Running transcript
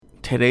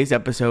Today's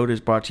episode is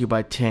brought to you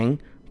by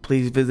Ting.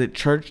 Please visit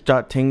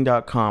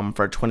church.ting.com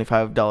for a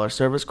 $25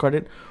 service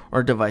credit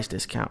or device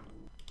discount.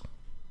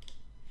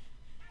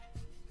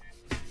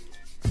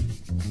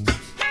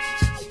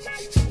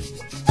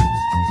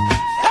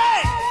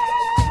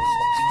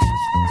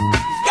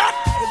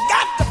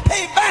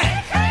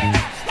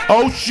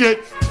 Oh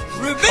shit.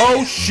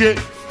 Oh shit.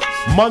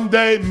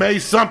 Monday, May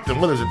something.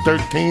 What is it,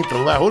 13th?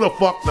 11th? Who the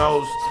fuck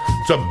knows?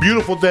 It's a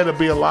beautiful day to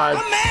be alive.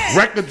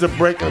 Records are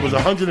breaking. It was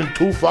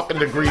 102 fucking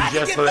degrees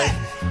yesterday.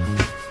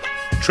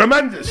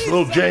 Tremendous.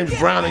 Little James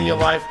Brown in your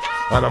life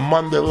on a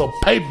Monday. A little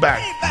payback.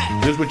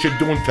 Here's what you're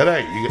doing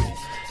today.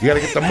 You gotta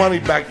get the money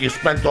back you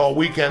spent all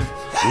weekend.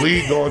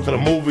 Lee going to the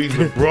movies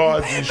with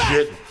broads and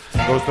shit.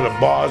 Goes to the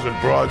bars with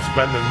broads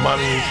spending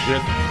money and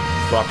shit.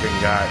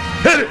 Fucking guy.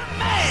 Hit it!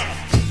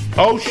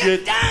 Oh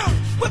shit.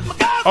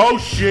 Oh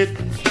shit.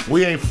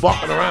 We ain't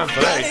fucking around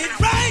today.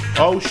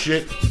 Oh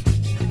shit.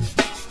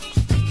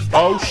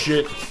 Oh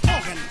shit.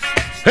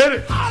 Hit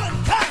it.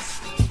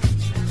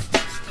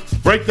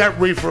 Break that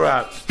reefer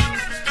out.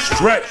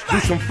 Stretch. Do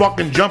some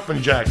fucking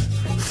jumping jacks.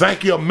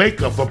 Thank your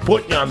maker for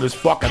putting you on this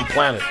fucking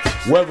planet.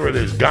 Whoever it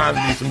is.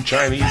 Gandhi, some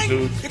Chinese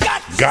dude.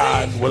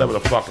 God, whatever the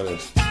fuck it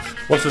is.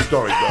 What's the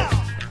story, bro?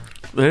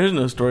 There is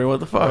no story. What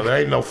the fuck? Well, there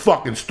ain't no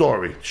fucking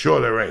story.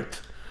 Sure there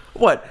ain't.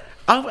 What?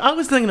 I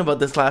was thinking about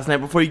this last night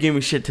before you gave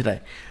me shit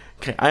today.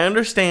 Okay, I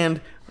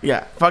understand.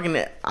 Yeah,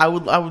 fucking. I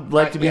would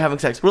like to be having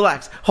sex.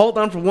 Relax. Hold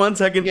on for 1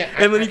 second,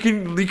 and then you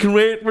can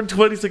wait for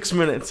 26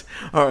 minutes.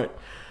 All right.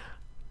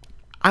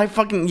 I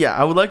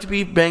would like to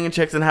be banging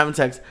chicks and having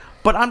sex,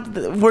 but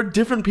we're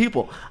different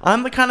people.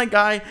 I'm the kind of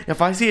guy, if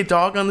I see a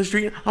dog on the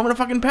street, I'm gonna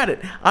fucking pet it.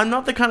 I'm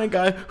not the kind of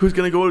guy who's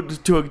gonna go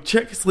to a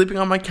chick sleeping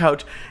on my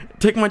couch,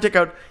 take my dick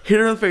out, hit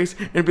her in the face,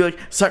 and be like,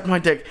 suck my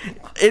dick.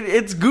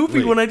 It's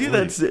goofy when I do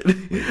that shit.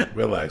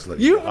 Relax.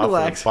 You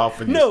relax.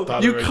 No,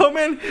 you come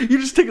in,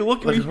 you just take a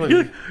look at me.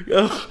 You're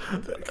like,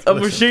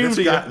 I'm ashamed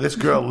of you. This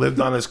girl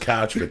lived on his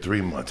couch for 3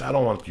 months. I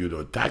don't want you to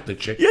attack the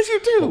chick. Yes, you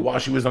do. But while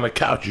she was on the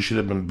couch, you should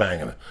have been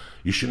banging her.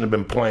 You shouldn't have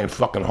been playing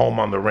fucking Home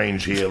on the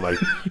Range here, like,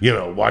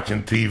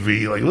 watching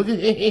TV, like, look at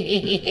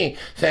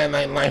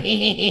Saturday Night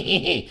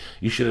Live.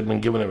 You should have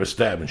been giving her a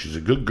stab, and she's a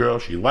good girl,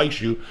 she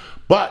likes you,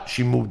 but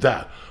she moved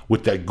out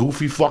with that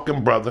goofy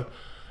fucking brother,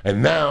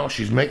 and now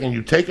she's making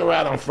you take her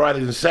out on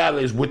Fridays and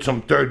Saturdays with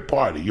some third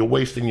party. You're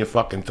wasting your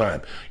fucking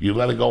time. You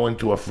let her go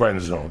into a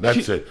friend zone.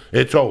 That's it.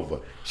 It's over.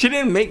 She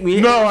didn't make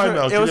me. No, I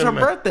know. It was her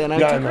birthday, and I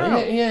took her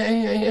out.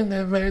 Yeah,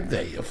 their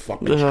birthday, you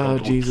fucking Oh,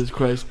 Jesus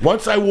Christ.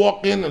 Once I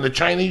walk in and the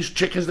Chinese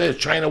chick is there,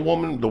 China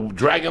woman, the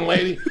dragon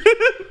lady,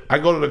 I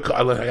go to the car.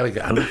 I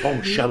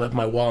left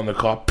my wallet in the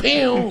car.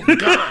 Pew!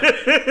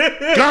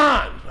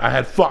 Gone!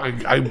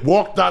 I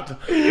walked out.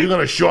 You're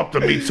going to show up to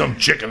meet some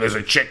chick and there's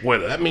a chick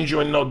with her. That means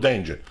you're in no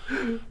danger.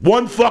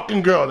 One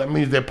fucking girl, that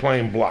means they're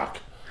playing block.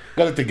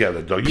 Get it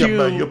together, though.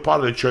 You're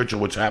part of the church of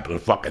what's happening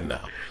fucking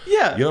now.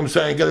 Yeah. You know what I'm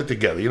saying? Get it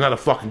together. You're not a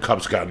fucking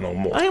Cub Scout no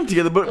more. I am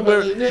together, but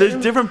there's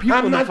different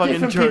people in the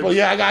fucking church. People.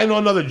 Yeah, I know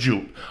another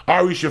Jew,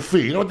 Ari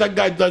Shafi. You know what that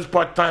guy does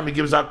part-time? He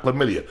gives out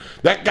chlamydia.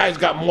 That guy's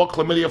got more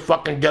chlamydia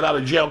fucking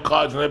get-out-of-jail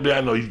cards than everybody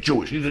I know. He's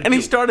Jewish. He's a Jew.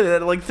 He started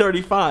at like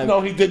 35.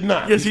 No, he did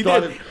not. Yes, he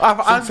did.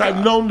 Since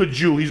I've known the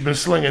Jew, he's been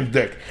slinging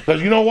dick.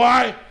 Because you know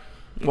why?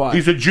 Why?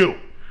 He's a Jew.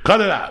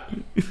 Cut it out.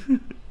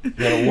 I'm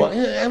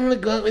going to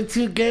go out with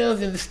two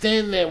girls and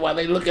stand there while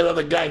they look at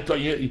other guys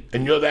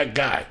and you're that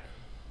guy.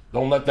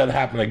 Don't let that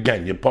happen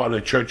again. You're part of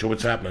the church of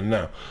what's happening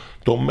now.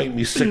 Don't make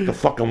me sick the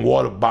fucking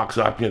water box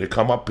up here to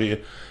come up here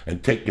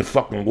and take your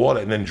fucking water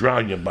and then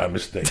drown you by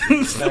mistake.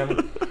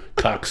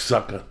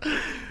 Cocksucker.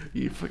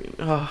 You fucking...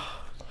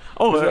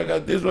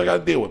 This is what I got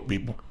to deal with,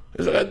 people.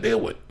 This is what I got to deal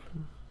with.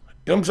 You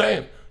know what I'm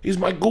saying? He's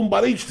my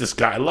Goombarich, this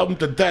guy. I love him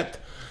to death.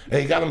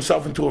 And he got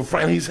himself into a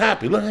friend. He's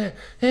happy. And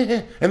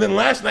then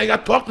last night I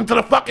got talking to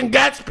the fucking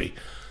Gatsby.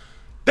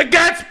 The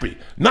Gatsby.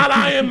 Not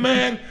Iron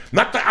Man,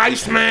 not the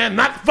Iceman,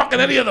 not fucking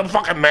any of them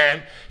fucking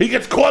man. He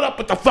gets caught up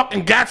with the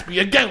fucking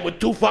Gatsby again with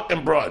two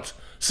fucking broads.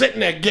 Sitting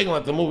there giggling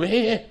at the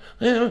movie.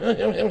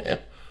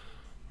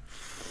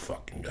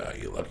 Fucking guy,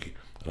 you're lucky.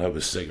 I have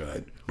a cigarette.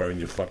 I'd burn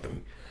your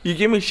fucking... You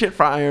gave me shit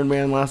for Iron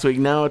Man last week.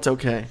 Now it's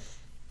okay.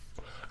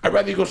 I'd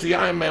rather you go see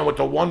Iron Man with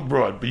the one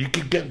broad, but you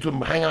keep getting to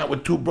hang out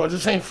with two broads.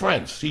 This ain't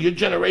friends. See, your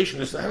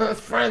generation is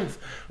friends.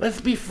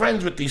 Let's be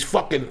friends with these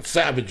fucking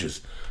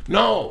savages.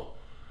 No.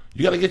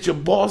 You got to get your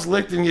balls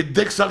licked and your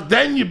dick sucked,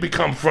 then you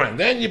become friends.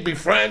 Then you be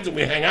friends and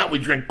we hang out, we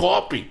drink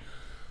coffee.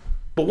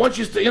 But once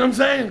you know what I'm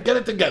saying? Get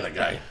it together,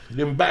 guy.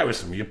 You're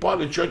embarrassing me. You're part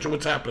of the church of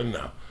what's happening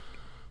now.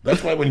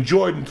 That's why when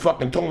Jordan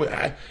fucking told me,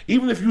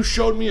 even if you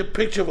showed me a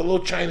picture of a little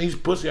Chinese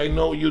pussy, I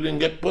know you didn't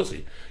get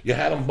pussy. You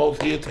had them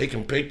both here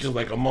taking pictures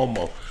like a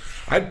Momo.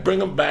 I'd bring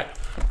them back,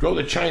 throw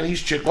the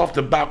Chinese chick off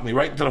the balcony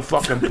right into the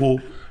fucking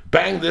pool,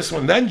 bang this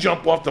one, then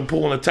jump off the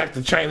pool and attack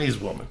the Chinese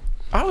woman.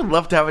 I would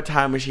love to have a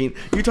time machine.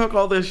 You talk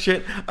all this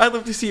shit. I'd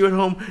love to see you at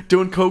home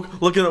doing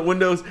coke, looking at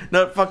windows,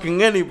 not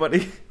fucking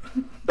anybody.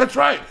 That's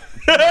right.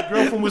 My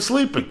girlfriend was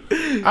sleeping.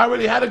 I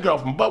already had a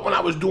girlfriend, but when I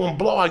was doing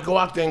blow, I'd go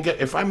out there and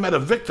if I met a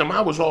victim,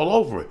 I was all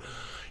over it.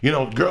 You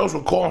know, girls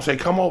would call and say,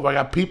 come over, I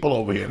got people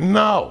over here.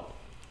 No.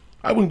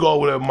 I wouldn't go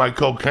over there with my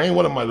cocaine.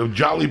 What am I, the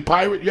Jolly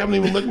Pirate? You haven't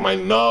even licked my...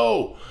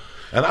 No.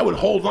 And I would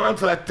hold on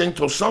to that thing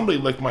till somebody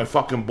licked my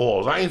fucking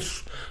balls. I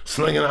ain't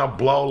slinging out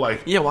blow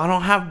like... Yeah, well, I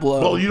don't have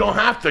blow. Well, you don't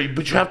have to,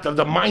 but you have to have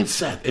the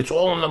mindset. It's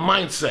all in the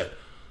mindset.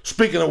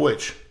 Speaking of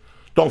which,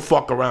 don't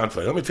fuck around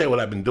today. Let me tell you what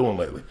I've been doing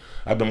lately.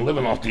 I've been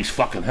living off these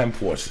fucking hemp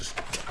forces.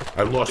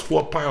 I lost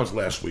 4 pounds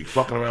last week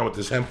fucking around with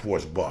this hemp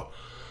force bar.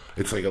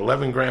 It's like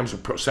 7 grams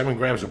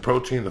of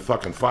protein, the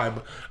fucking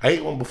fiber. I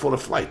ate one before the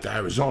flight to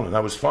Arizona, and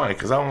I was fine,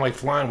 because I don't like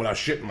flying without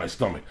shit in my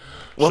stomach.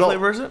 What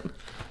flavor is it?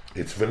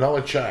 It's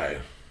vanilla chai.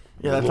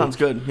 Yeah, that sounds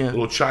good. Yeah.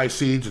 Little chai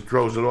seeds, it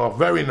throws it off.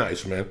 Very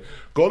nice, man.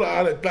 Go to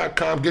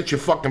Onnit.com, get your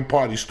fucking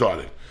party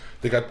started.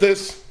 They got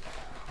this,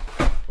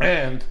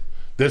 and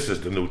this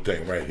is the new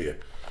thing right here.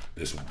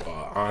 This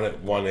Onnit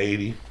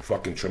 180,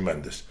 fucking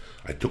tremendous.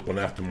 I took one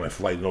after my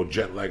flight, no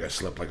jet lag. I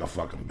slept like a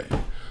fucking baby.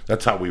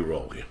 That's how we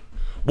roll here.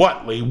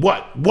 What, Lee?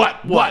 What?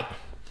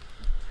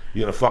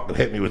 You're gonna fucking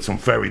hit me with some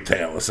fairy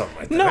tale or something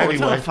like that. No, anyway,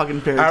 it's not a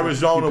fucking fairy tale.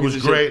 Arizona was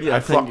great. Yeah, I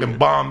fucking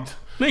bombed.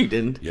 No, you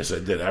didn't. Yes, I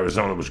did.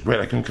 Arizona was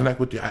great. I can connect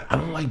with you. I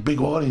don't like big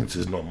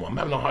audiences no more. I'm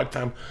having a hard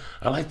time.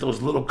 I like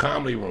those little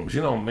comedy rooms.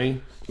 You know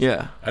me.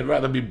 Yeah. I'd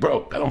rather be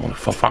broke. I don't want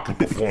to fucking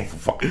perform for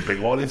fucking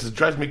big audiences. It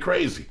drives me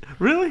crazy.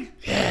 Really?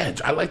 Yeah,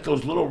 I like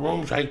those little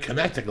rooms. I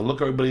connect. I can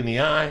look everybody in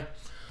the eye.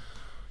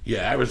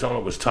 Yeah, Arizona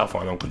was tough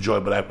on Uncle Joy,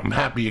 but I'm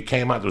happy you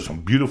came out. There was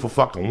some beautiful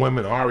fucking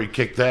women. Ari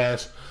kicked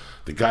ass.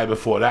 The guy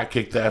before that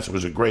kicked ass. It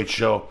was a great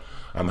show.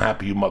 I'm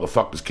happy you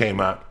motherfuckers came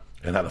out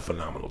and had a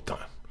phenomenal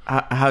time.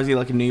 How's he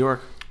like in New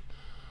York?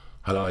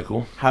 How do I like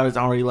who? How is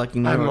Ari like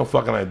in New York? I have no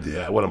fucking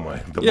idea. What am I?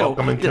 The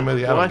welcoming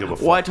committee? I don't give a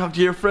fuck. Why talk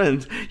to your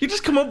friends? You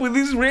just come up with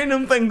these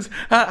random things.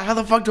 How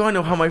the fuck do I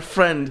know how my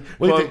friend...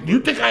 You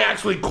think I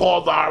actually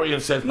called Ari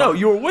and said... No,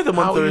 you were with him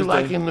on Thursday. How are you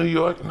like in New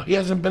York? No, he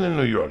hasn't been in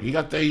New York. He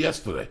got there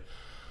yesterday.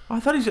 I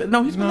thought he's been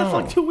there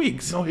for like 2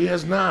 weeks. No, he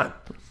has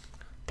not.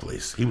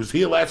 Please. He was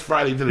here last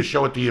Friday, did a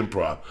show at the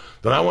Improv.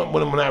 Then I went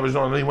with him in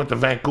Arizona, and then he went to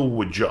Vancouver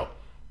with Joe.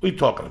 What are you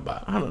talking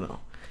about? I don't know.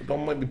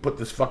 Don't make me put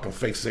this fucking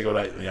fake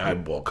cigarette in the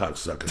eyeball,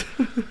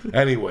 cocksucker.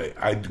 Anyway,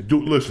 I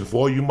do listen for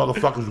all you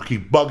motherfuckers who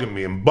keep bugging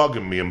me.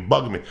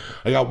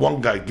 I got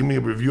one guy, give me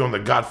a review on The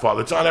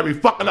Godfather. It's on every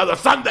fucking other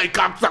Sunday,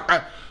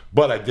 cocksucker.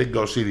 But I did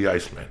go see The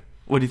Iceman.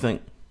 What do you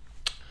think?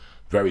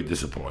 Very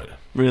disappointed.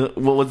 Really?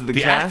 What was it? The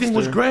cast, acting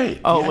was great.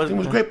 Oh, the acting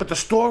was great, but the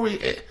story.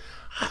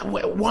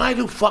 Why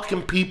do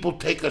fucking people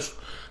take us?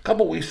 A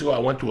couple of weeks ago, I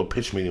went to a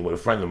pitch meeting with a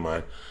friend of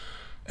mine,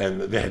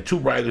 and they had 2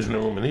 writers in the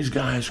room, and these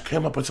guys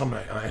came up with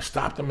something, and I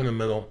stopped them in the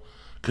middle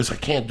because I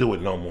can't do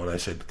it no more. And I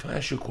said, "Can I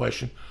ask you a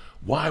question?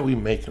 Why are we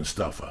making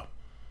stuff up?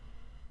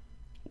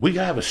 We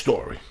have a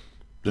story.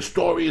 The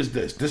story is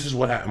this. This is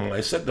what happened." When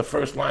I said the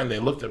first line, they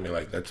looked at me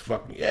like, "That's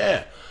fucking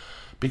yeah."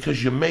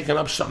 Because you're making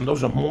up something.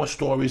 Those are more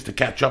stories to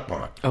catch up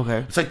on.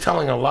 Okay. It's like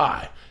telling a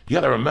lie. You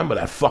got to remember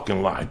that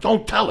fucking lie.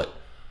 Don't tell it.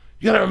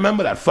 You got to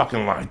remember that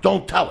fucking lie.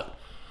 Don't tell it.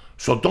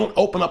 So don't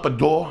open up a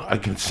door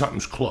against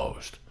something's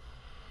closed.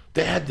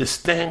 They had this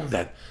thing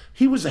that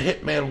he was a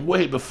hitman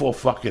way before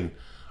fucking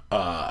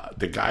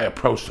the guy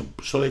approached him.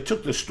 So they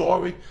took the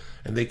story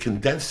and they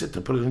condensed it to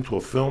put it into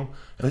a film,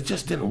 and it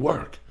just didn't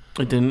work.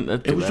 It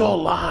didn't. It was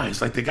all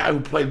lies. Like the guy who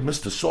played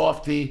Mr.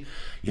 Softy,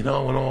 and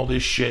all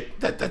this shit.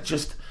 That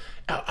just...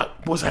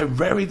 was I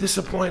very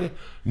disappointed?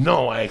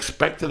 No, I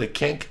expected a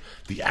kink.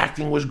 The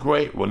acting was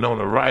great.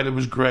 Winona Ryder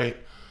was great.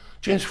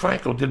 James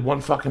Franco did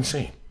one fucking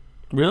scene.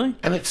 Really?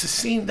 And it's a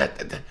scene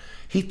that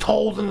he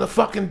told in the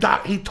fucking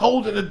he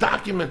told in the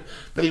document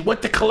that he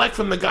went to collect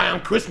from the guy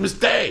on Christmas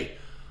Day.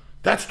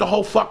 That's the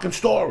whole fucking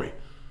story.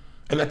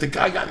 And that the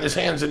guy got in his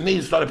hands and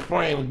knees, started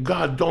praying,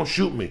 "God, don't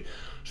shoot me."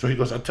 So he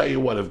goes, "I'll tell you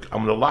what, I'm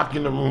going to lock you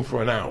in the room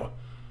for an hour.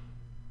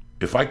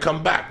 If I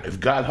come back, if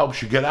God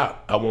helps you get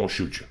out, I won't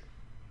shoot you.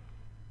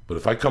 But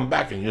if I come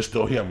back and you're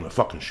still here, I'm going to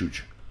fucking shoot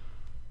you."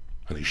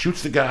 And he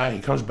shoots the guy. He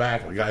comes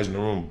back. The guy's in the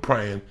room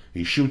praying.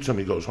 He shoots him.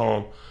 He goes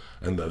home.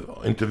 And the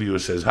interviewer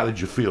says, "How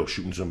did you feel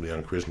shooting somebody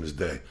on Christmas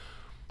Day?"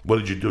 "What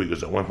did you do?" He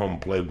goes, "I went home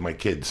and played with my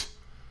kids."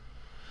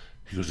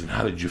 He goes, "And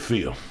how did you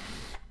feel?"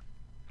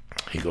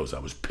 He goes, "I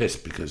was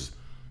pissed because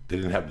they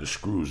didn't have the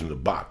screws in the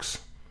box."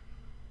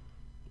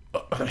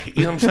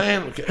 You know what I'm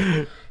saying?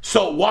 Okay.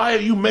 So why are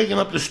you making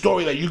up the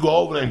story that you go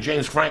over there and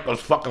James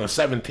Franco's fucking a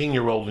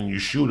 17-year-old and you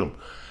shoot him?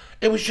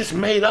 It was just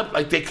made up,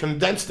 like they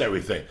condensed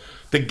everything.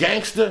 The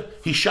gangster,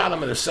 he shot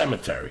him in a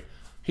cemetery.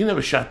 He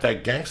never shot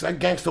that gangster. That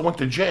gangster went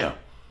to jail.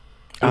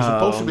 It was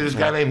supposed to be this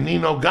guy named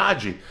Nino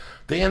Gaggi.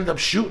 They ended up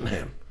shooting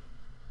him.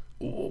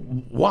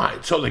 Why?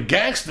 So the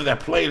gangster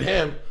that played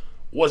him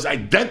was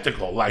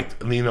identical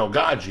like Nino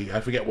Gaggi. I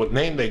forget what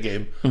name they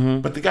gave him. Mm-hmm.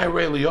 But the guy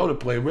Ray Liotta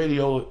played, Ray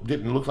Liotta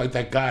didn't look like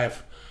that guy.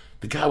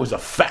 The guy was a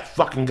fat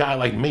fucking guy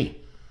like me.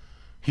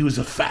 He was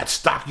a fat,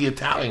 stocky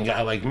Italian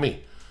guy like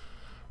me.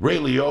 Ray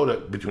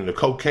Liotta, between the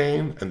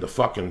cocaine and the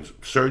fucking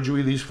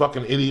surgery these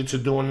fucking idiots are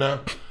doing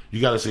now,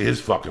 you got to see his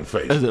fucking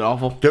face. Is it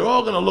awful? They're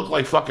all going to look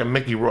like fucking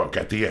Mickey Rourke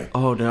at the end.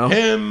 Oh, no.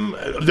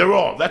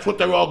 That's what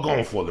they're all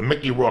going for. The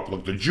Mickey Rourke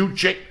look. The Jew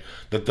chick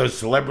that does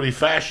celebrity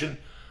fashion,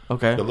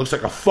 Okay. That looks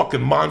like a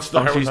fucking monster.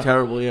 Oh, she's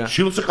terrible, yeah.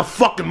 She looks like a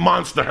fucking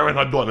monster, her and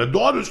her daughter. The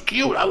daughter's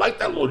cute. I like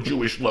that little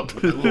Jewish look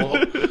with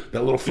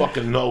that little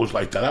fucking nose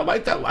like that. I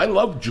like that. I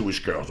love Jewish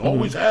girls.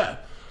 Always have.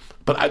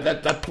 But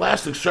that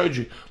plastic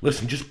surgery,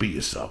 listen, just be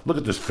yourself. Look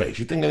at this face.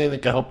 You think anything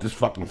can help this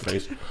fucking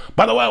face?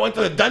 By the way, I went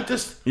to the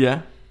dentist.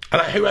 Yeah.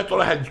 And I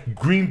thought I had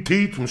green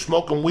teeth from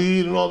smoking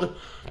weed and all that.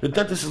 The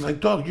dentist is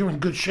like, dog, you're in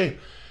good shape.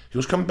 He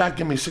goes, come back,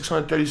 give me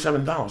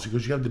 $637. He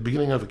goes, you have the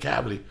beginning of a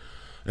cavity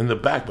in the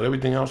back, but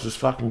everything else is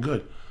fucking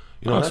good.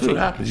 That's sweet. what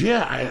happens.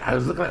 Yeah, I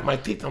was looking at my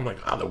teeth. I'm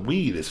like, the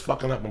weed is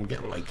fucking up. I'm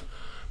getting like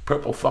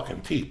purple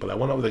fucking teeth. But I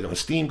went over there, going to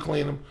steam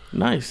clean them.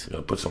 Nice.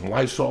 Put some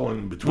Lysol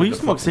in between. Well, you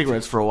smoked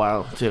cigarettes for a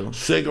while, too.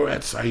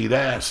 Cigarettes, I eat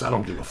ass. I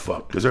don't give a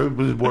fuck. Because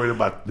everybody's worried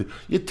about...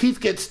 Your teeth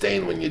get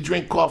stained when you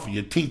drink coffee.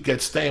 Your teeth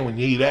get stained when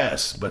you eat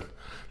ass. But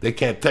they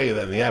can't tell you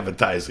that in the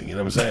advertising. You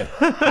know what I'm saying?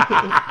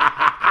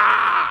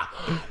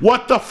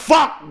 What the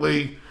fuck,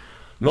 Lee?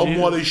 No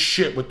more of this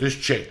shit with this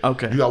chick.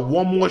 Okay. You got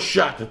one more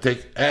shot to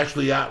take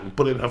Ashley out and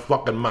put it in her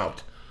fucking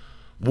mouth.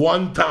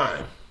 One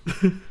time.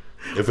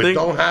 If it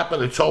don't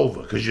happen, it's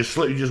over. Because you're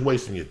just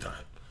wasting your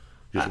time.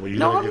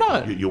 I'm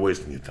not. You're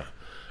wasting your time.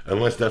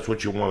 Unless that's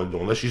what you want to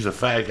do. Unless she's a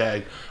fag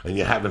hag and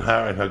you're having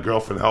her and her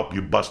girlfriend help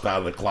you bust out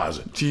of the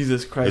closet.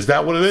 Jesus Christ. Is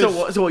that what it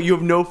is? So you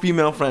have no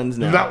female friends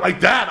now? Not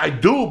like that. I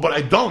do, but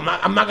I don't.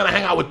 I'm not going to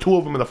hang out with two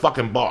of them in a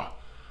fucking bar.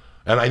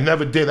 And I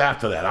never did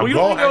after that. Well, you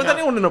don't go with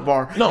anyone in a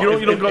bar. No,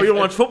 you don't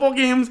watch football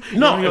games.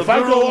 No, if I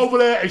go over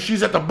there and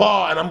she's at the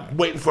bar and I'm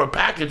waiting for a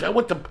package, I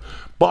went to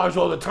bars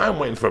all the time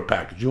waiting for a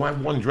package. You have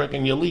one drink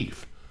and you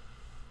leave.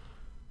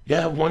 You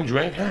have one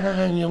drink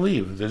and you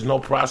leave. There's no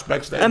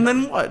prospects there. And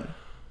then what?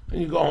 And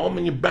you go home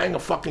and you bang a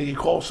fucking, you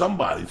call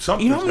somebody.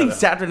 You know how many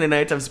Saturday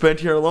nights I've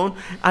spent here alone?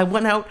 I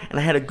went out and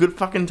I had a good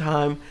fucking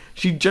time.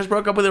 She just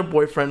broke up with her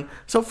boyfriend.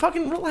 So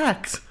fucking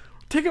relax.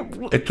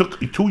 It took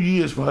 2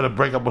 years for her to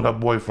break up with her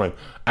boyfriend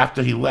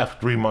after he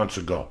left 3 months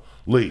ago.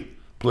 Lee,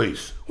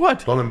 please.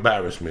 What? Don't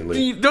embarrass me,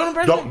 Lee. Don't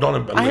embarrass me? Don't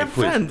embarrass me. I have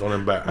friends. Don't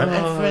embarrass me. I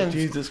have friends.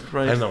 Jesus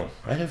Christ. I know.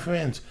 I have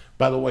friends.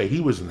 By the way, he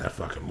was in that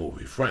fucking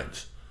movie,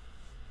 Friends.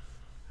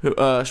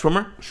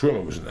 Schwimmer?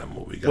 Schwimmer was in that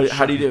movie. Wait,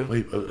 how do you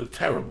do?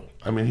 Terrible.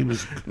 I mean, he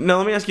was... Now,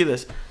 let me ask you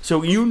this.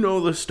 So you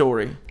know the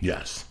story.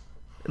 Yes.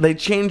 They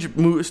change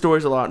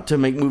stories a lot to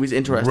make movies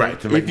interesting.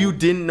 Right. If you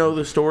didn't know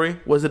the story,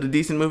 was it a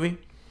decent movie?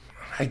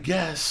 I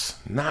guess.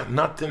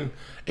 Nothing.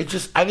 It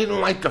just... I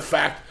didn't like the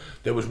fact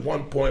there was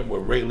one point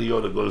where Ray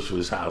Liotta goes to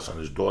his house on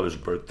his daughter's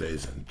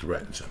birthdays and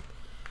threatens him.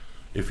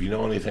 If you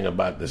know anything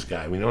about this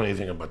guy, if you know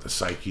anything about the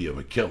psyche of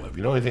a killer, if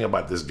you know anything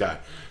about this guy,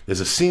 there's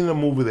a scene in the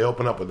movie they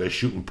open up where they're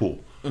shooting pool.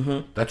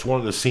 Mm-hmm. That's one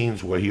of the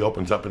scenes where he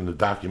opens up in the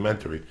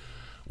documentary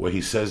where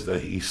he says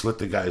that he slit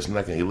the guy's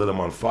neck and he lit him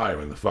on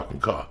fire in the fucking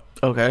car.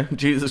 Okay,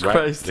 Jesus right?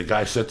 Christ. The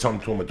guy said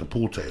something to him at the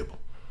pool table.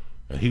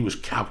 And he was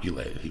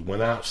calculated. He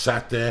went out,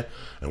 sat there,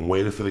 and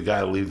waited for the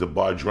guy to leave the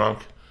bar drunk.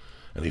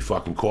 And he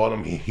fucking caught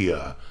him. He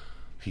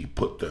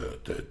put the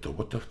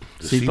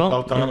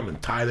seatbelt on him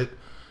and tied it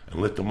and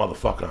lit the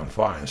motherfucker on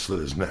fire and slit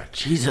his neck.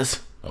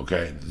 Jesus.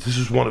 Okay? This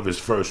is one of his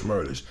first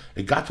murders.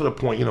 It got to the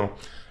point,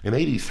 in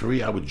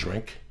 83 I would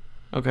drink.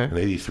 Okay. In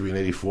 83 and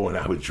 84, and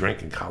I would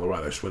drink in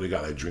Colorado. I swear to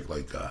God, I'd drink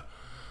like,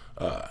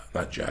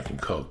 not Jack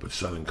and Coke, but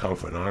Southern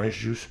Comfort and orange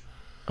juice.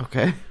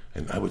 Okay.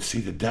 And I would see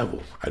the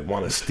devil. I'd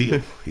want to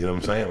steal. You know what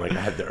I'm saying? Like,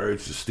 I had the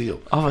urge to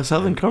steal. Oh, a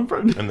Southern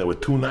Comfort? And there were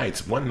 2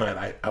 nights. One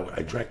night,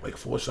 I drank like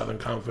 4 Southern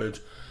Comforts.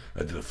 I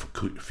did a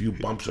few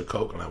bumps of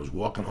Coke, and I was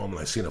walking home, and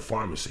I seen a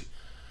pharmacy.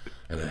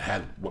 And it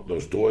had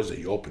those doors that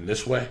you open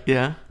this way.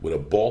 Yeah. With a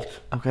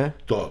bolt. Okay.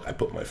 Dog, I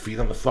put my feet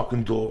on the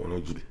fucking door, and I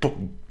just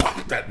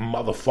pop that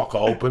motherfucker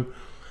open.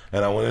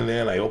 And I went in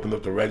there and I opened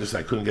up the register.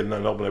 I couldn't get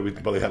nothing open.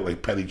 Everybody had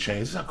like petty change.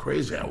 This is how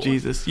crazy I was.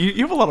 Jesus. You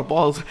have a lot of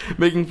balls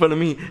making fun of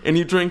me. And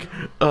you drink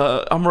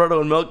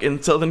amaretto and milk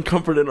and Southern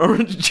Comfort and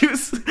orange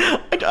juice.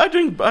 I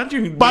drink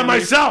by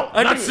myself.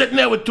 Not sitting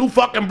there with 2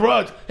 fucking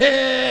broads.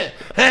 And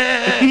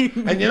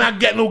you're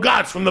not getting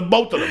Ugats from the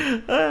both of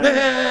them.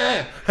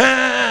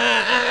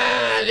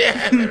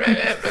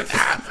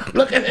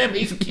 Look at him.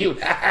 He's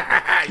cute.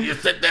 You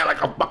sit there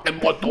like a fucking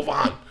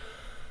Motovan.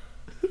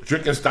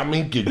 Drinking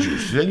Staminka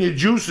juice. Then you're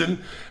juicing,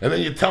 and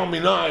then you're telling me,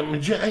 no, I'm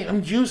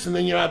juicing.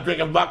 Then you're out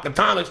drinking vodka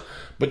tonics,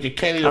 but you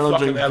can't eat a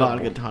fucking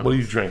edible. What do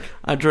you drink?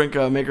 I drink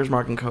Maker's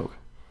Mark and Coke.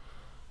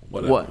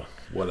 Whatever.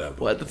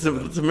 What? That's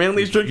a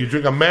manly drink? You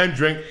drink a man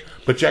drink,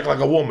 but you act like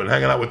a woman,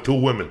 hanging out with 2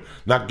 women,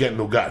 not getting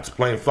Ugats,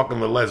 playing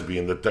fucking the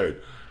lesbian, the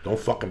third. Don't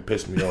fucking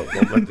piss me off.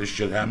 Don't let this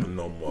shit happen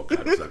no more,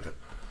 cocksucker.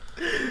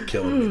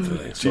 Killing me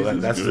today. So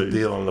that's the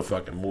deal on the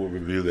fucking movie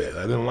review there.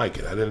 I didn't like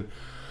it.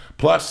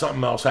 Plus,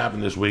 something else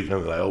happened this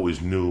weekend that I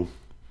always knew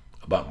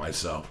about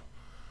myself.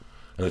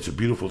 And it's a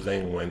beautiful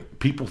thing when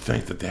people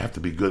think that they have to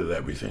be good at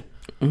everything.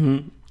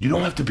 Mm-hmm. You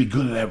don't have to be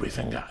good at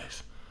everything,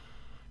 guys.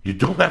 You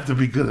don't have to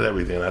be good at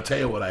everything. And I'll tell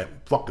you what I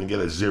fucking get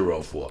a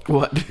 0 for.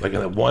 What? Like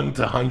in a 1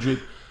 to 100,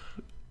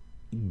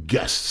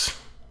 guests.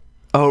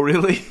 Oh,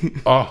 really?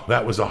 Oh,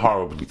 that was a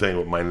horrible thing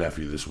with my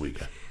nephew this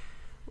weekend.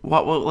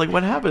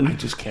 What happened? I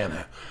just can't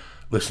have...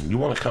 Listen, you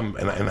want to come,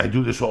 and I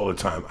do this all the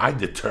time. I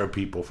deter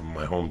people from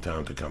my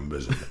hometown to come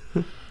visit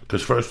me.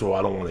 Because first of all,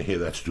 I don't want to hear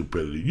that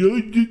stupidity.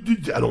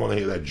 I don't want to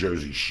hear that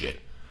Jersey shit.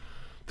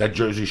 That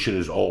Jersey shit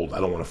is old. I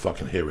don't want to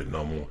fucking hear it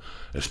no more.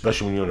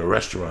 Especially when you're in a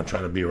restaurant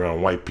trying to be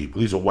around white people.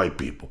 These are white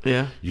people.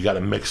 Yeah. You got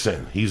to mix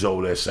in. He's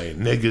over there saying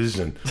niggas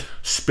and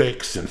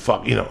spicks and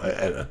fuck, you know.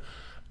 And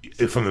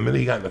from the minute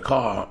he got in the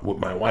car with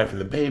my wife and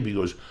the baby, he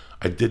goes,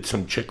 I did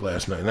some chick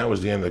last night. And that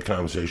was the end of the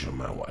conversation with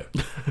my wife.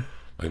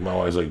 Like, my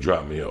wife's like,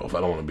 drop me off. I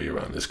don't want to be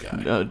around this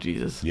guy. Oh,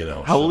 Jesus. You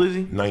know. How old is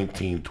he?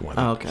 19,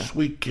 20. Oh, okay.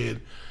 Sweet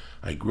kid.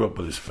 I grew up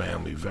with his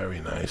family.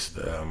 Very nice.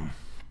 They're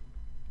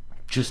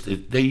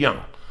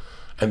young.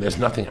 And there's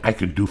nothing I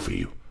could do for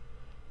you.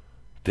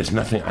 There's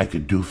nothing I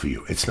could do for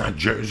you. It's not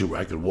Jersey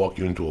where I could walk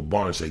you into a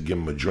bar and say, give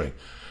him a drink.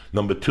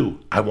 Number two,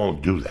 I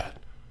won't do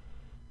that.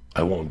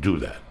 I won't do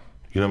that.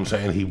 You know what I'm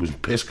saying? He was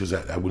pissed because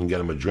I wouldn't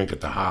get him a drink at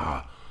the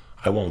Ha-Ha.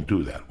 I won't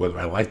do that. Whether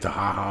I like the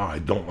Ha-Ha or I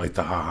don't like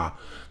the Ha-Ha,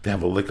 they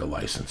have a liquor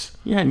license.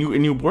 Yeah, and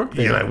you work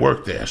there. Yeah, and I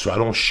work there, so I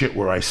don't shit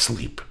where I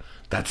sleep.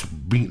 That's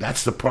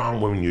the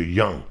problem when you're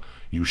young.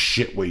 You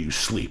shit where you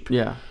sleep.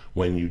 Yeah.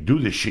 When you do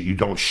this shit, you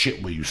don't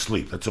shit where you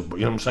sleep. You know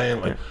what I'm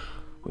saying? Like, yeah.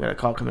 We got a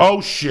call coming. Oh,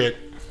 shit.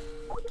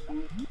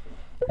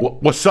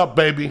 What's up,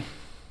 baby?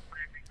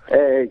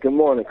 Hey, good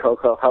morning,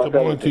 Coco. Good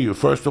morning to you.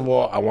 First of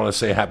all, I want to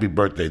say happy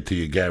birthday to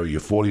you, Gary. You're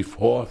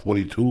 44,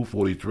 42,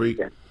 43?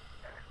 Yeah.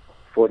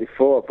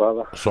 44,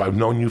 brother. So I've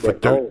known you for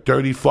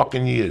 30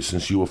 fucking years,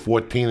 since you were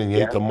 14 and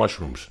you ate the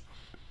mushrooms.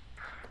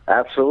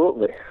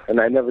 Absolutely. And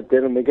I never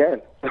did them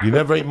again. You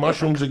never ate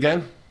mushrooms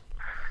again?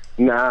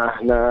 Nah.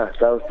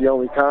 That was the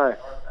only time.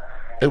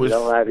 It was.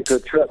 I had a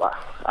good trip.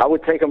 I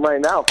would take them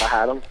right now if I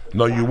had them.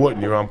 No, you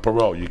wouldn't. You're on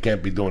parole. You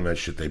can't be doing that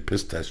shit. They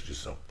piss test you,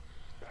 so.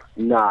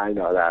 Nah, I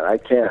know that. I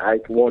can't. I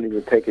won't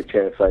even take a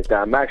chance like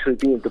that. I'm actually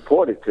being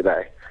deported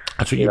today.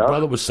 That's what your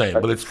brother was saying.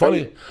 But it's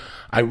funny.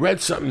 I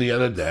read something the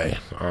other day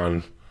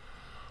on.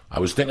 I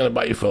was thinking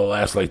about you for the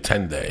last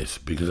 10 days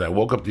because I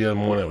woke up the other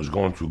morning. I was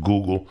going through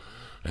Google,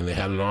 and they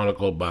had an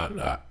article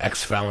about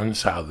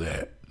ex-felons, how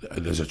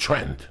there's a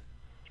trend.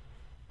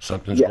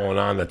 Something's going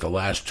on that the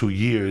last 2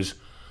 years,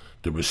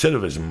 the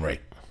recidivism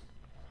rate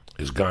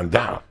has gone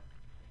down.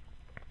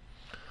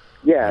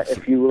 Yeah,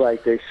 if you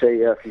they say,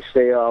 if you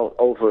stay out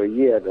over a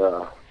year,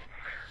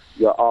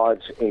 your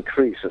odds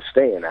increase of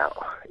staying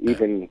out.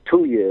 Even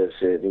 2 years,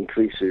 it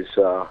increases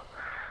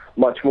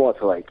much more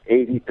to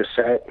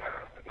 80%,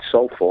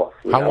 so forth.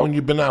 How long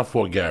you been out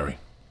for, Gary?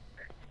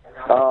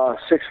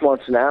 6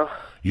 months now.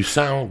 You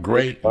sound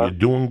great. You're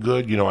doing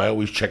good. You know, I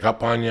always check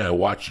up on you. I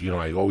watch. You know,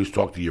 I always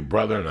talk to your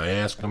brother and I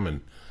ask him,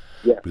 and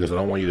because I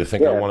don't want you to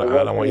think I don't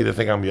want you to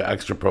think I'm your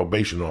extra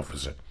probation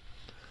officer.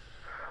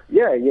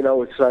 Yeah,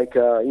 it's like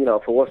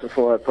if it wasn't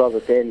for my brother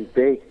Danny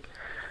B,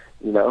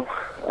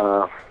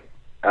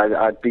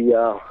 I'd be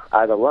out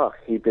of luck.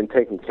 He's been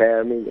taking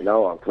care of me.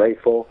 I'm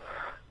grateful.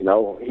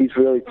 He's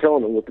really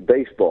killing him with the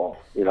baseball.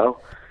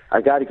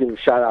 I got to give a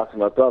shout out to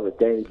my brother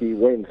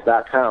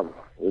DannyBWins.com.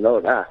 You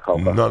know that,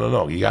 Coco.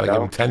 No. You got to give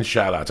him 10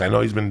 shout-outs. I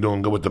know he's been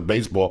doing good with the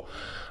baseball.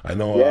 I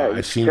know. Yeah,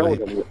 I've seen killing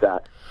him with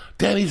that.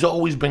 Danny's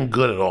always been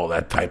good at all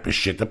that type of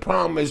shit. The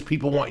problem is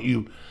people want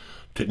you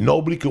to.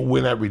 Nobody can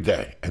win every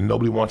day, and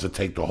nobody wants to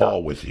take the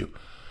haul with you.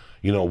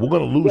 We're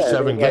going to lose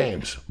 7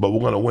 games, but we're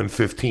going to win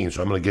 15.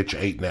 So I'm going to get you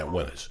 8 net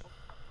winners.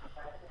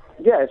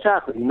 Yeah,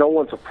 exactly. No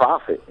one's a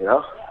prophet.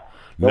 No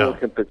one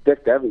can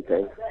predict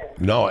everything.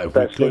 No, if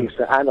the best we thing could, is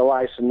to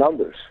analyze the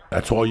numbers.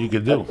 That's all you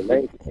can do.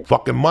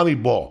 Fucking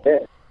Moneyball.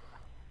 Yeah.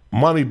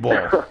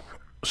 Moneyball.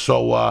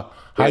 So,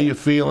 how you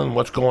feeling?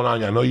 What's going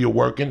on? I know you're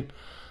working.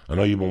 I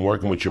know you've been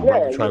working with your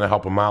brother, trying to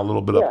help him out a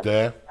little bit up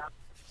there.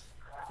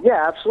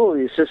 Yeah,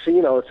 absolutely. It's just,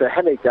 it's a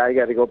headache that I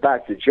got to go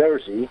back to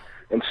Jersey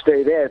and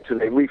stay there till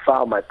they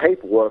refile my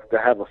paperwork to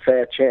have a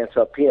fair chance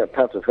up here in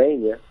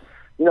Pennsylvania.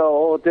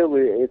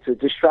 It's a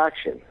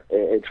distraction.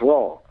 It's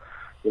wrong.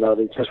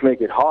 They just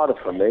make it harder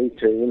for me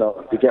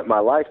to get my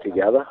life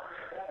together.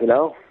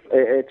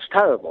 It's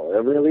terrible.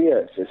 It really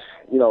is. It's,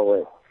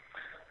 it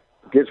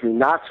gives me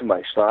knots in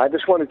my stomach. I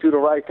just want to do the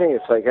right thing.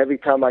 It's like every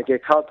time I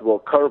get comfortable,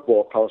 a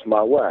curveball comes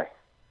my way.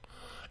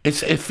 It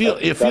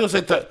feels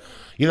like that.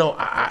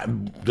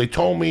 They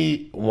told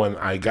me when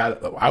I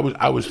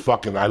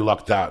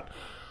lucked out,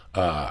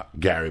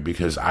 Gary,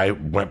 because I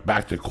went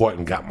back to court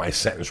and got my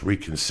sentence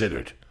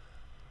reconsidered.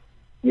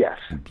 Yes.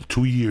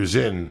 2 years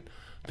in,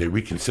 they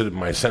reconsidered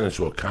my sentence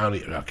to a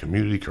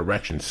community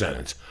correction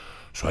sentence.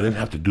 So I didn't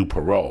have to do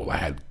parole. I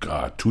had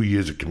 2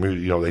 years of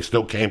community. They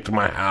still came to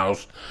my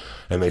house,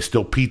 and they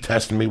still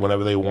P-tested me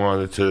whenever they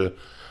wanted to.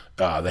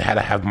 They had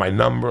to have my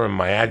number and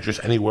my address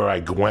anywhere I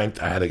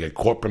went. I had to get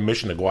court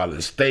permission to go out of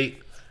the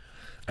state.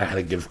 I had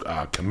to give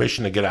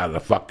permission to get out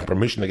of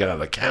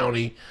the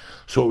county.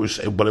 So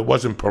but it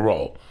wasn't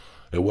parole.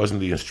 It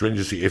wasn't the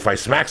stringency. If I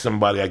smack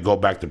somebody, I go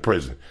back to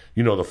prison.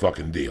 You know the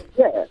fucking deal.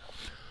 Yeah.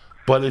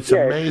 But it's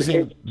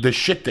amazing the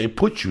shit they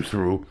put you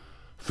through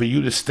for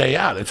you to stay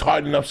out. It's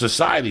hard enough.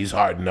 Society's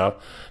hard enough.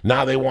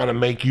 Now they want to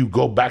make you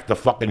go back to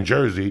fucking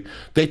Jersey.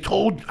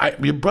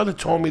 Your brother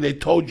told me they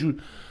told you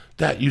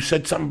that you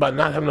said something about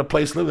not having a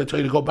place to live. They tell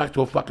you to go back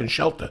to a fucking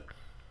shelter.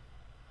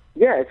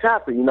 Yeah,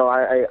 exactly. You know,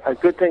 a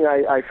good thing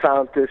I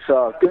found this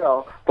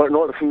girl, but in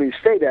order for me to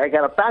stay there, I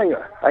got to bang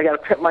her. I got to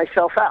pimp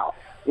myself out,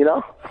 you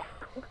know?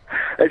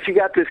 And she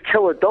got this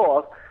killer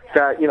dog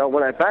that, you know,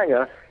 when I bang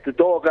her, the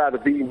dog got to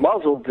be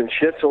muzzled and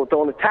shit so it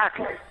don't attack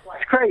me.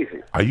 It's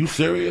crazy. Are you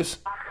serious?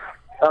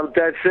 I'm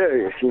dead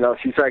serious. You know,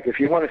 she's like, if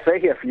you want to stay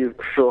here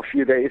for a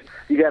few days,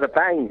 you got to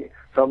bang me.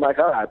 So I'm like,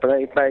 all right, but I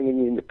ain't banging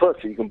you in the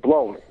pussy. You can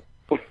blow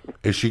me.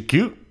 Is she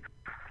cute?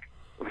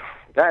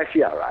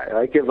 She all right.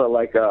 I give her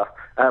like I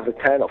have a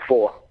 10 or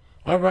 4.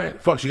 All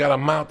right. Fuck, she got a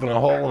mouth and a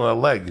hole and a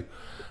leg.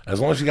 As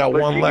long as she got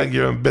one leg,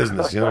 you're in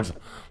business. You know what I'm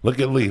saying? Look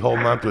at Lee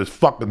holding on to his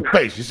fucking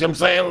face. You see what I'm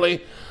saying,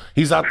 Lee?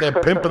 He's out there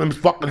pimping his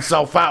fucking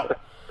self out.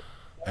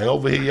 And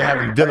over here you're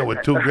having dinner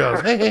with 2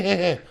 girls.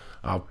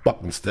 I'll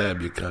fucking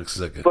stab you,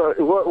 cocksucker. But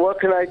what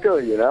can I do,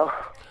 you know?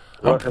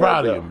 I'm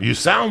proud of you. You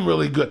sound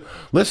really good.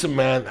 Listen,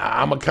 man,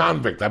 I'm a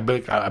convict. I've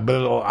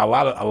been a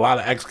lot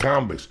of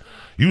ex-convicts.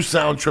 You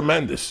sound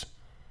tremendous.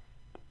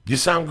 You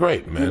sound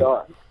great, man. You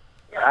know,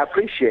 I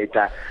appreciate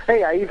that.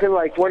 Hey, I even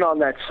went on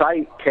that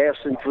site,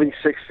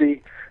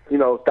 Casting360,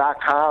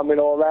 .com and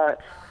all that,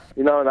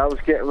 and I was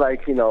getting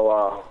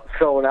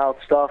filling out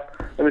stuff.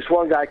 And this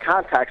one guy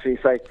contacts me.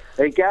 He's like,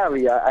 "Hey,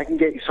 Gary, I can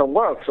get you some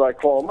work." So I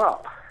call him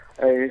up.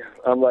 And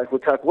I'm like,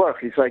 "What type of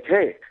work?" He's like,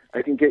 "Hey,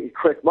 I can get you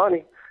quick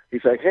money."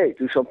 He's like, "Hey,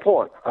 do some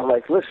porn." I'm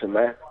like, "Listen,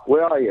 man,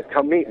 where are you?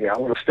 Come meet me. I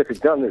want to stick a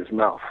gun in his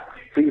mouth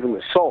for even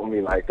insulting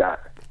me like that."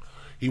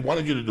 He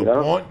wanted you to do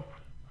porn?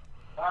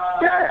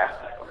 Yeah.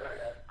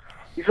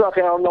 He's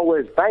lucky I don't know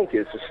where his bank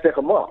is to stick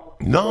him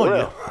up. No,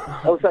 yeah.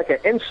 That was like an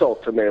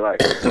insult to me,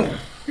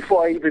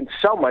 before I even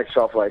sell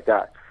myself like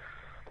that.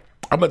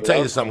 I'm going to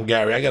tell you something,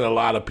 Gary. I get a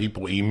lot of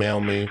people email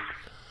me,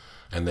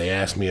 and they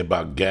ask me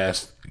about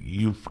guests.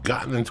 You've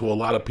gotten into a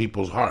lot of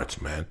people's hearts,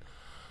 man.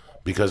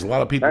 Because a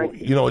lot of people,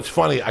 it's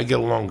funny, I get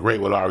along great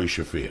with Ari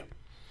Shaffir.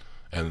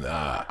 And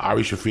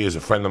Ari Shaffir is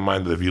a friend of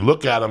mine that if you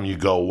look at him, you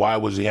go, why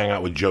was he hanging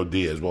out with Joe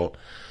Diaz? Well,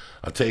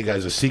 I'll tell you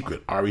guys a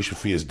secret. Ari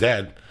Shaffir's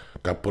dad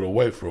got put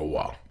away for a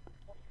while.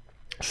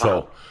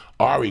 So,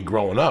 Ari,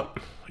 growing up,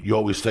 you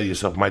always say to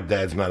yourself, my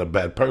dad's not a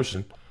bad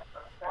person.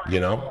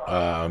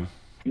 Yeah.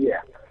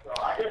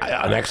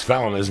 An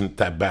ex-felon isn't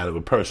that bad of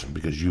a person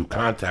because you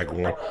contact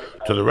one.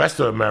 To the rest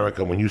of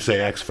America, when you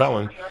say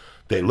ex-felon,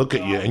 they look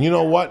at you. And you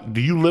know what?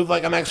 Do you live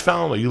like an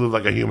ex-felon or you live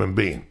like a human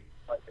being?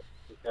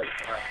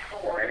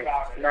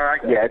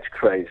 Yeah, it's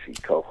crazy,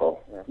 Coco.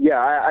 Yeah,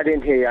 I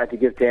didn't hear you. I had to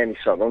give Danny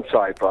something. I'm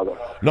sorry, brother.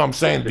 No, I'm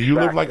saying, do you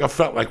live like a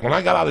felon? Like, when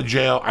I got out of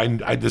jail,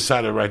 I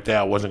decided right there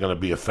I wasn't going to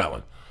be a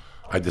felon.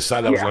 I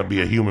decided I was going to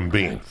be a human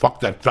being.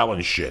 Fuck that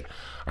felon shit.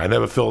 I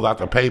never filled out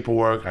the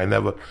paperwork.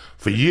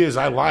 For years,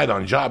 I lied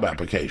on job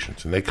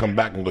applications. And they come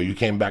back and go, you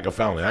came back a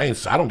felon.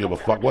 I don't give a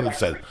fuck what it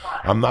said.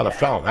 I'm not a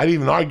felon. I didn't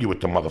even argue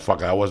with the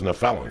motherfucker. I wasn't a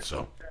felon,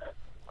 so.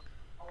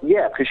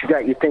 Yeah, because you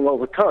got your thing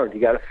overturned. You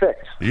got it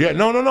fixed. Yeah,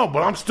 no,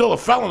 but I'm still a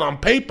felon on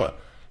paper.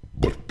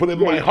 But in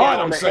my heart,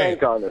 I'm saying.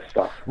 This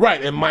stuff.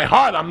 Right, in my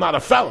heart, I'm not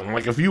a felon.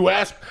 Like, if you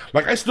ask,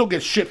 I still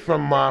get shit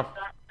from,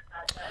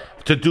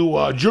 to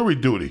do jury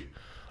duty.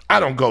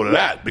 I don't go to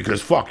that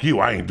because fuck you,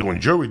 I ain't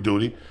doing jury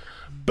duty.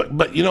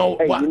 But you know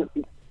what?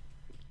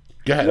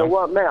 Go ahead. You know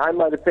what, man? I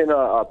might have been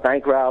a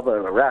bank robber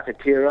and a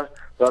racketeer,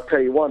 but I'll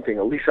tell you one thing.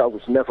 At least I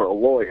was never a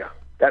lawyer.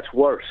 That's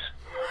worse.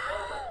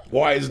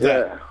 Why is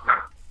that?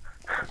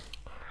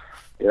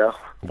 Yeah.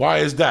 Why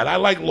is that? I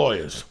like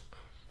lawyers.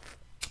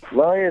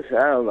 Lawyers?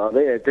 I don't know.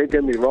 They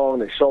did me wrong.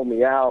 They sold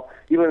me out.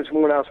 Even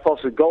when I was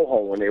supposed to go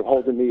home when they were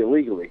holding me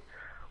illegally,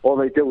 all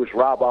they did was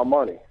rob our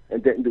money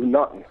and didn't do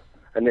nothing.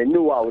 And they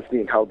knew I was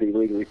being held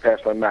illegally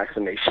past my max,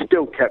 and they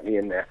still kept me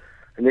in there.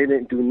 And they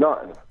didn't do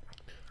nothing.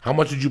 How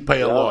much did you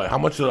pay a lawyer? How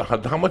much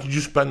did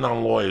you spend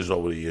on lawyers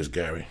over the years,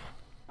 Gary?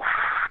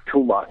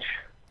 Too much.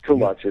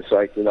 It's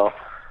like,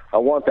 I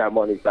want that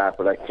money back,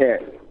 but I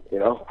can't,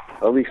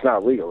 at least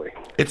not legally.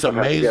 It's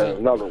amazing.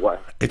 Another way.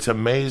 It's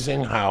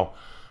amazing how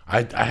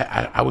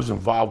I was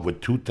involved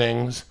with 2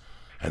 things,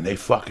 and they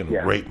fucking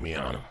raped me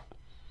on them.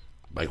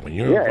 Like, when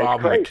you're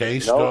involved in a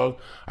case, dog.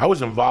 I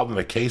was involved in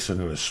a case of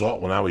an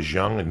assault when I was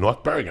young in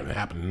North Bergen. It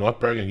happened in North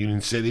Bergen,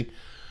 Union City.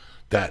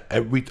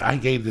 I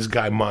gave this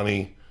guy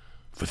money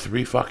for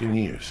 3 fucking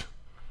years.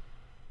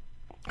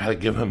 I had to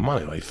give him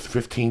money, like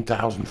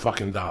 $15,000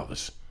 fucking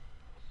dollars.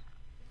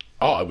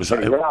 Oh, it was,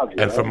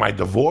 and for my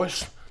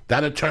divorce,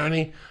 that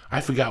attorney, I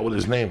forgot what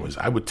his name was.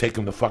 I would take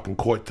him to fucking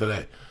court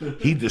today.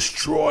 He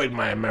destroyed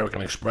my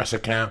American Express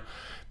account.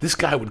 This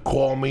guy would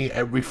call me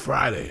every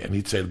Friday, and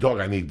he'd say, "Dog,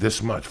 I need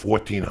this much,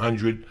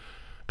 $1,400,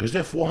 because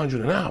they're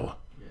 $400 an hour.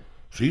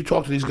 So you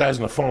talk to these guys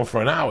on the phone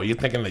for an hour, you're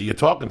thinking that you're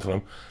talking to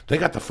them. They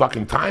got the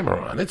fucking timer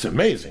on. It's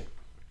amazing.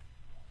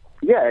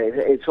 Yeah,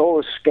 it's all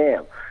a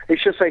scam.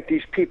 It's just like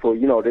these people,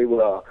 they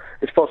were,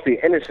 it's supposed to be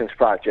an innocence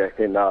project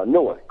in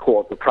Newark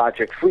called the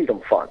Project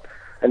Freedom Fund.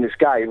 And this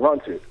guy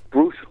runs it,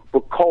 Bruce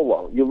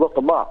Buccolo. You look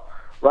him up,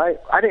 right?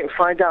 I didn't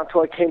find out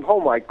until I came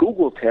home. I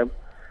Googled him,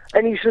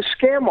 and he's a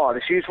scam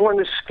artist. He's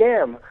running a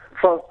scam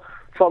from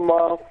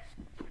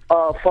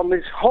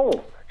his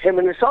home, him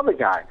and this other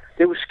guy.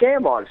 They were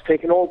scam artists,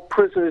 taking all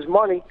prisoners'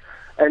 money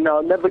and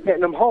never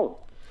getting them home.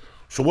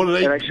 So what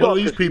do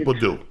these people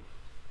do?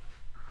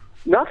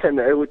 Nothing.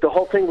 The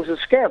whole thing was a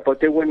scam, but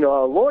they were in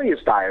a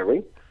lawyer's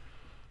diary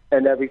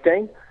and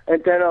everything.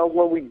 And then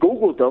when we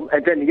Googled them,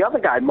 and then the other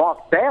guy,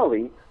 Mark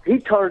Bailey, he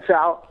turns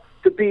out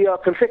to be a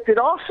convicted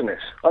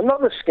arsonist,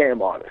 another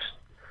scam artist.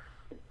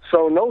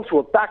 So those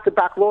were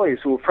back-to-back lawyers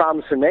who were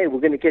promising, hey, we're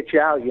going to get you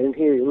out. You're in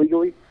here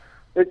illegally.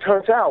 It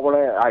turns out when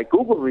I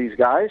Googled these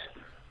guys,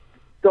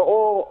 they're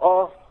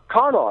all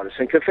con artists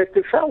and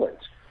convicted felons.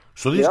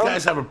 So these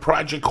guys have a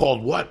project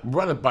called what?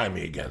 Run it by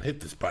me again.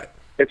 Hit this button.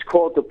 It's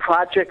called the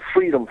Project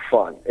Freedom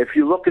Fund. If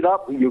you look it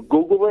up, you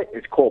Google it,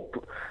 it's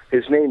called,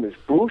 his name is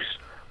Bruce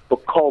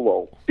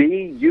Buccolo,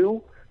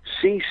 Buccolo.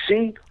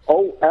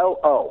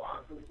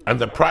 And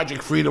the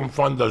Project Freedom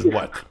Fund does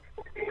what?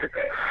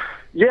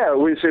 Yeah, it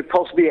was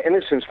supposed to be an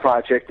innocence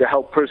project to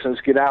help prisoners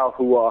get out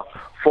who are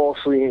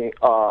falsely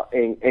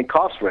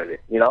incarcerated,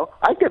 you know?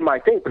 I did my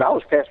thing, but I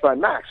was past my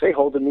max. They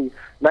holding me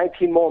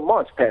 19 more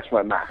months past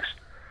my max.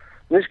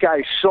 And this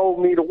guy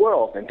sold me the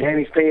world, and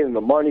Danny's paying him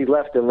the money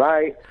left and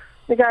right.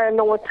 The guy had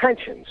no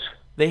intentions.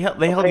 They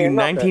held you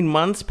 19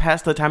 months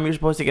past the time you were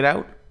supposed to get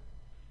out?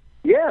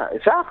 Yeah,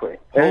 exactly.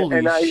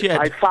 Holy shit.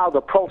 I filed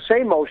a pro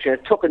se motion.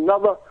 It took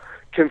another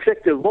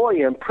convicted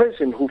lawyer in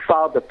prison who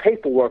filed the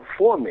paperwork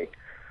for me.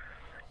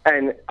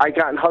 And I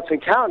got in Hudson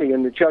County,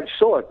 and the judge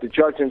saw it, the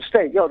judge in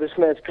state. Yo, this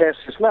man's past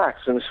his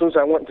max. And as soon as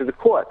I went into the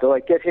court, they're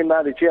like, get him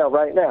out of jail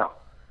right now.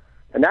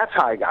 And that's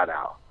how I got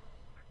out.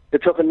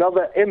 It took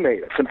another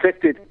inmate, a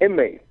convicted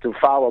inmate, to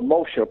file a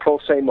motion, a pro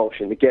se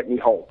motion, to get me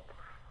home.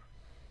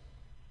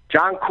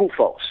 John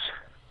Kufos.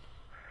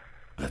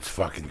 That's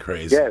fucking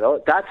crazy. Yeah,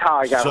 that's how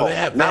I got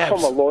home. Not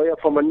from a lawyer,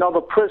 from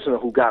another prisoner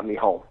who got me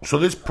home. So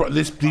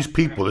these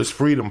people, this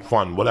Freedom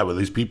Fund, whatever,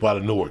 these people out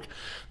of Newark,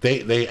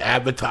 they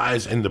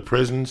advertise in the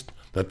prisons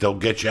that they'll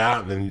get you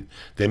out, and then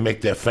they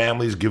make their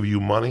families give you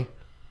money?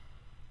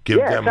 Give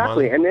them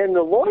exactly. money? And then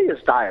the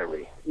lawyer's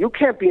diary. You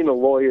can't be in a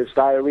lawyer's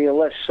diary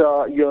unless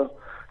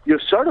you're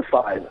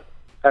certified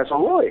as a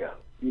lawyer.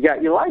 You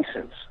got your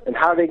license. And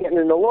how are they getting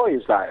in the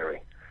lawyer's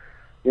diary?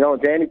 You know,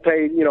 Danny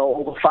paid,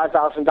 over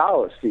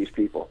 $5,000 to these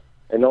people.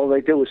 And all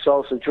they did was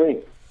sell us a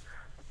dream.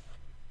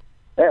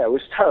 Yeah, it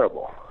was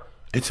terrible.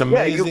 It's amazing.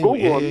 Yeah, you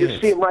Google them, you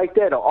see them right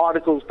there. The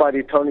articles by the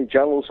Attorney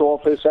General's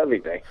office,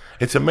 everything.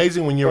 It's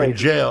amazing when you're in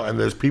jail and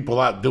there's people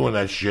out doing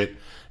that shit,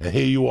 and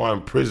here you are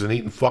in prison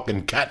eating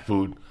fucking cat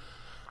food,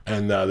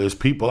 and there's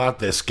people out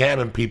there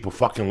scamming people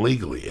fucking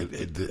legally.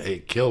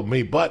 It killed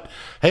me. But,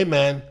 hey,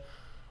 man,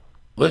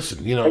 listen,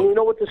 And you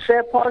know what the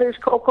sad part is,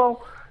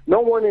 Coco? No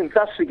one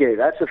investigated.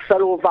 That's a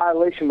federal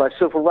violation by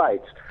civil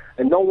rights.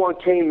 And no one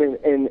came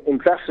and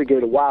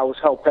investigated why I was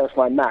held past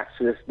my max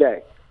to this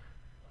day.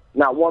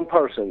 Not one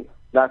person.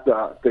 Not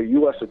the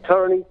U.S.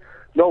 attorney.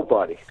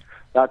 Nobody.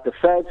 Not the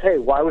feds. Hey,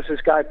 why was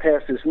this guy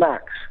past his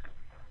max?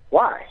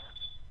 Why?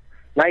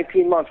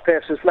 19 months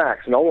past his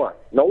max. No one.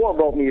 No one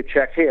wrote me a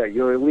check here.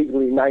 You're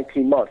illegally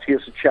 19 months.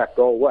 Here's a check.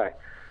 Go away.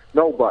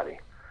 Nobody.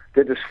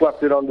 They just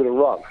swept it under the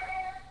rug.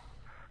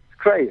 It's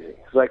crazy.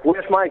 It's like,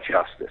 where's my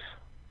justice?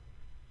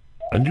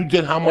 And you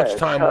did how much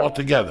time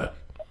altogether?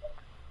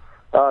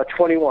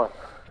 21.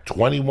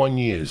 21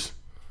 years.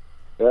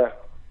 Yeah.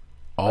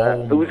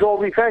 Oh. It was all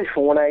revenge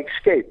for when I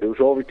escaped. It was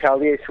all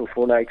retaliation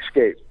for when I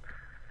escaped.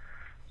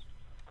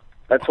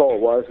 That's all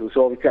it was. It was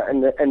all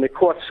and the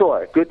court saw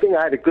it. Good thing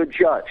I had a good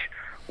judge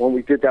when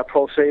we did that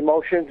pro se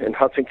motion in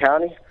Hudson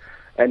County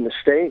and the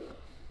state.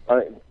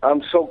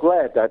 I'm so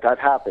glad that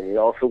happened.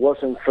 If it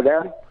wasn't for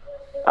them,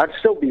 I'd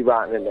still be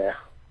rotting in there.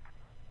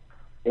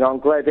 I'm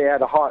glad they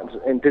had a heart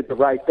and did the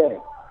right thing.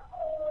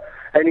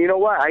 And you know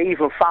what? I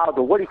even filed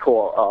a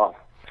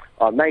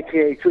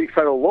 1983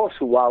 federal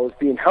lawsuit while I was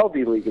being held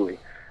illegally.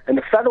 And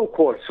the federal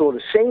court saw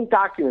the same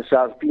documents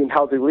I was being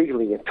held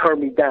illegally and turned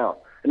me down.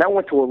 And I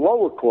went to a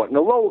lower court, and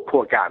the lower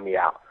court got me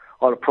out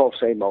on a pro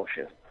se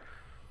motion.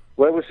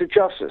 Where was the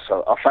justice?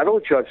 A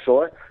federal judge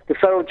saw it. The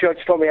federal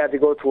judge told me I had to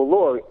go to a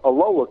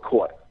lower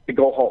court to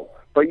go home.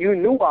 But you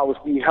knew I was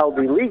being held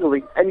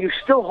illegally, and you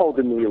still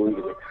holding me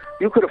illegally.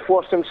 You could have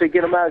forced them to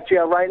get him out of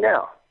jail right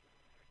now.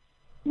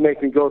 You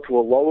make me go to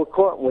a lower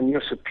court when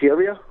you're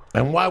superior.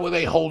 And why were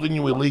they holding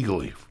you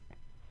illegally?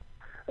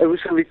 It was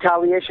a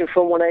retaliation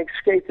from when I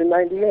escaped in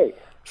 98.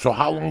 So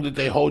how long did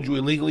they hold you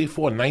illegally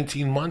for?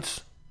 19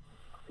 months?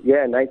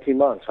 Yeah, 19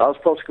 months. I was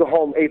supposed to go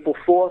home April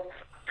 4th,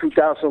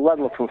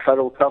 2011 from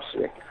federal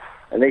custody.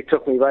 And they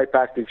took me right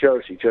back to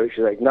Jersey. Jersey's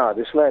like, nah,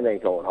 this man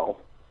ain't going home.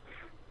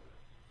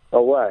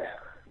 No way.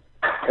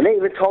 And they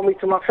even told me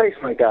to my face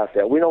when I got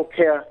there, we don't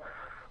care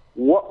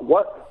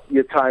what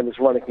your time is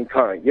running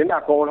concurrent. You're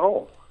not going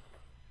home.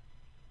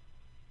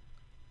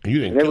 You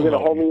didn't. And they were going to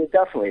hold me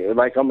indefinitely,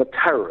 like I'm a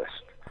terrorist.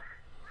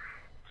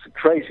 It's the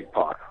crazy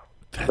part.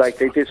 It's like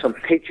they did some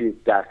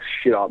Patriot Act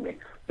shit on me.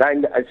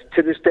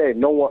 To this day,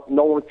 no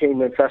one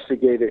came and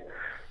investigated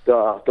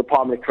the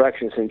Department of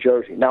Corrections in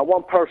Jersey. Not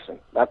one person.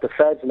 Not the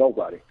feds,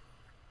 nobody.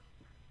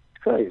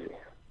 It's crazy.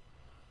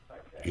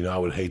 I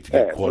would hate to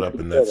get caught up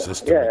in that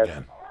system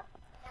again.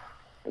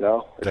 You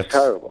know, it's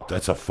terrible.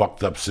 That's a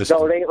fucked up system.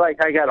 So it ain't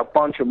like I got a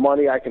bunch of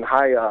money. I can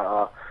hire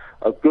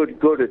a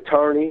good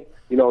attorney,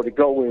 you know, to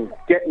go and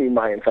get me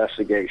my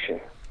investigation.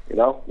 You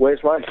know,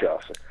 where's my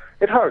justice?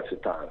 It hurts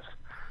at times.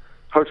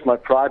 Hurts my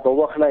pride, but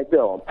what can I do?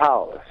 I'm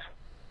powerless.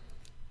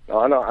 No,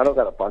 I don't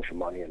got a bunch of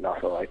money or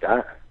nothing like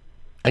that.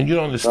 And you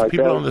don't understand.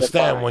 People don't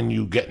understand when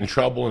you get in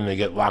trouble and they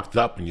get locked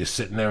up and you're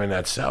sitting there in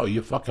that cell.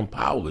 You're fucking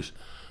powerless.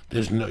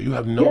 You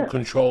have no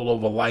control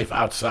over life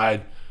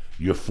outside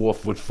your 4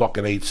 foot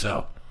fucking 8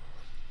 cell.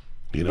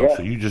 You know,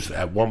 so you just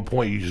at one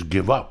point you just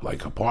give up.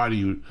 Like a part of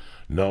you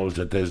knows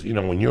that there's, you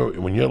know, when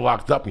you're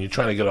locked up and you're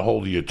trying to get a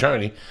hold of your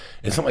attorney,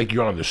 it's not like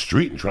you're on the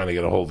street and trying to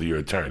get a hold of your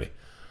attorney.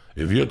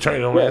 If your attorney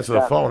don't answer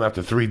the phone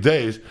after 3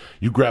 days,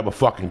 you grab a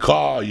fucking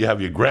car, you have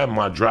your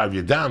grandma drive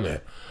you down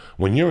there.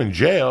 When you're in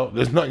jail,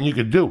 there's nothing you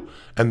can do.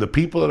 And the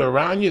people that are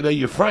around you, they're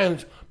your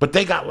friends, but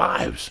they got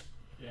lives.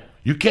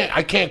 Yeah.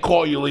 I can't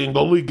call you, Lee, and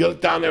go, Lee, get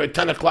down there at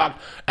 10 o'clock,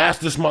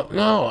 ask this month.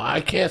 No,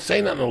 I can't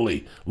say nothing to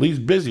Lee. Lee's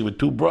busy with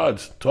 2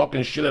 broads,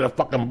 talking shit at a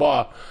fucking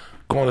bar,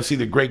 going to see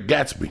The Great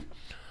Gatsby.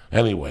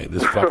 Anyway,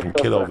 this fucking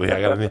kid over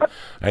here,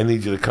 I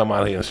need you to come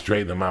out here and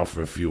straighten him out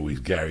for a few weeks,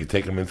 Gary.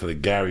 Take him into the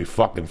Gary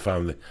fucking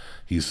family.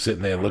 He's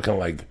sitting there looking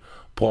like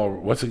Paul,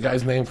 what's the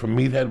guy's name from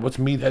Meathead? What's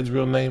Meathead's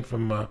real name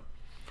from what?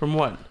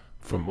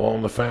 From All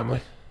in the Family?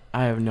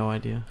 I have no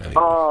idea. Anyway.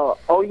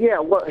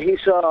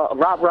 He's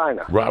Rob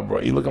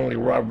Reiner. He's looking like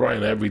Rob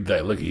Reiner every day.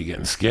 Look, he's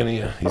getting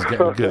skinnier. He's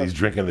getting good. He's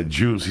drinking the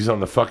juice. He's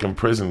on the fucking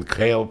prison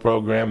kale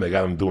program. They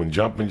got him doing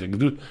jumping jacks.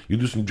 You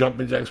do some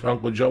jumping jacks for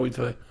Uncle Joey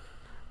today?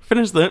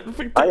 Let's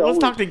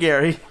talk to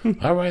Gary.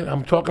 All right,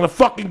 I'm talking to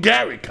fucking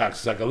Gary,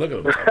 cocksucker. Look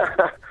at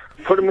him.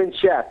 Put him in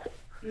check.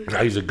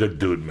 Nah, he's a good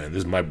dude, man. This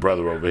is my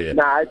brother over here.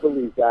 Nah, I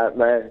believe that,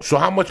 man. So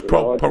how much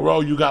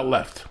parole you got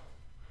left?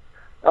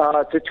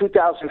 To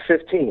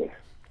 2015.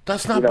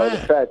 That's not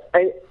bad. But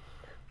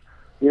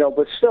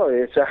still,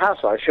 it's a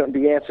hassle. I shouldn't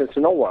be answering to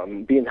no one.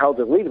 I'm being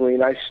held illegally,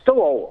 and I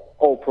still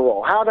owe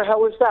parole. How the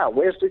hell is that?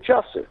 Where's the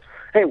justice?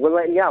 Hey, we're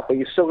letting you out, but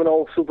you're still going to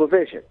owe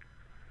supervision.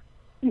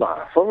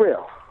 Nah, for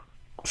real.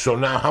 So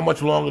now, how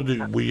much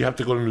longer will you have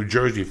to go to New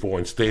Jersey for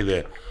and stay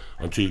there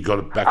until you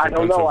go back to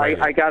Pennsylvania? I don't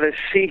know. I got to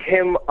see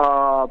him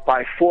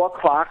by 4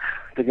 o'clock.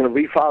 They're going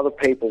to refile the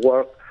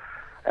paperwork,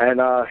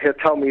 and he'll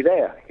tell me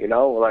there, you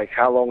know, like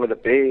how long it'll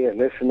be and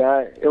this and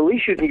that. At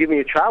least you can give me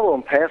a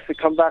traveling pass to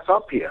come back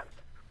up here.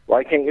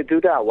 Why can't you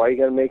do that? Why are you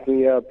going to make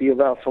me be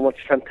around so much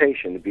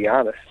temptation, to be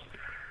honest?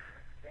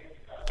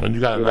 And you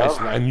got a nice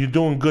life, and you're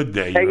doing good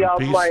there. You're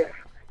in peace.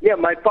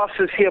 My boss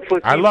is here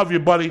for... I love you,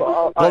 buddy.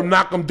 Go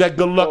knock him dead.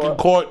 Good luck in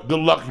court. Good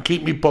luck, and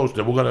keep me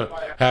posted. We're going to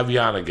have you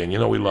on again. You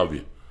know we love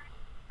you.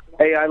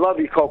 Hey, I love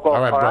you, Coco.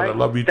 All right, brother. I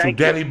love you, too.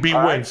 Danny B.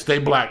 Win. Right. Stay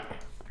black.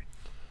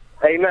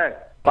 Amen.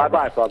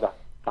 Bye-bye, brother.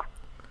 Bye.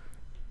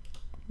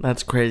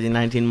 That's crazy.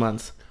 19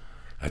 months.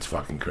 That's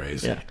fucking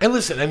crazy. Yeah. And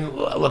listen, and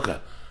look,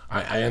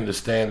 I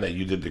understand that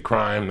you did the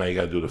crime. Now you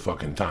got to do the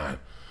fucking time.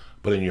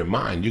 But in your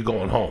mind, you're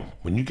going home.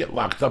 When you get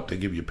locked up, they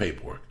give you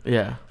paperwork.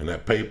 Yeah. And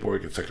that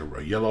paperwork, it's like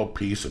a yellow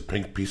piece, a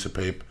pink piece of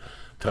paper.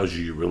 It tells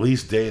you your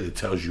release date. It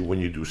tells you when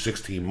you do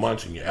 16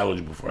 months and you're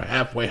eligible for a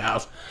halfway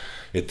house.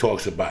 It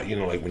talks about, you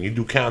know, like when you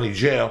do county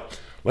jail,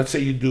 let's say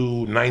you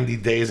do 90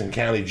 days in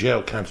county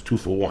jail, counts 2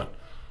 for 1.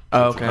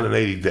 So okay.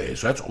 180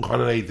 days. So that's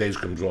 180 days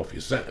comes off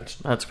your sentence.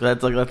 That's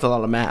a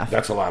lot of math.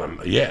 That's a lot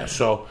of, yeah.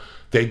 So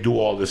they do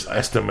all this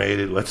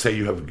estimated. Let's say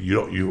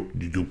you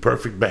do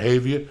perfect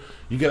behavior.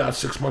 You get out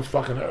 6 months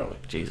fucking early.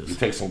 Jesus. You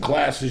take some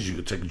classes. You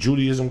could take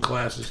Judaism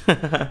classes.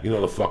 You know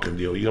the fucking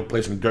deal. You gonna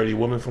play some Dirty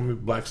Woman from me,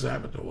 Black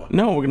Sabbath or what?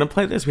 No, we're gonna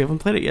play this. We haven't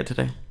played it yet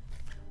today.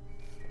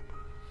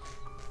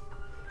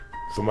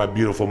 For my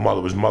beautiful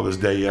mother, it was Mother's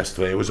Day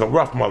yesterday. It was a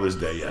rough Mother's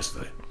Day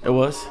yesterday. It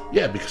was?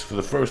 Yeah, because for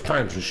the first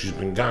time since she's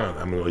been gone,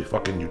 I'm in a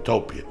fucking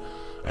utopia.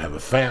 I have a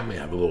family,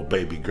 I have a little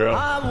baby girl.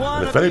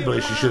 And if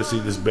anybody, she should have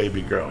seen this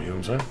baby girl, you know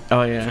what I'm saying?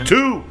 Oh, yeah.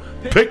 2,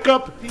 pick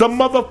up the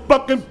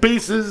motherfucking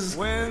pieces.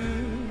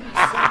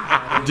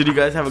 Did you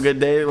guys have a good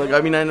day? Like, I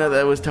mean, I know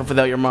that was tough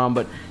without your mom,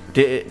 but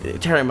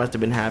Terry must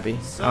have been happy.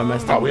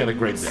 We had a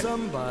great day.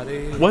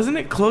 Wasn't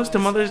it close to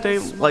Mother's Day,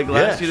 like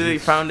last year that they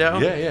found out?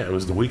 Yeah, it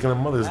was the weekend of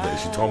Mother's Day.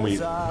 She told me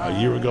a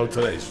year ago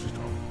today. She told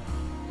me.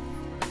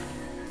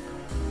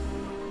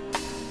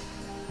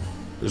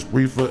 This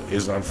reefer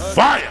is on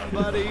fire.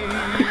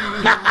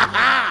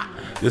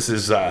 This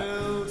is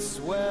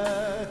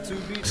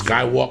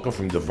Skywalker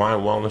from Divine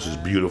Wellness is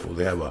beautiful.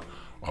 They have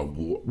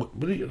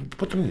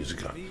put the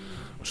music on.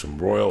 Some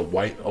Royal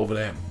White over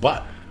there,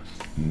 but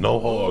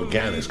NoHo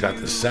Organics got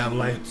the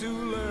satellite.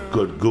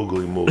 Good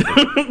googly movie.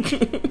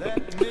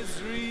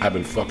 I've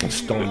been fucking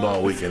stoned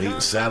all weekend eating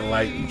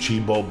satellite and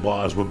Chibo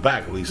bars. We're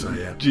back, Lisa.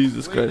 Yeah.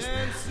 Jesus Christ.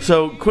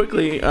 So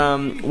quickly,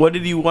 what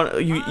did you want?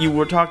 You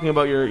were talking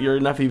about your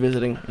nephew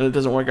visiting, and it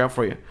doesn't work out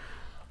for you.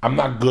 I'm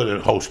not good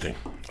at hosting.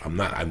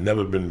 I've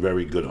never been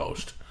very good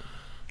host,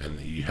 and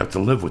you have to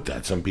live with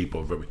that. Some people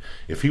are very.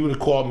 If he would have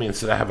called me and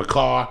said I have a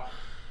car,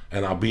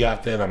 and I'll be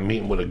out there and I'm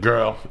meeting with a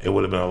girl, it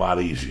would have been a lot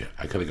easier.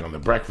 I could have gone to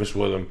breakfast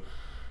with him.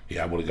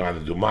 Yeah, I would have gone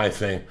to do my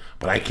thing,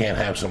 but I can't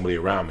have somebody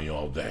around me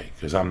all day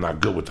because I'm not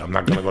good with them. I'm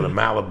not going to go to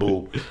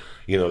Malibu.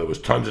 You know, there was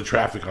tons of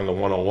traffic on the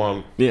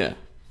 101. Yeah.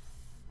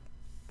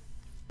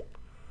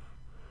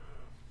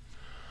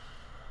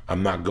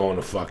 I'm not going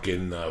to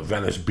fucking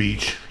Venice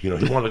Beach. You know,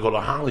 he wanted to go to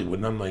Hollywood,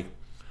 and I'm like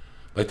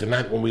the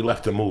night when we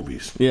left the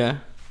movies. Yeah.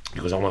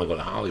 Because I want to go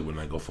to Hollywood,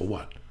 and I go, for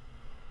what?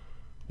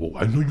 Well,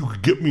 I knew you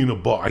could get me in a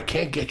bar. I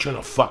can't get you in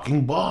a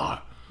fucking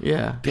bar.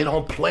 Yeah. They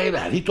don't play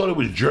that. He thought it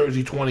was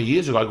Jersey 20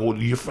 years ago. I go,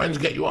 do your friends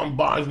get you on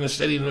bars in the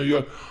city of New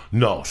York?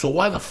 No. So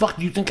why the fuck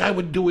do you think I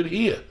would do it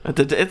here?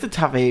 It's a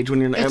tough age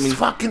when you're... It's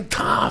fucking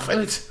tough.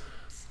 And it's,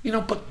 you know,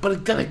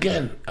 but then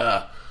again,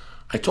 I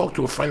talked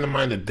to a friend of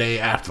mine the day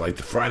after, like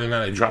the Friday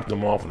night I dropped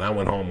him off and I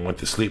went home and went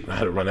to sleep and I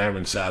had to run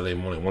errands Saturday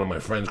morning. One of my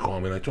friends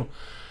called me and I told him,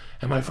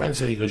 and my friend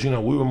said, he goes, you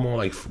know, we were more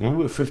like, when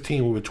we were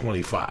 15, we were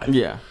 25.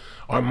 Yeah.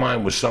 Our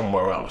mind was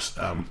somewhere else.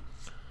 I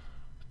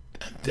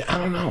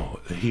don't know.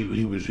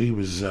 He was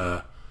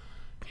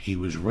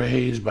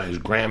raised by his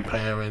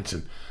grandparents,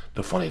 and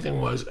the funny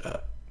thing was,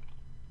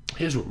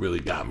 here's what really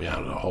got me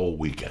out of the whole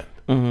weekend.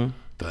 Mm-hmm.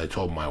 That I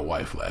told my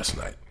wife last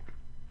night,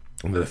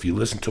 and that if you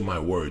listen to my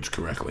words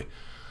correctly,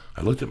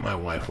 I looked at my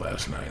wife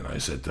last night and I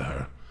said to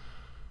her,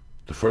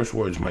 the first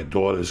words my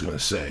daughter is going to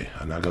say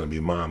are not going to be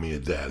mommy or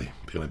daddy.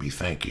 They're going to be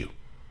thank you.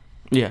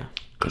 Yeah.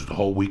 Because the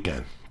whole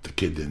weekend the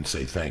kid didn't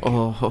say thank you.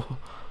 Oh.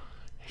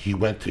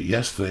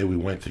 Yesterday we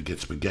went to get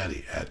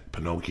spaghetti at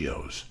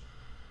Pinocchio's.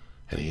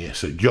 And he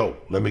said, yo,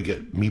 let me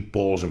get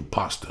meatballs and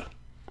pasta.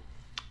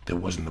 There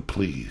wasn't a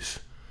please.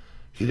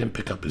 He didn't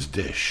pick up his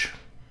dish.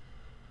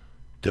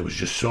 There was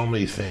just so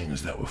many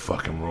things that were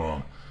fucking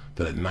wrong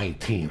that at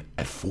 19,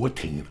 at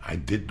 14, I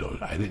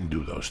didn't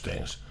do those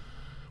things.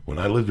 When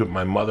I lived with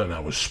my mother and I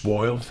was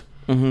spoiled,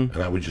 and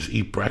I would just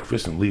eat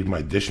breakfast and leave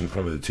my dish in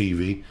front of the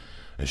TV,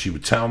 and she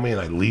would tell me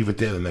and I'd leave it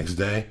there the next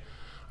day,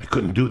 I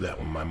couldn't do that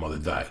when my mother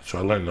died. So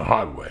I learned the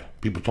hard way.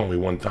 People told me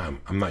one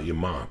time, I'm not your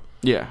mom.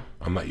 Yeah.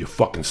 I'm not your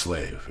fucking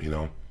slave, you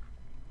know?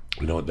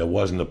 You know, there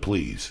wasn't a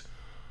please.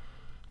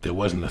 There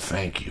wasn't a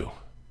thank you.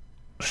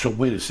 So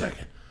wait a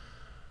second.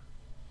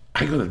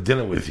 I go to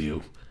dinner with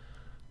you.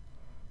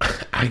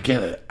 I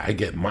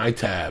get my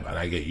tab and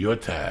I get your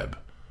tab.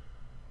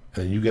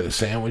 And then you get a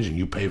sandwich and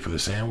you pay for the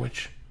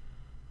sandwich.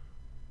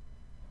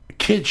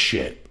 Kid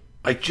shit.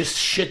 Like just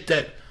shit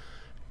that...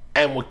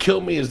 And what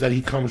killed me is that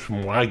he comes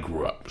from where I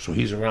grew up. So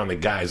he's around the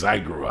guys I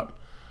grew up.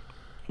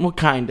 What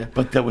kind of?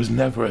 But there was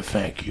never a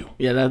thank you.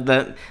 Yeah,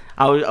 that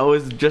I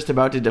was just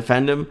about to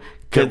defend him.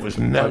 There was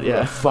never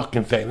a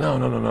fucking thing.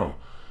 No.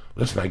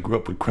 Listen, I grew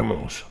up with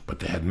criminals, but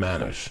they had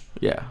manners.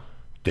 Yeah.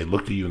 They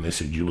looked at you and they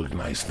said, you look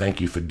nice. Thank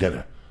you for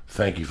dinner.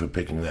 Thank you for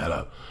picking that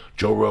up.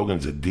 Joe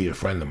Rogan's a dear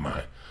friend of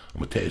mine.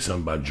 I'm going to tell you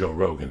something about Joe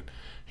Rogan.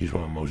 He's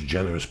one of the most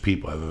generous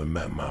people I've ever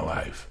met in my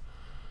life.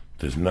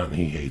 There's nothing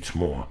he hates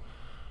more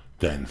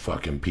than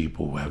fucking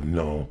people who have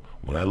no...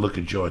 When I look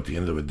at Joe at the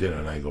end of a dinner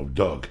and I go,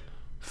 Doug,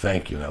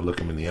 thank you, and I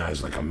look him in the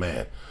eyes like a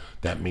man,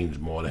 that means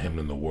more to him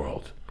than the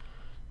world.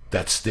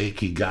 That steak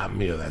he got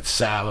me, or that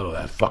salad, or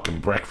that fucking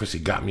breakfast he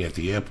got me at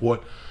the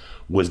airport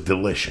was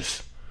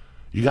delicious.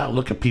 You got to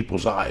look at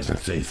people's eyes and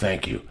say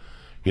thank you.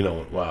 You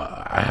know,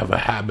 I have a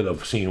habit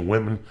of seeing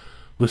women,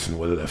 listen,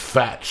 whether they're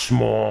fat,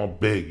 small,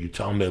 big, you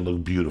tell them they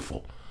look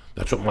beautiful.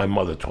 That's what my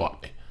mother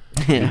taught me.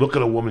 Yeah. You look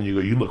at a woman, you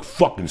go, you look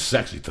fucking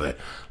sexy today.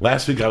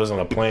 Last week I was on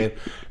a plane,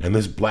 and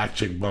this black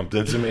chick bumped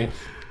into me,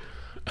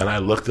 and I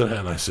looked at her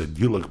and I said,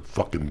 you look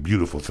fucking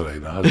beautiful today.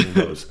 And the husband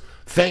goes,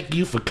 thank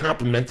you for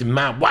complimenting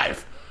my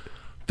wife.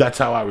 That's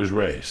how I was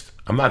raised.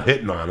 I'm not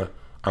hitting on her.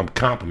 I'm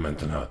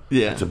complimenting her.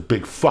 Yeah. It's a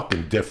big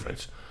fucking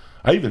difference.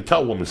 I even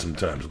tell women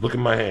sometimes, look at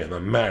my hand,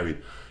 I'm married.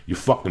 You're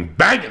fucking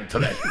banging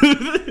today.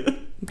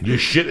 Your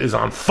shit is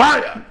on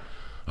fire.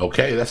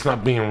 Okay? That's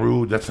not being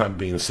rude. That's not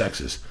being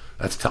sexist.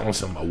 That's telling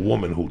a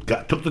woman who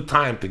took the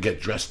time to get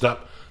dressed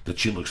up that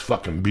she looks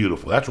fucking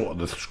beautiful. That's what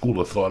the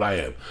school of thought I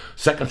have.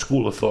 Second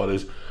school of thought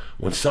is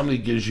when somebody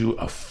gives you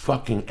a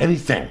fucking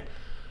anything,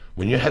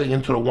 when you're heading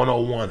into the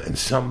 101 and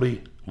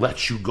somebody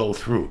lets you go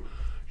through,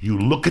 you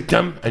look at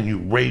them and you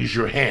raise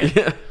your hand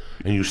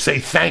and you say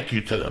thank you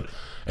to them.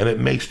 And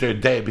it makes their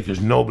day because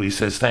nobody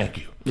says thank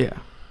you. Yeah.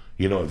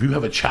 You know, if you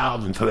have a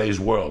child in today's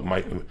world,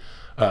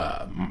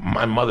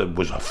 my mother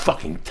was a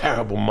fucking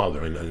terrible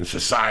mother in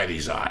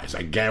society's eyes.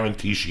 I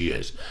guarantee she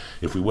is.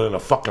 If we went in a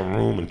fucking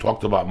room and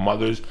talked about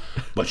mothers,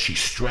 but she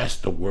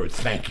stressed the word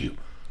thank you.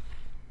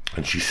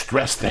 And she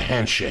stressed the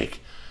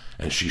handshake.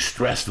 And she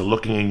stressed the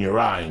looking in your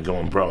eye and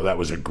going, bro, that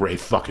was a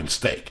great fucking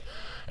steak.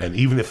 And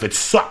even if it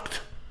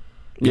sucked,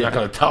 you're not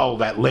going to tell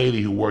that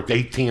lady who worked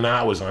 18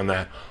 hours on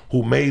that,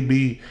 who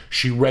maybe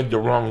she read the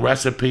wrong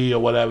recipe or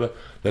whatever,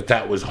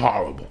 that was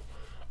horrible.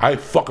 I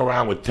fuck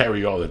around with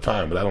Terry all the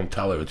time, but I don't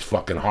tell her it's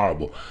fucking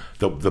horrible.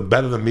 The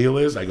better the meal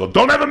is, I go,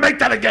 don't ever make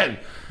that again.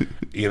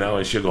 You know,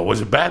 and she'll go, was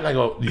it bad? And I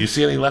go, do you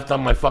see any left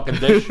on my fucking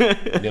dish?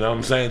 You know what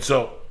I'm saying?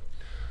 So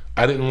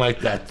I didn't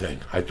like that thing.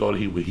 I thought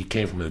he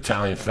came from an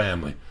Italian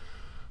family.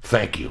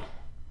 Thank you.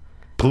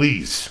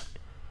 Please.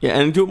 Yeah,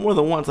 and do it more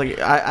than once. Like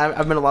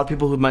I've met a lot of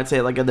people who might say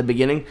it like at the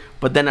beginning,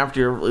 but then after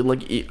you're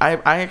like, I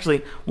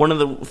actually, one of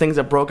the things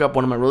that broke up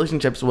one of my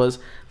relationships was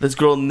this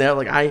girl there.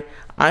 Like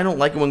I don't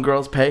like it when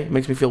girls pay. It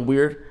makes me feel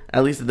weird,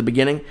 at least at the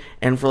beginning.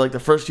 And for like the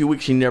first few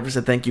weeks, she never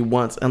said thank you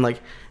once. And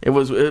like I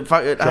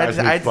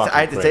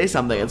had to say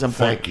something at some point.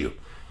 Thank you.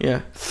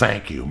 Yeah.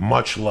 Thank you.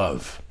 Much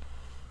love.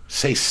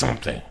 Say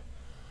something.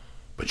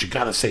 But you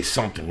gotta say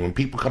something. When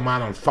people come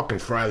out on fucking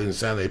Friday and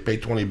Saturday, they pay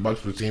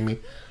 $20 to see me,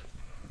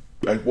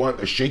 I want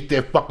to shake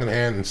their fucking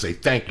hand and say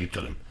thank you to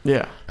them.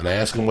 Yeah. And I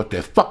ask them what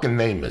their fucking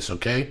name is,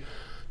 okay?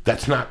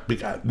 That's not...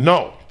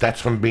 No,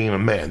 that's from being a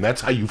man. That's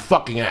how you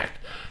fucking act.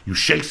 You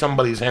shake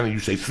somebody's hand and you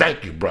say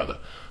thank you, brother,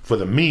 for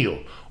the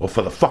meal, or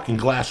for the fucking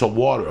glass of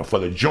water, or for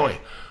the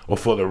joint, or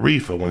for the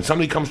reefer. When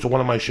somebody comes to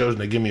one of my shows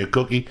and they give me a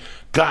cookie,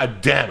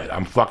 god damn it,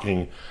 I'm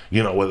fucking...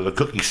 whether the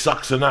cookie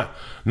sucks or not.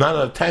 9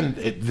 out of 10,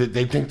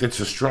 they think that's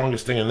the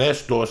strongest thing in their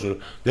store, so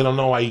they don't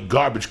know I eat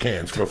garbage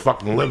cans for a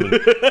fucking living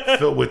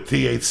filled with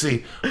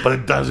THC. But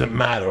it doesn't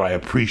matter. I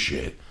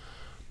appreciate it.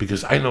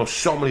 Because I know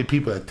so many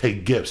people that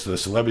take gifts to the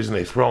celebrities and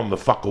they throw them the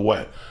fuck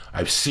away.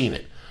 I've seen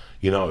it.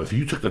 If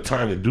you took the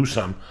time to do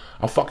something,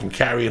 I'll fucking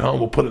carry it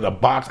home. We'll put it in a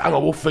box. I don't know,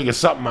 we'll figure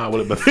something out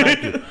with it. But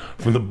thank you.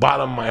 From the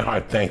bottom of my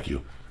heart, thank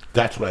you.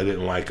 That's what I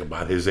didn't like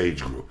about his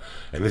age group.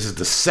 And this is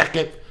the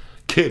second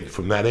kid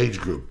from that age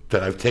group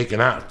that I've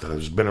taken out, that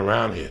has been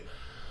around here.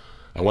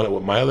 I went out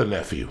with my other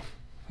nephew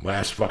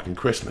last fucking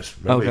Christmas.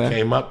 Remember they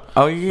came up?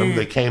 Oh, yeah. Remember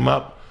they came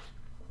up,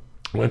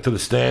 went to the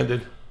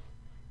Standard,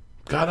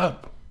 got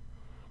up,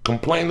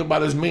 complained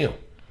about his meal.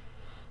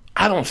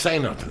 I don't say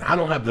nothing. I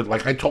don't have to,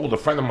 like I told a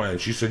friend of mine,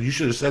 she said, you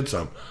should have said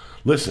something.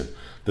 Listen,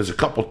 there's a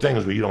couple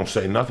things where you don't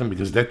say nothing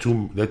because they're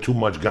too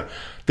much guy.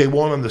 They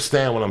won't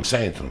understand what I'm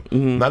saying to them.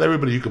 Mm-hmm. Not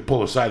everybody you can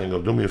pull aside and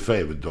go, do me a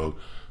favor, dog.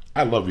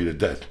 I love you to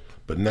death.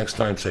 But next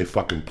time, say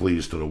fucking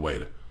please to the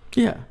waiter.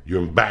 Yeah. You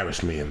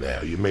embarrassed me in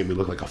there. You made me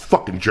look like a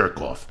fucking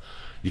jerk off.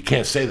 You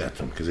can't say that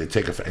to them because they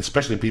take offense,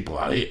 especially people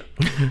out here.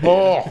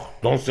 Oh,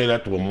 don't say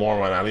that to a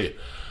moron out here.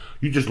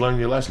 You just learned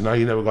your lesson. Now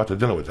you never got to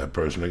dinner with that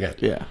person again.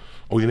 Yeah.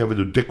 Or you never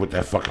do dick with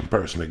that fucking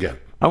person again.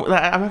 I'm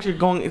actually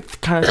going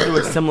kind of through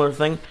a similar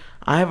thing.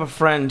 I have a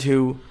friend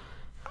who,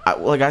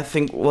 I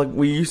think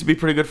we used to be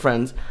pretty good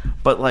friends,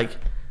 but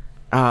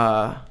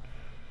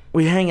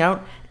we hang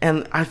out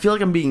and I feel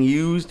like I'm being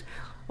used.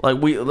 Like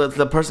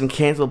the person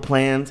canceled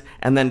plans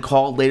and then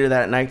called later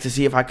that night to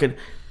see if I could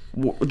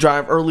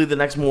drive early the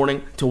next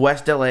morning to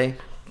West LA,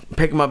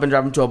 pick him up and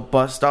drive him to a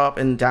bus stop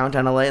in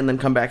downtown LA, and then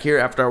come back here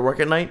after I work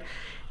at night.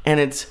 And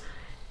it's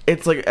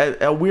like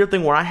a weird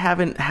thing where I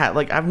haven't had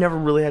I've never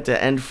really had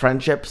to end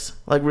friendships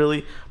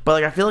really,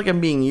 but I feel like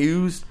I'm being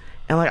used.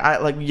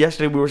 And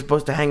yesterday we were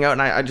supposed to hang out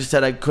and I just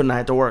said I couldn't. I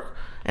had to work,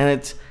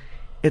 and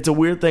it's a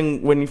weird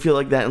thing when you feel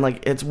like that, and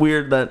it's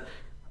weird that.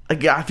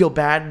 I feel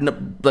bad,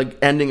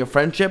 ending a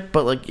friendship,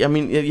 but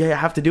you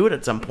have to do it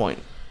at some point.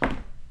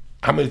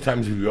 How many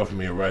times have you offered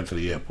me a ride to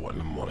the airport in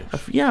the morning?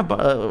 Yeah,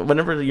 but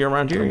whenever you're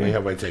around here, how many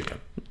have I taken?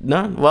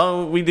 None.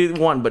 Well, we did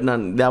one, but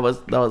none. That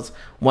was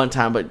one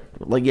time, but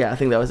I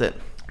think that was it.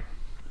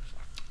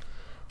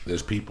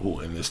 There's people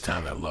in this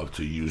town that love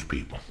to use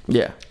people.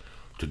 Yeah.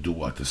 To do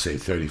what? To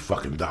save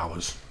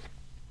 $30.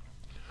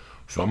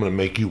 So I'm gonna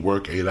make you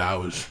work 8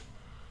 hours,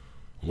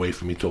 wait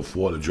for me till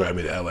 4 to drive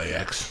me to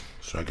LAX.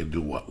 So I could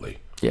do what, Lee?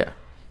 Yeah.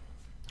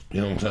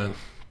 You know what I'm saying?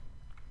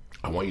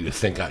 I want you to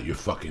think out your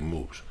fucking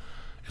moves.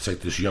 It's like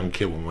this young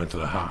kid when we went to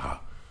the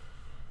Ha-Ha.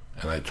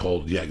 And I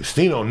told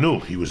D'Agostino knew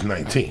he was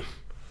 19.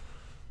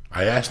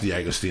 I asked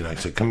D'Agostino, I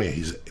said, come here,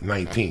 he's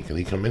 19. Can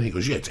he come in? He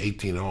goes, yeah, it's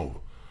 18 and over.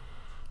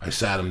 I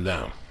sat him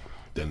down.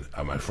 Then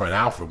my friend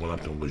Alfred went up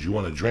to him and goes, you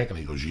want a drink? And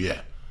he goes,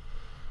 yeah.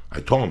 I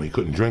told him he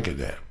couldn't drink it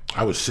there.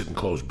 I was sitting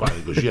close by.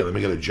 He goes, yeah, let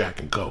me get a Jack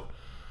and Coke.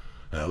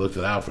 And I looked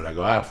at Alfred. I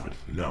go, Alfred,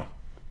 no.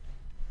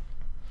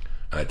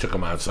 And I took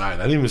him outside.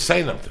 I didn't even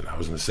say nothing. I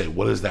was going to say,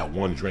 what is that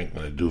one drink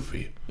going to do for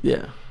you?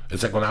 Yeah.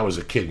 It's like when I was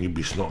a kid and you'd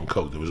be snorting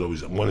Coke. There was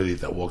always one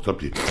idiot that walked up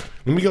to you.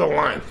 Let me get a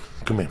line.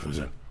 Come here for a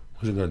second.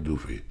 What's it going to do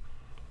for you?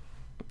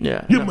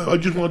 Yeah. I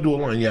just want to do a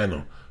line. Yeah, I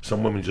know.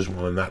 Some women just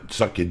want to not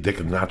suck your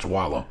dick and not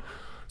swallow.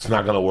 It's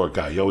not going to work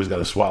out. You always got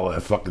to swallow that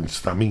fucking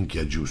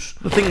staminka juice.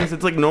 The thing is,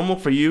 it's normal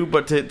for you,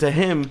 but to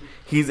him,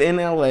 he's in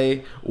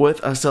LA with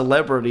a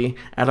celebrity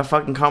at a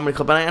fucking comedy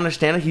club. And I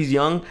understand it. He's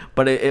young,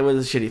 but it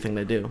was a shitty thing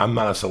to do. I'm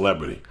not a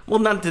celebrity. Well,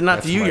 not to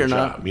you, you're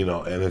job,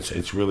 not. And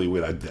it's really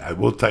weird. I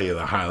will tell you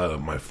the highlight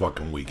of my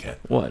fucking weekend.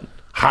 What?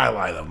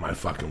 Highlight of my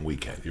fucking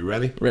weekend. You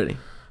ready? Ready.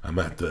 I'm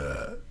at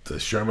the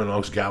Sherman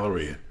Oaks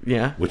Galleria.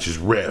 Yeah. Which is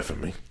rare for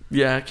me.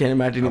 Yeah, I can't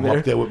imagine I'm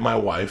up there with my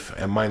wife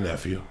and my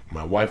nephew.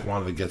 My wife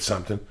wanted to get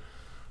something,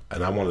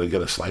 and I wanted to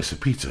get a slice of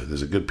pizza.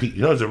 There's a good pizza.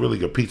 You know, there's a really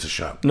good pizza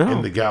shop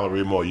in the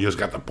Galleria Mall. You just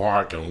got to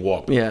park and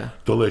walk. Yeah.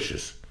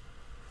 Delicious.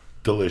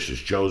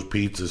 Joe's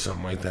Pizza,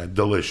 something like that.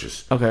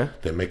 Delicious. Okay.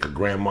 They make a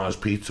grandma's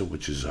pizza,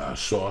 which is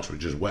sauce with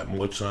just wet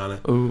mousse on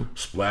it. Ooh.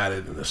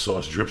 Splattered, and the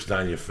sauce drips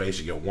down your face.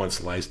 You get one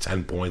slice,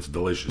 10 points.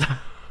 Delicious. You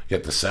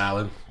get the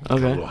salad.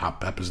 Okay. Little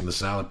hot peppers in the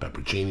salad,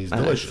 pepperoncinis.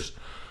 Delicious.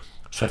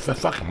 So I said,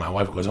 fuck it. My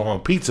wife goes, I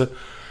want pizza.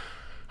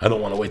 I don't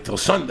want to wait till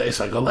Sunday.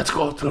 So I go, let's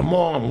go to the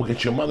mall and we'll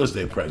get your Mother's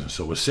Day present.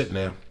 So we're sitting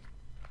there.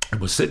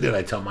 And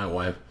I tell my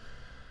wife,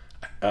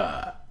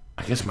 I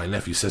guess my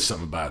nephew says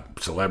something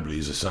about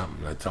celebrities or something.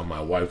 And I tell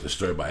my wife the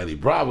story about Eddie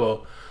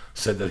Bravo,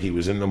 said that he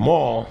was in the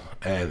mall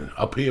and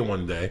up here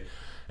one day,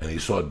 and he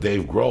saw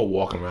Dave Grohl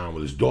walking around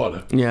with his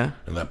daughter. Yeah.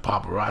 And that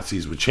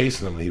paparazzis were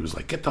chasing him, and he was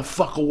like, get the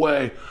fuck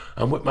away.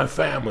 I'm with my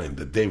family. And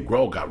that Dave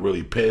Grohl got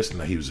really pissed, and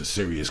that he was a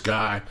serious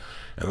guy.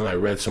 And then I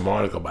read some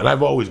article, and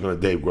I've always been a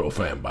Dave Grohl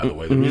fan, by the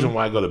way. The reason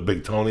why I go to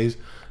Big Tony's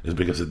is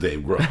because of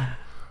Dave Grohl.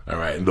 All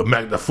right? And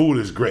the food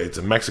is great. It's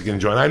a Mexican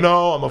joint. I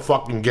know I'm a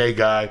fucking gay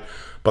guy,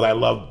 but I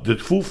love the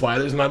Foo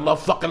Fighters, and I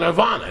love fucking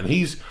Nirvana. And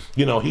he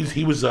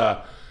was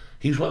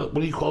what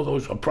do you call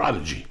those? A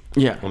prodigy.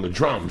 Yeah. On the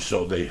drums.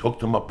 So they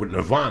hooked him up with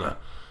Nirvana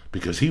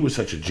because he was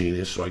such a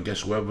genius. So I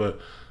guess whoever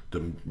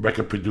the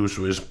record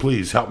producer is,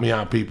 please help me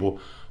out, people.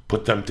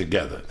 Put them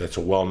together. That's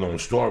a well-known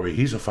story.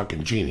 He's a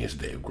fucking genius,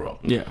 Dave Grohl.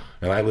 Yeah.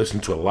 And I listen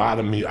to a lot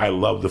of music. I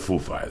love the Foo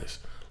Fighters.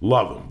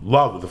 Love them.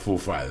 Love the Foo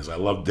Fighters. I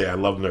love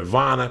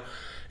Nirvana.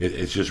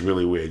 It's just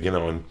really weird,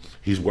 and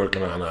he's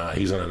working on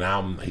he's on an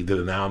album. He did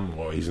an album,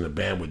 or he's in a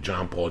band with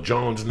John Paul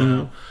Jones now.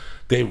 Mm-hmm.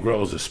 Dave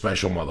Grohl's a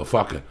special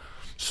motherfucker.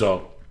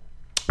 So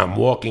I'm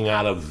walking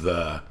out of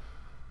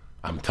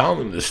I'm telling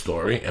him this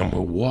story, and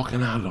we're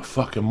walking out of the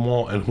fucking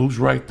mall, and who's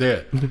right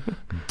there?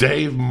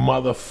 Dave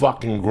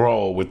motherfucking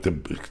Grohl with the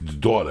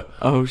daughter.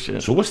 Oh,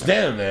 shit. So we're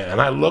standing there,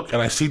 and I look,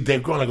 and I see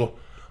Dave Grohl, and I go,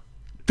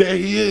 there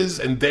he is.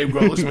 And Dave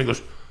Grohl looks at me and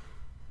goes,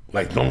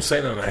 like, don't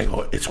say nothing. I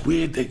go, it's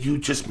weird that you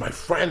just my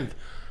friend.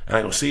 And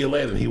I go, see you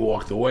later. And he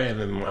walked away,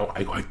 and then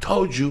I go, I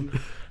told you.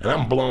 And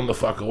I'm blown the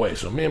fuck away.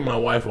 So me and my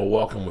wife are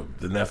walking with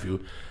the nephew.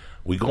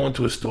 We go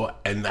into a store,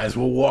 and as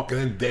we're walking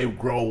in, Dave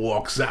Grohl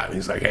walks out. And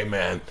he's like, hey,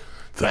 man,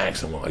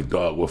 thanks. And we're like,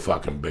 dog, we're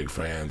fucking big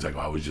fans. I go,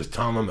 I was just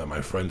telling him that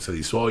my friend said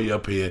he saw you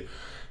up here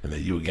and that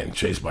you were getting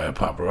chased by a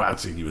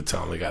paparazzi, and you were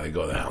telling the guy to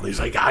go to hell. And he's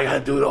like, I got to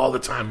do it all the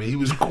time. And he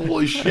was cool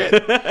as shit.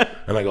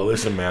 And I go,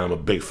 listen, man, I'm a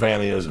big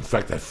fan of yours. In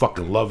fact, I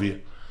fucking love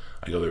you.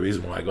 I go, the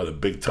reason why I go to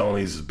Big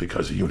Tony's is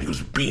because of you. And he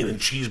goes, bean and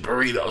cheese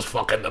burritos,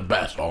 fucking the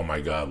best. Oh, my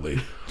God,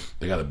 Lee.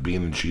 They got a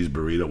bean and cheese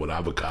burrito with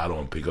avocado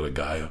and pico de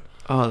gallo.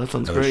 Oh, that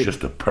sounds and great. It's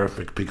just a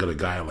perfect pico de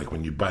gallo. Like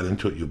when you bite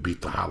into it, you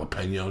beat the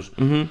jalapenos.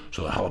 Mm-hmm.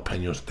 So the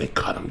jalapenos, they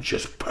cut them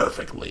just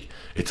perfectly.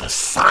 It's a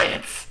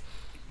science.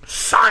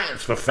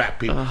 Science for fat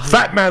people.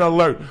 Fat man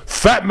alert.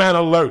 Fat man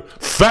alert.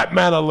 Fat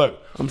man alert.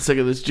 I'm sick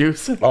of this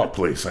juice. Oh,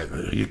 please.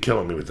 You're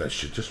killing me with that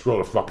shit. Just throw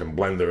the fucking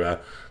blender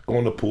out. Go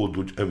in the pool.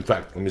 In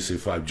fact, let me see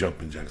 5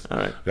 jumping jacks. All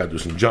right. Got to do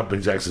some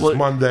jumping jacks. It's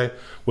Monday.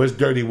 Where's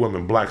Dirty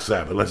Women? Black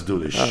Sabbath. Let's do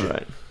this shit. All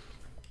right.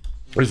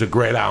 It's a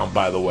great album,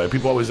 by the way.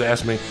 People always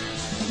ask me,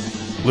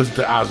 listen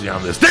to Ozzy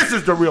on this. This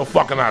is the real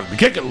fucking Ozzy.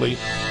 Kick it, Lee.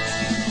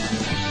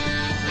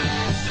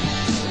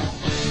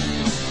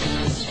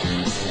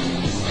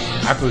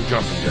 After the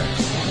jumping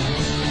jacks.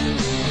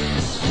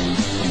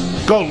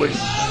 Go, Lee.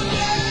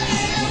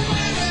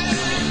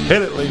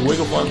 Hit it, Lee.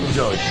 Wiggle for Uncle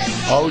Joey.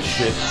 Oh,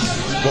 shit.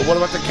 But what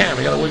about the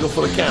camera? You gotta wiggle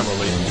for the camera,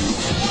 Lee.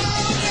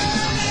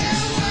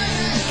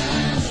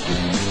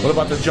 What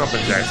about the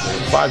jumping jacks, Lee?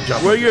 5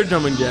 jumping Where are your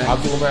jumping jacks?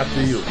 I'll do them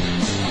after you.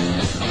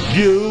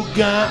 You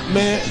got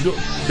me.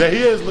 There he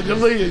is. Look at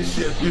Lee and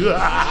shit. You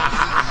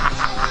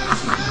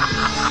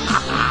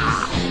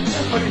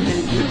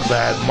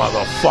bad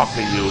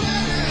motherfucker, you.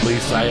 Lee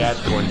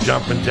Syatt doing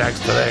jumping jacks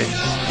today.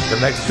 The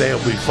next day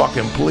will be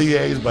fucking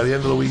plies. By the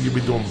end of the week, you'll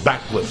be doing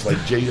backflips like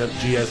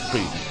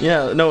GSP.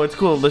 Yeah, no, it's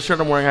cool. The shirt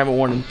I'm wearing, I haven't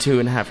worn in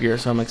 2.5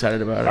 years, so I'm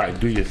excited about it. All right,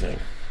 do your thing.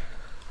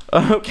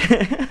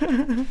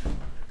 Okay.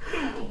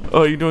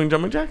 Oh, are you doing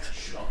jumping jacks?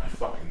 Sure, my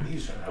fucking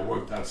knees hurt. I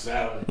worked on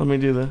Saturday. Let me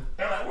do that.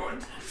 And I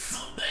worked on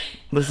Sunday.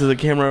 This is a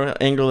camera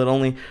angle that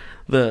only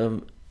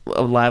the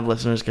live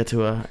listeners get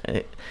to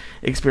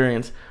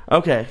experience.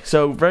 Okay,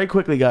 so very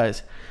quickly,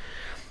 guys.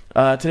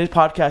 Today's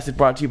podcast is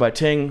brought to you by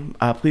Ting.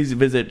 Please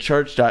visit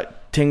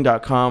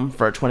church.ting.com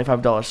for a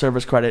 $25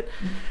 service credit.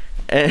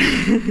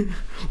 And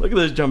look at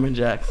those jumping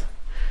jacks.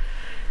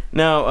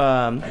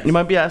 Now, you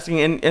might be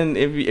asking, and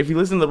if you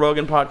listen to the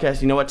Rogan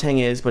podcast, you know what Ting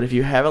is. But if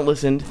you haven't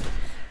listened,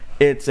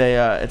 it's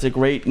a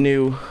great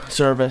new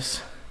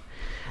service.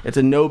 It's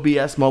a no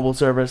BS mobile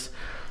service.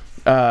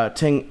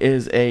 Ting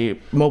is a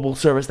mobile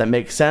service that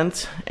makes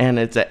sense, and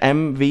it's a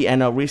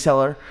MVNO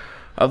reseller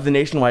of the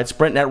nationwide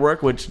Sprint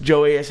network, which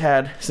Joey has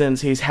had since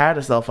he's had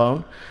a cell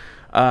phone.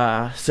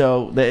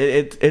 So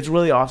it's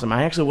really awesome.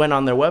 I actually went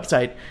on their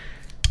website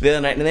the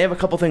other night, and they have a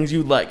couple things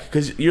you'd like,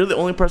 because you're the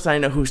only person I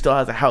know who still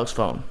has a house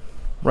phone,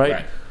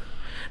 right?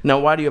 Now,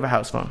 why do you have a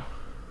house phone?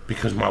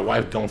 Because my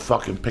wife don't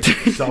fucking pick up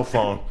the cell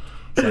phone,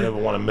 so I never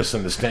want to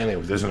misunderstand it.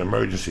 If there's an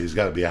emergency, it's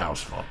got to be a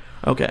house phone.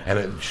 Okay.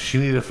 And she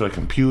needed it for the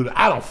computer.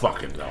 I don't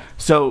fucking know.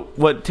 So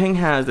what Ting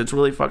has that's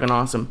really fucking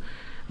awesome,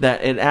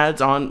 that it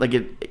adds on, like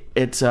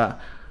it's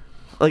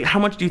like, how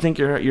much do you think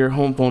your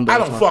home phone bill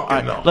is? I don't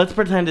fucking know. Let's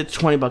pretend it's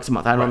 $20 a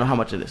month. I don't know how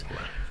much it is.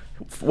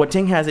 Right. What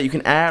Ting has that you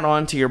can add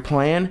on to your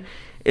plan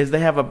is they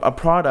have a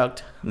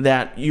product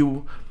that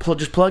you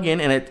just plug in,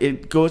 and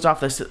it goes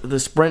off the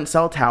Sprint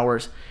cell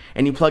towers,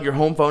 and you plug your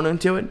home phone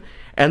into it,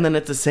 And then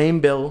it's the same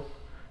bill,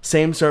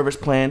 same service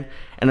plan.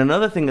 And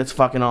another thing that's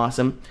fucking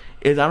awesome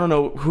is, I don't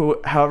know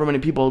however many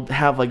people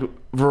have like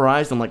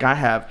Verizon like I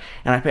have,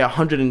 and I pay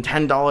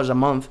 $110 a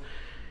month.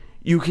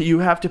 You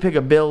have to pick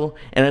a bill,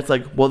 and it's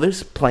like, well,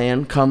 this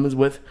plan comes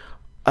with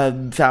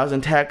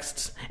 1,000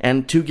 texts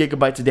and 2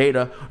 gigabytes of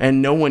data,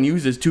 and no one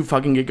uses 2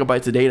 fucking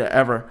gigabytes of data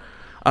ever.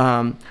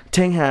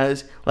 Ting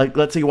has, like,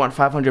 let's say you want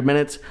 500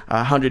 minutes,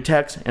 100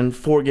 texts, and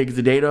 4 gigs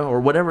of data, or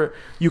whatever.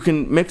 You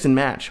can mix and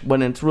match,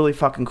 but it's really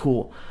fucking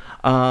cool.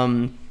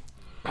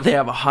 They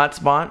have a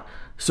hotspot,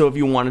 so if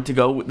you wanted to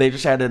go, they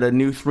just added a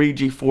new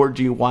 3G,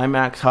 4G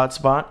WiMAX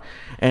hotspot,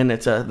 and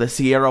it's the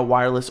Sierra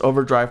Wireless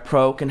Overdrive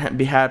Pro, can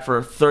be had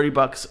for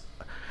 $30,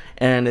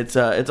 and it's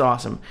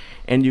awesome.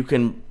 And you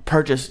can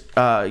purchase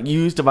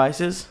used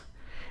devices,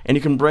 and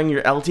you can bring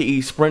your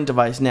LTE Sprint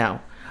device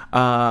now.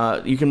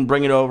 You can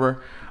bring it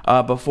over.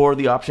 Before,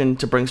 the option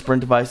to bring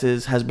Sprint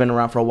devices has been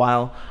around for a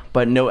while,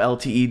 but no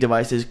LTE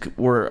devices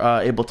were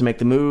able to make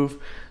the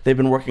move. They've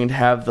been working to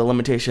have the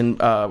limitation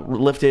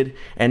lifted,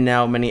 and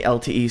now many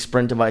LTE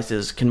Sprint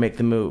devices can make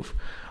the move.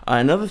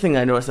 Another thing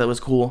I noticed that was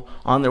cool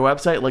on their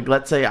website, like,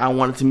 let's say I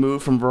wanted to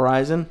move from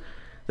Verizon,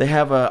 they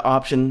have a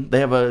option. They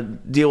have a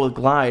deal with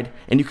Glide,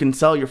 and you can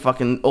sell your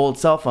fucking old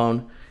cell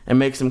phone and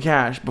make some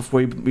cash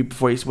before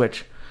you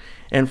switch.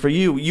 And for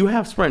you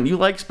have Sprint. You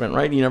like Sprint,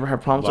 right? You never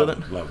have problems with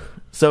it? Love it.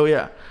 So,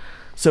 yeah.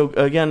 So,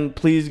 again,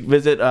 please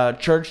visit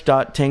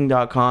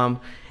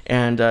church.ting.com,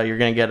 and you're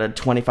going to get a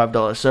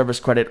 $25 service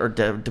credit or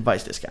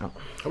device discount.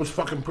 That was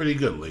fucking pretty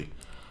good, Lee.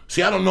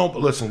 See, I don't know,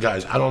 but listen,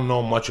 guys, I don't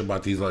know much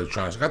about these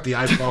electronics. I got the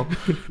iPhone.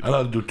 I know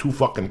how to do 2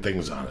 fucking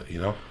things on it,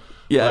 you know?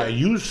 Yeah. But I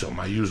use some.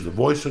 I use the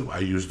voice. I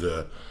use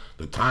the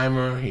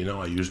timer, you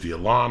know? I use the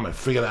alarm. I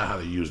figured out how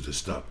to use this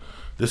stuff.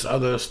 This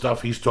other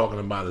stuff he's talking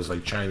about is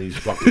like Chinese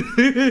fucking,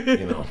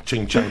 you know,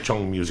 ching chang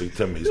chong music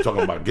to me. He's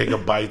talking about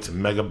gigabytes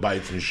and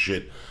megabytes and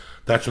shit.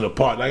 That's an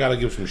apart. I got to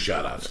give some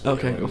shout-outs.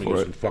 Okay, go for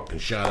it. Some fucking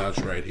shout-outs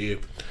right here.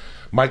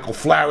 Michael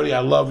Flaherty, I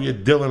love you.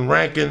 Dylan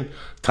Rankin,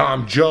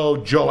 Tom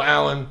Joe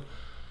Allen,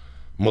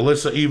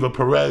 Melissa Eva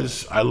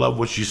Perez, I love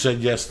what she said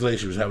yesterday.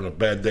 She was having a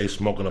bad day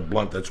smoking a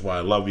blunt. That's why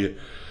I love you.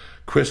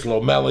 Chris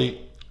Lomelli,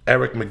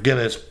 Eric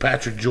McGinnis,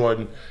 Patrick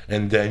Jordan,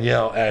 and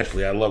Danielle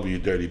Ashley. I love you,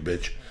 dirty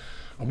bitch.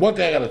 One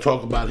thing I got to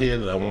talk about here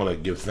that I want to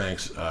give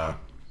thanks.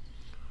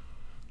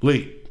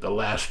 Lee, the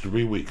last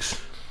 3 weeks,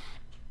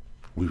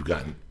 we've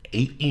gotten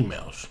 8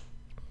 emails.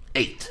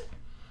 8.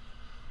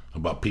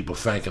 About people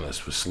thanking us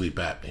for sleep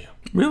apnea.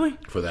 Really?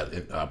 For that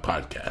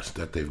podcast.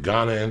 That they've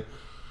gone in,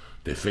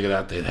 they figured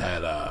out they'd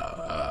had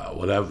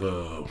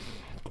whatever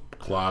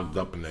clogged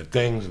up in their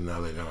things, and now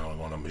they're going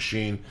on a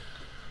machine.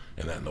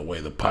 And that in the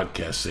way the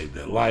podcast saved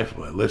their life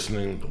by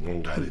listening. The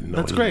one guy didn't know.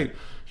 That's great.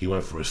 He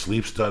went for a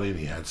sleep study and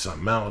he had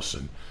something else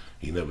and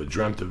he never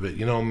dreamt of it.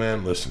 You know,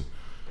 man, listen,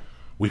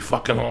 we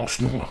fucking all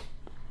snore.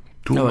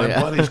 2 of my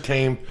buddies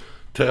came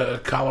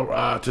to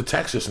Colorado, to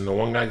Texas, and the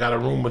one guy got a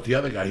room with the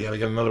other guy. He had to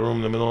get another room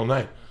in the middle of the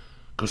night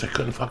because I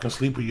couldn't fucking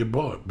sleep with your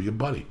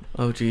buddy.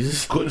 Oh,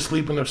 Jesus. Couldn't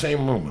sleep in the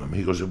same room with him.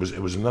 He goes, it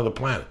was another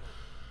planet.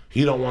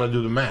 He don't want to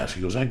do the mask.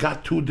 He goes, I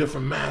got 2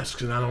 different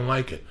masks and I don't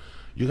like it.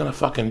 You're going to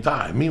fucking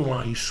die.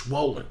 Meanwhile, he's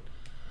swollen.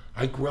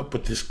 I grew up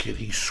with this kid.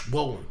 He's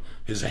swollen.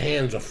 His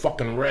hands are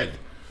fucking red.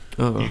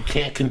 Uh-huh. You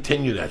can't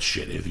continue that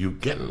shit. If you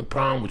get in a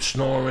problem with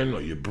snoring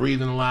or you're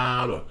breathing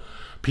loud or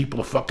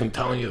people are fucking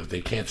telling you that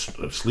they can't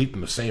sleep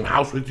in the same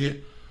house with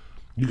you,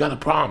 you got a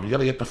problem. You got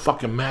to get the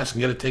fucking mask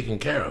and get it taken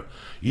care of.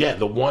 Yeah,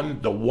 the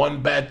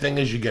one bad thing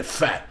is you get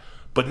fat.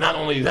 But not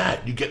only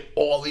that, you get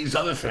all these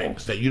other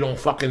things that you don't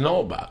fucking know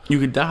about. You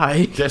could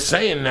die. They're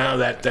saying now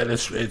that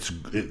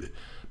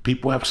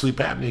people have sleep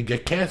apnea and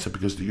get cancer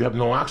because you have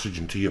no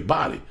oxygen to your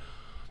body.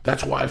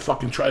 That's why I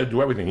fucking try to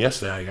do everything.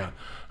 Yesterday,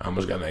 I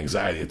almost got an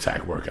anxiety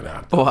attack working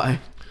out. Why?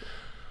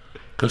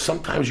 Because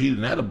sometimes you eat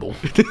an edible.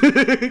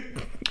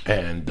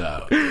 And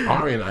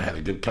Ari and I had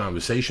a good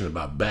conversation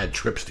about bad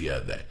trips the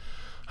other day.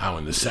 How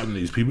in the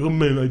 70s, people, oh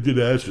man, I did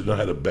acid and I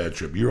had a bad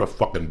trip. You're a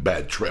fucking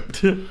bad trip.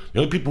 The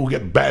only people who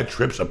get bad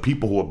trips are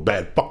people who are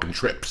bad fucking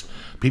trips.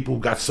 People who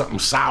got something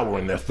sour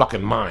in their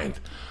fucking mind.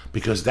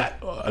 Because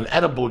an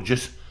edible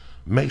just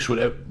makes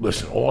whatever,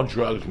 listen, all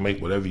drugs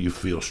make whatever you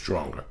feel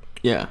stronger.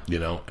 Yeah. You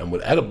know, and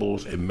with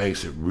edibles, it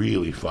makes it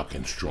really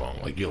fucking strong.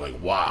 Like, you're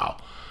like, wow,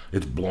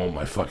 it's blowing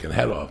my fucking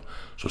head off.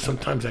 So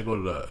sometimes I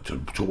go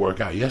to work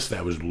out. Yesterday,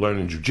 I was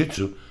learning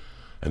jiu-jitsu,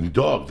 and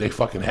dog, they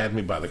fucking had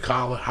me by the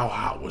collar. How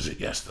hot was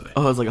it yesterday?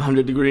 Oh, it was like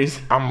 100 degrees.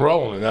 I'm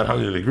rolling at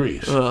 100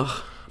 degrees.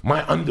 Ugh.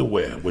 My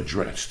underwear were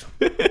drenched.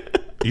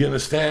 You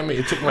understand me?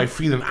 It took my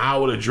feet an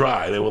hour to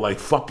dry. They were like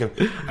fucking,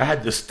 I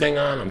had this thing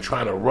on, I'm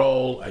trying to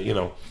roll, you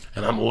know,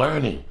 and I'm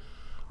learning.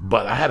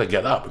 But I had to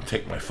get up and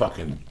take my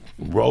fucking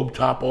robe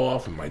top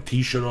off and my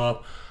t-shirt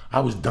off. I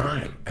was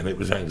dying, and it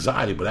was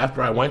anxiety. But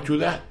after I went through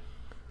that,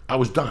 I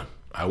was done.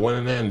 I went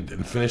in there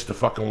and finished the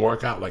fucking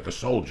workout like a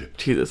soldier.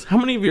 Jesus, how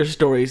many of your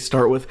stories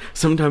start with,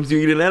 sometimes you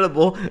eat an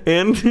edible,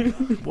 and...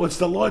 Well, it's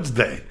the Lord's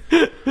Day.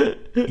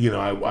 You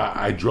know,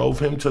 I drove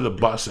him to the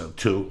bus at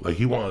 2. Like,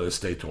 he wanted to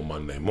stay till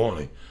Monday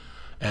morning.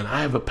 And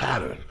I have a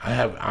pattern.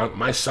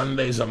 My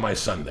Sundays are my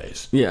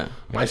Sundays. Yeah.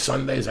 My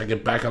Sundays, I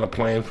get back on a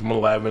plane from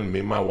 11. Me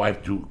and my wife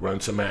run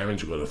some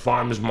errands. We go to the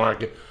farmer's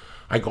market.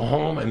 I go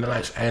home, and then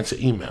I answer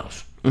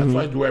emails. That's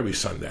what I do every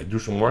Sunday. I do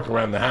some work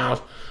around the house.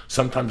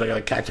 Sometimes I got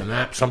to catch a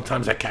nap.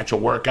 Sometimes I catch a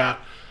workout,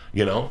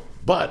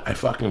 But I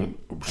fucking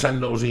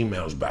send those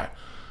emails back.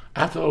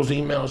 After those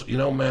emails,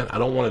 man, I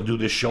don't want to do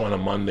this show on a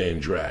Monday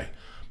and drag.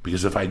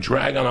 Because if I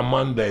drag on a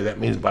Monday, that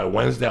means by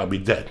Wednesday I'll be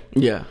dead.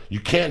 Yeah. You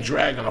can't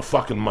drag on a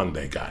fucking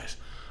Monday, guys.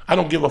 I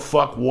don't give a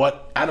fuck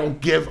what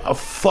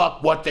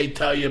they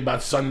tell you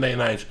about Sunday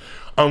nights.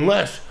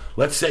 Unless,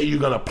 let's say you're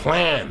going to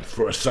plan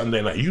for a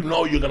Sunday night. You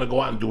know you're going to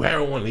go out and do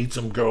heroin and eat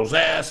some girl's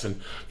ass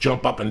and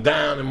jump up and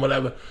down and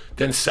whatever.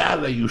 Then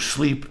Saturday you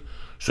sleep.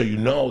 So you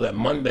know that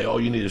Monday all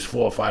you need is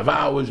 4 or 5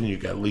 hours and you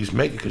can at least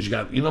make it because you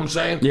got, you know what I'm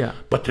saying? Yeah.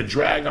 But to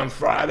drag on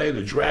Friday,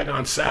 to drag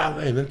on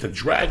Saturday, and then to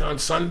drag on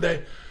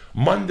Sunday,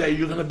 Monday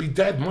you're going to be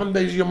dead.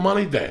 Monday's your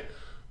money day.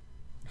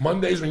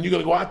 Monday's when you're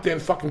going to go out there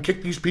and fucking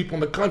kick these people in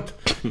the cunt.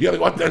 You got to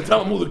go out there and tell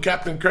them who the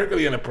Captain Kirk of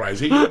the Enterprise.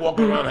 He's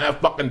walking around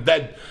half fucking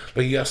dead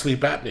like you got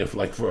sleep apnea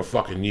for a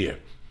fucking year.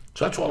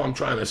 So that's all I'm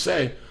trying to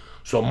say.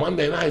 So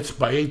Monday nights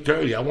by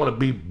 8:30, I want to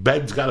be,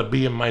 bed's got to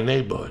be in my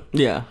neighborhood.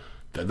 Yeah.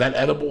 That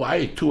edible, I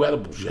ate 2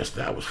 edibles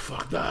yesterday. I was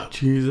fucked up.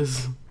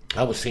 Jesus.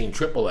 I was seeing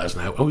triple last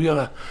night.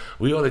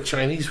 We ordered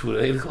Chinese food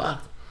at 8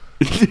 o'clock.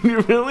 Did you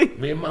really?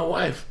 Me and my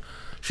wife.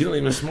 She don't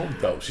even smoke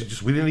though.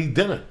 We didn't eat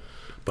dinner.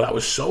 But I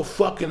was so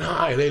fucking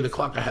high at 8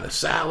 o'clock. I had a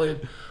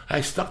salad.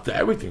 I stuck to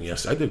everything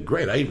yesterday. I did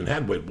great. I even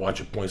had Weight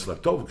Watcher points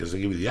left over because they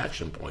give you the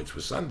action points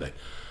for Sunday.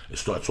 It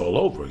starts all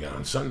over again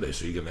on Sunday,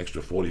 so you get an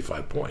extra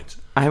 45 points.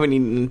 I haven't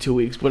eaten in 2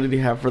 weeks. What did you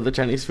have for the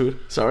Chinese food?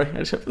 Sorry, I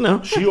just have to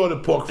know. She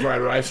ordered pork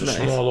fried rice, a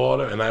small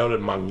order, and I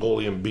ordered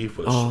Mongolian beef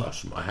with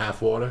a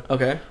half order.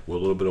 Okay. With a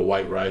little bit of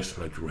white rice,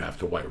 and I threw half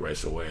the white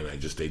rice away, and I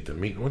just ate the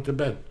meat and went to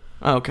bed.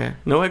 Oh, okay.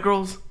 No egg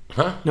rolls?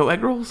 Huh? No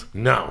egg rolls?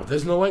 No,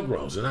 there's no egg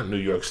rolls. They're not New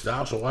York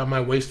style, so why am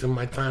I wasting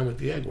my time with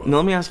the egg rolls? Now,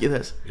 let me ask you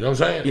this. You know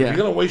what I'm saying? Yeah. If you're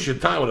going to waste your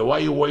time with it, why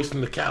are you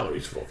wasting the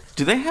calories for?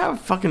 Do they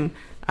have fucking...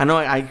 I know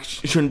I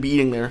shouldn't be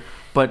eating there,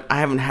 but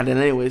I haven't had it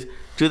anyways.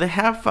 Do they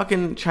have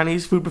fucking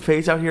Chinese food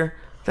buffets out here?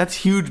 That's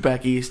huge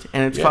back east,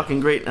 and it's fucking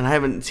great, and I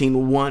haven't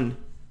seen one.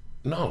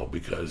 No,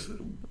 because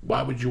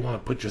why would you want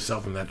to put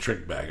yourself in that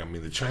trick bag? I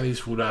mean, the Chinese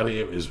food out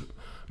here is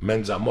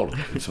men's amor.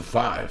 It's a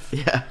 5.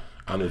 Yeah.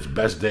 On its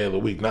best day of the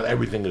week. Not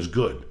everything is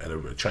good at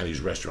a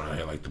Chinese restaurant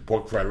here. Like the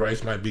pork fried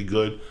rice might be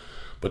good,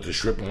 but the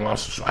shrimp and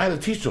lobster sauce. I had to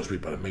teach those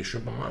people how to make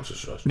shrimp and lobster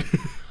sauce.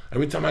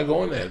 Every time I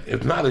go in there,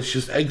 if not, it's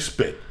just egg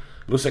spit.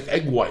 It looks like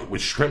egg white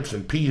with shrimps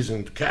and peas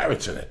and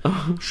carrots in it.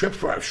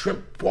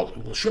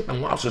 Shrimp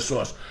and lobster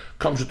sauce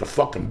comes with the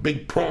fucking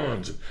big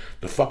prawns, and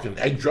the fucking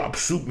egg drop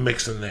soup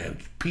mix in there,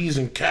 and peas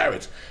and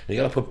carrots. And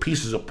you gotta put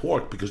pieces of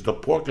pork because the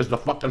pork is the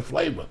fucking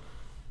flavor.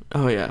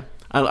 Oh, yeah.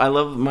 I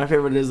love, my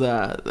favorite is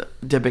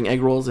dipping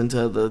egg rolls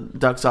into the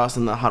duck sauce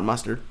and the hot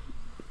mustard.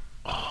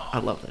 Oh, I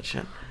love that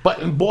shit. But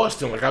in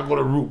Boston, like I go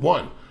to Route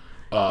 1.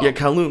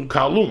 Kowloon.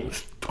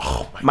 Kowloon's.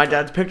 Oh, my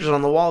dad's pictures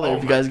on the wall there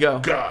if you guys go.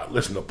 God,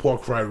 listen, the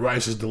pork fried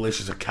rice is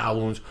delicious at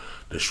Kowloon's.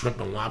 The shrimp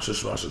and lobster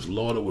sauce is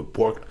loaded with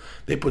pork.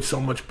 They put so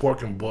much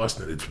pork in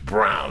Boston, it's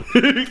brown.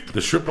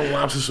 The shrimp and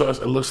lobster sauce,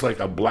 it looks like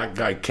a black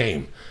guy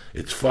came.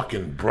 It's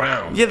fucking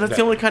brown. Yeah, that's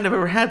the only kind I've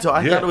ever had, so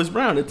I thought it was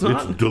brown. It's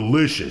not. It's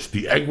delicious.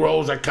 The egg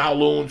rolls at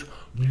Kowloon's,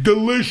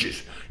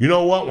 delicious. You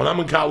know what? When I'm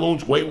in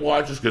Kowloon's, Weight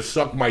Watchers can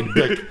suck my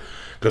dick.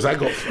 Because I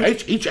go,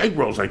 each egg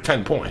roll is like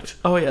 10 points.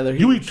 Oh, yeah, they're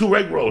huge. You eat 2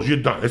 egg rolls, you're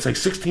done. It's like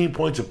 16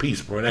 points a piece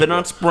for an egg roll. They're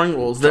not spring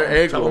rolls, they're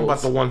egg rolls. Tell them about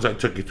the ones I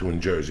took you to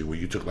in Jersey, where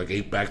you took like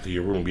 8 back to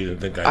your room. You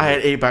didn't think I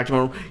had 8 back to my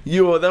room.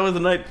 That was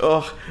the night,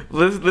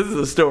 this is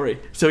a story.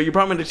 So you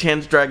brought me to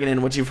Chance Dragon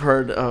Inn, which you've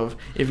heard of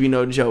if you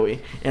know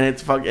Joey. And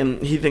it's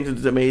fucking, he thinks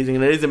it's amazing,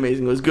 and it is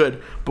amazing, it was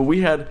good. But we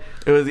had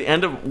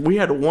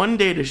one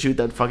day to shoot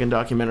that fucking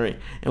documentary.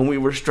 And we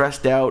were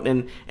stressed out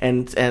and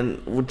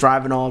we're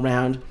driving all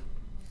around.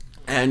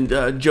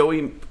 And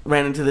Joey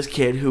ran into this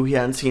kid who he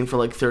hadn't seen for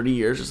like 30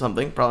 years or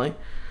something, probably.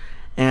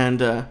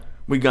 And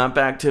we got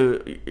back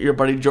to your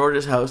buddy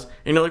George's house,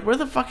 and you're like, where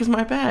the fuck is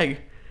my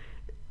bag?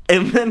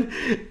 And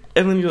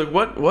then you're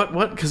like,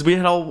 what? Because we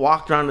had all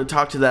walked around to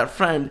talk to that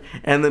friend,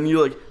 and then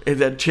you're like, is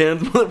that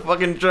Chance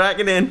motherfucking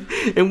Dragon Inn?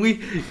 And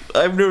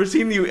I've never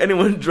seen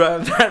anyone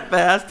drive that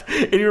fast,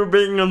 and you were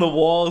banging on the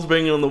walls,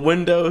 banging on the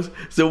windows.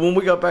 So when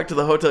we got back to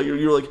the hotel,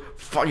 you were like,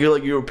 fuck,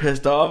 you were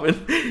pissed off.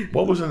 And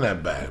what was in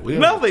that bag?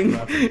 Nothing.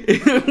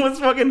 It was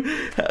fucking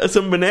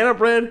some banana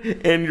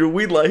bread and your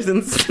weed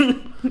license.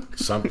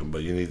 Something,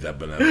 but you need that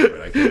banana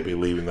bread. I can't be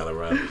leaving that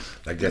around.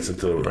 That gets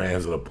into the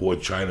hands of the poor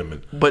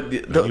Chinaman. But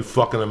you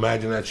fucking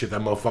imagine that shit. That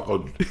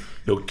motherfucker,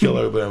 he'll kill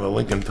everybody in the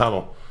Lincoln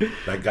Tunnel.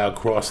 That guy will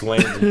cross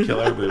lanes and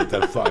kill everybody with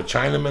that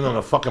Chinaman on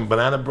a fucking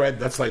banana bread.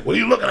 That's like, what are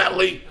you looking at,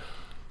 Lee?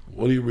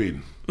 What are you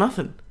reading?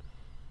 Nothing.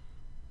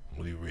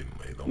 What are you reading,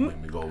 Lee? Don't make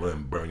me go over there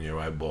and burn your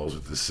eyeballs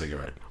with this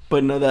cigarette.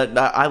 But no,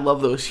 I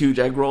love those huge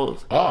egg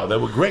rolls. Oh, they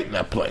were great in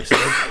that place.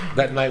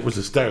 That night was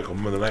hysterical.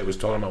 Remember the night was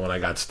talking about when I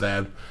got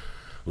stabbed?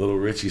 Little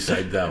Richie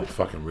Seidel.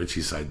 Fucking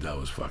Richie Seidel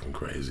was fucking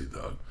crazy,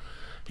 dog.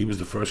 He was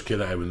the first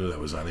kid I ever knew that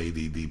was on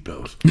ADD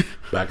pills.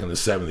 Back in the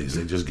 70s,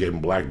 they just gave him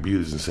black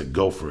beauties and said,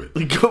 go for it.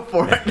 Go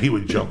for it. He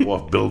would jump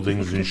off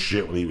buildings and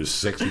shit when he was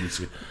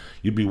 6.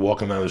 You'd be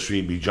walking down the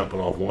street, be jumping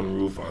off one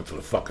roof onto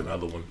the fucking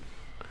other one.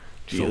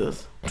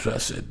 Jesus. So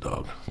that's it,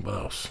 dog. What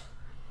else?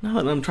 No,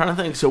 I'm trying to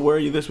think. So where are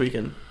you this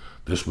weekend?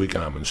 This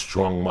weekend I'm in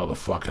Strong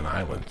Motherfucking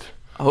Island.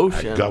 Oh,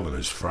 at shit.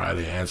 Governor's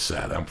Friday and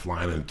Saturday. I'm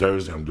flying in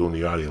Thursday. I'm doing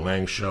the Artie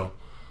Lang show.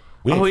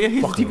 He's a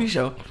TV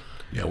show.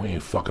 Yeah, we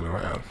ain't fucking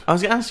around. I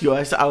was gonna ask you.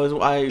 I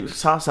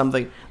saw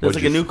something. There's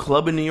like a new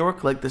club in New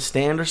York, like the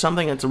Stand or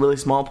something. It's a really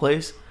small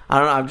place. I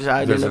don't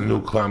know. There's a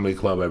new comedy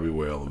club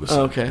everywhere. All of a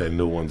sudden. Okay. There are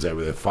new ones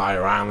everywhere.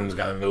 Fire Island's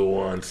got a new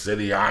one.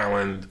 City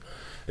Island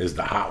is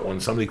the hot one.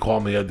 Somebody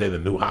called me the other day. The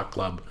new hot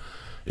club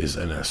is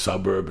in a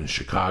suburb in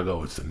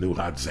Chicago. It's the new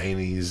hot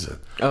Zanies.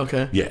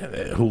 Okay. Yeah,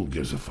 who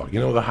gives a fuck? You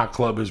know where the hot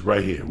club is?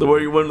 Right here. The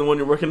one you're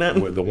working at?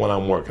 The one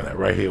I'm working at.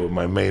 Right here with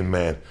my main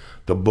man,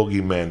 the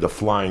boogeyman, the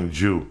flying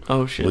Jew.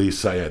 Oh, shit. Lee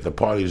Sayed. The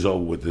party's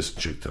over with this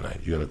chick tonight.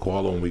 You're going to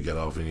call her when we get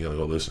off and you're going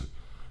to go, listen,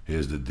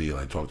 here's the deal.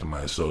 I talked to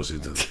my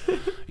associates.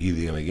 Either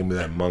you're going to give me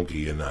that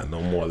monkey or not.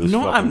 No more of this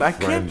I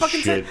fucking can't fucking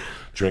shit.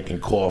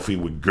 Drinking coffee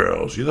with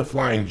girls. You're the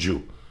flying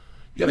Jew.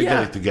 You gotta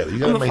get it together. You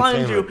gotta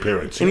maintain an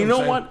appearance. And you know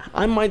what?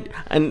 I might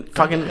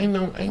fucking. I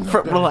know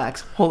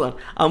relax. Hold on.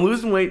 I'm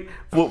losing weight.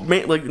 Well,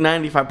 like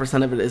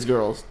 95% of it is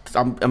girls.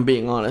 I'm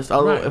being honest.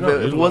 Although if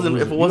it wasn't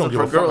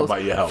for girls,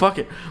 fuck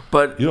it.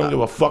 But you don't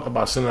give a fuck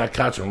about sitting on that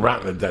couch and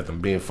rotting to death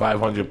and being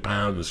 500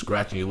 pounds and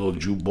scratching your little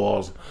Jew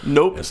balls.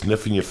 Nope. And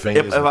sniffing your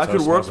fingers. If I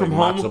could work from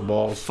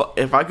home,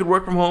 if I could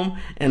work from home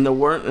and there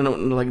weren't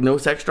like no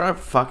sex drive,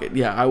 fuck it.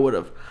 Yeah, I would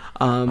have.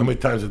 How many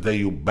times a day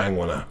you bang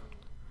one out?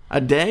 A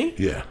day?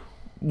 Yeah.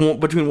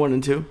 Between 1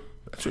 and 2.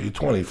 So you're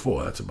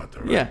 24. That's about the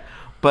right. Yeah,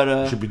 but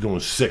you should be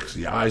doing 6.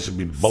 Your eyes should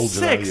be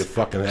bulging out of your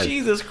fucking head.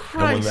 Jesus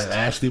Christ! And when that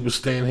Ashley was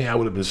staying here, I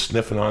would have been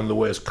sniffing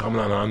underwears,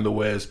 coming on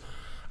underwears.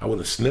 I would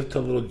have sniffed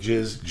her little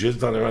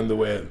jizzed on her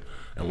underwear,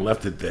 and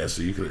left it there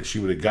so she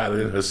would have got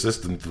it in her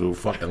system through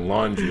fucking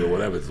laundry or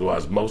whatever, through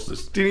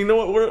osmosis. Dude, you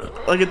know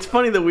what? It's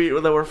funny that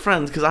we're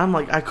friends because I'm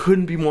like I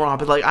couldn't be more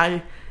opposite.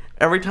 Like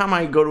every time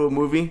I go to a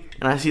movie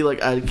and I see like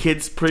a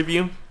kids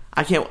preview.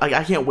 I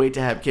can't wait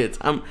to have kids.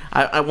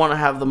 I want to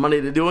have the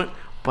money to do it,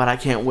 but I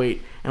can't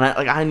wait. And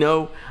I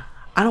know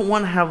I don't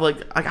want to have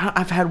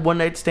I've had one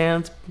night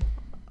stands.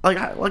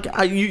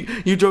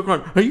 You joke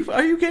around. Are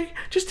you gay?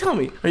 Just tell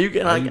me. Are you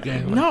gay? Are you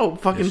gay? No,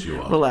 fucking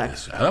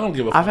relax. Yes. I don't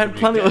give a fuck. I've had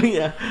plenty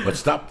of But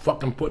stop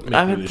fucking putting me.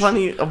 I've had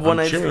plenty of one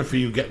night. I'm cheering for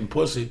you getting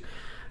pussy.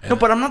 No,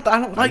 but I'm not.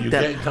 I don't like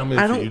that. Gay? Tell me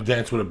if you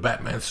dance with a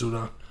Batman suit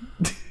on.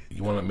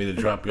 You wanted me to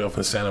drop you off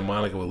in Santa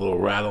Monica with a little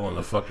rattle and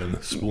a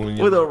fucking spoon in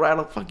your with a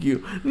rattle? Fuck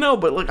you. No,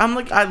 but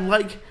I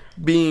like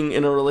being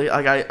in a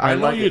relationship. I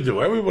know like you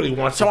do. Everybody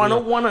wants. So to I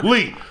don't want to.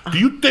 Lee, do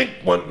you think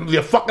when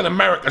the fucking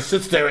America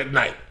sits there at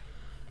night?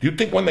 Do you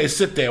think when they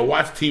sit there and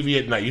watch TV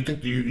at night, you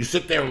think you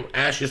sit there and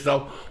ask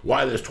yourself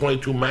why there's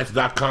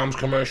 22match.com's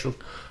commercials?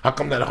 How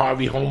come that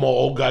Harvey Homo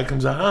old guy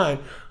comes out? Hi,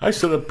 I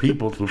set up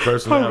people through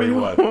personality.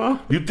 Do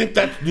you think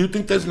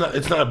it's not a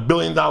 $1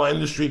 billion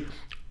industry?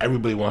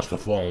 Everybody wants to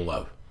fall in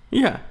love.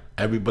 Yeah.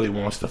 Everybody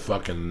wants to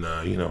fucking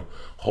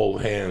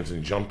hold hands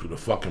and jump through the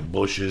fucking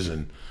bushes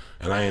and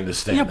I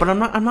understand. Yeah, but I'm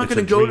not going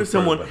to go to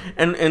someone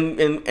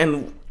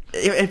and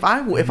if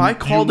I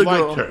called a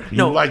girl,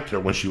 you liked her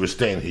when she was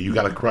staying here. You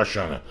got a crush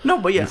on her. No,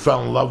 but yeah, you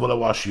fell in love with her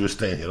while she was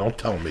staying here. Don't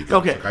tell me.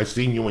 Okay, I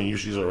seen you when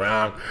she's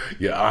around.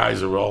 Your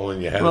eyes are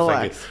rolling. Your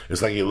head.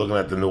 It's like you're looking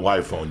at the new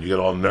iPhone. You get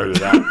all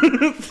nerded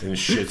out and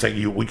shit. It's like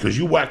because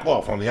you whack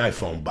off on the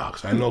iPhone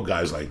box. I know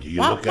guys like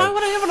you. Why would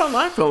I have it on the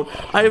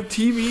iPhone? I have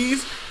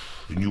TVs.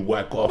 And you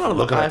whack off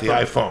looking at the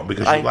iPhone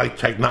because you like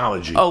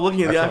technology. Oh,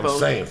 looking at the iPhone. That's what I'm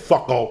saying.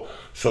 Fucko.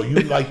 So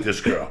you like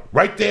this girl.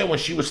 Right there when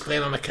she was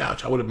staying on the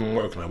couch, I would have been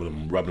working. I would have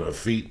been rubbing her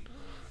feet,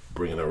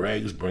 bringing her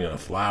eggs, bringing her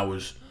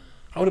flowers.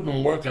 I would have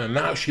been working. And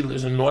now she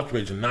lives in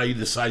Northridge, and now you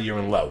decide you're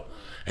in love.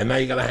 And now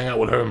you got to hang out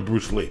with her and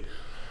Bruce Lee.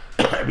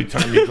 Every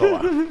time you go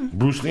out.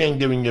 Bruce Lee ain't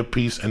giving you a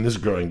piece, and this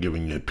girl ain't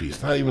giving you a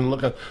piece. Not even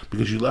looking,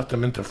 because you left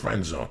them into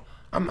friend zone.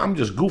 I'm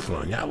just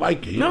goofing on you. I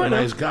like you. You're a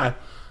nice guy.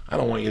 I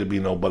don't want you to be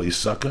nobody's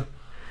sucker.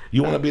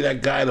 You want to be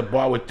that guy at the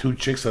bar with 2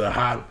 chicks that are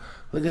hot?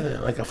 Look at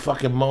it, like a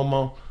fucking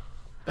Momo.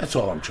 That's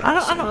all I'm trying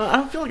to say. I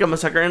don't feel like I'm a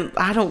sucker, and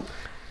I don't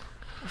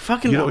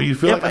fucking. You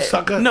feel like a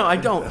sucker? No, I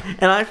don't.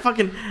 And I've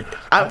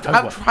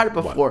tried it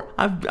before.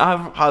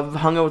 I've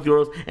hung out with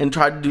girls and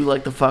tried to do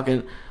like the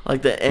fucking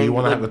like the. Do you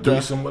want to have a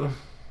threesome with them?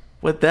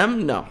 With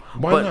them, no.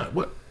 Why not?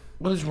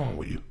 What is wrong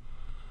with you?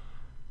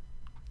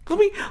 Let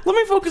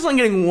me focus on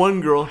getting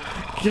one girl.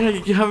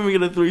 You're having me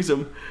get a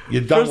threesome.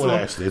 You're done with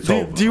Ashley. It's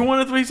over. Do you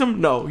want a threesome?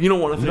 No, you don't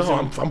want a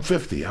threesome. No, I'm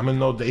 50. I'm in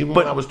no day. Even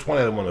when I was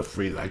 20, I didn't want to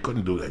free. I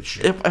couldn't do that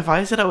shit. If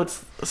I said I would,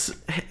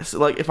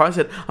 like, if I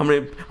said I'm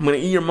gonna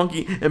eat your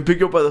monkey and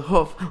pick you up by the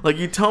hoof, like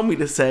you tell me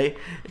to say,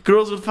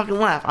 girls would fucking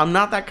laugh. I'm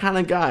not that kind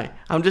of guy.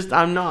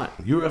 I'm not.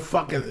 You're a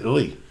fucking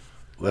Lee.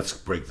 Let's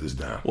break this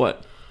down.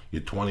 What?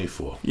 You're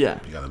 24. Yeah.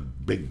 You got a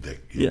big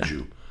dick. You're a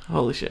Jew.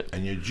 Holy shit.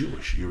 And you're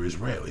Jewish. You're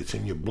Israeli. It's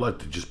in your blood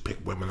to just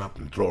pick women up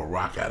and throw a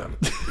rock at them.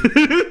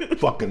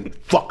 Fucking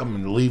fuck them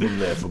and leave them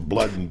there for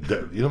blood and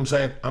dirt. You know what I'm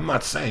saying? I'm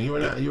not saying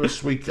you're a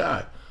sweet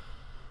guy.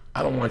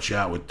 I don't want you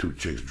out with 2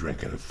 chicks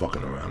drinking and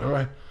fucking around, all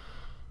right?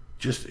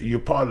 Just, you're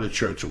part of the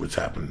church of what's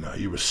happening now.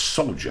 You're a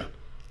soldier.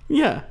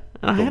 Yeah.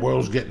 The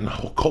world's getting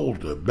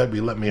colder.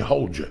 Baby, let me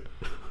hold you.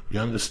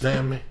 You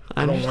understand me?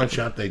 I don't want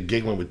you out there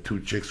giggling with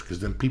 2 chicks because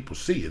then people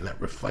see you and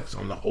that reflects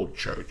on the whole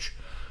church.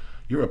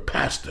 You're a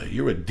pastor.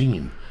 You're a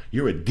dean.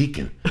 You're a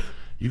deacon.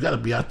 You got to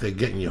be out there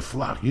getting your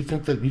flock. You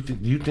think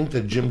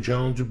that Jim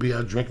Jones would be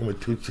out drinking with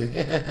 2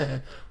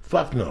 chicks?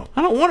 Fuck no.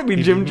 I don't want to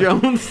be Jim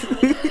Jones.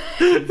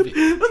 That's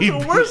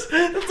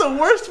the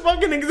worst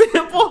fucking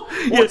example.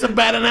 What's a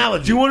bad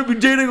analogy? Do you want to be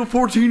dating a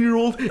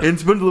 14-year-old and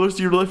spend the rest of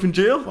your life in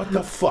jail? What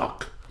the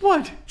fuck?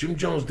 What? Jim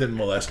Jones didn't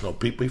molest no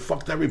people. He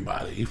fucked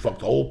everybody. He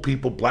fucked old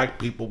people, black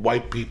people,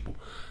 white people.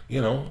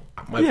 You know,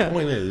 my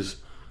point is,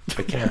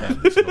 I can't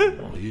have this no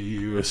more.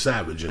 You're a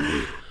savage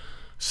indeed.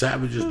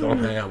 Savages don't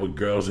hang out with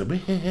girls.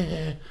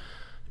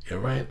 You're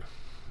right.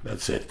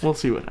 That's it. We'll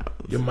see what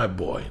happens. You're my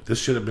boy. This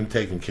should have been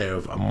taken care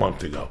of a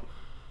month ago.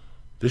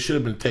 This should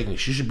have been taken.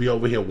 She should be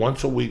over here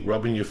once a week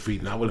rubbing your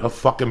feet, not with her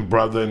fucking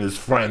brother and his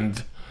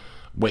friend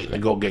waiting to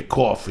go get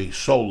coffee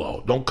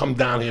solo. Don't come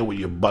down here with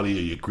your buddy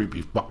or your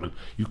creepy fucking...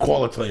 You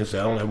call her today and say,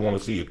 I don't ever want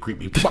to see your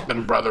creepy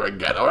fucking brother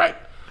again, all right?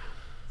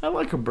 I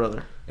like her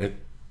brother. And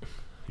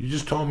you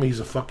just told me he's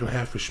a fucking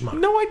half a schmuck.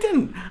 No, I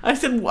didn't. I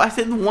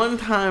said one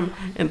time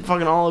in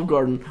fucking Olive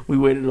Garden, we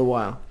waited a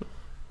while.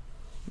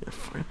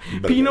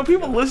 But you know,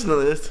 people listen to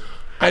this.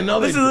 I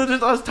know this is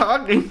just us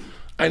talking.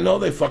 I know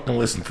they fucking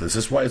listen to this.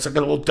 That's why it's like a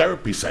little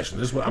therapy session.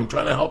 This is what I'm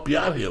trying to help you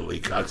out here,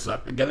 Lee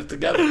cocksucker. Get it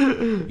together.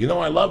 You know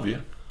I love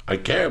you. I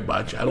care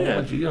about you. I don't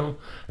want you, you know.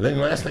 And then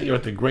last night you were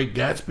at the Great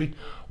Gatsby.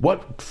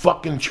 What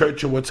fucking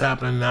church of what's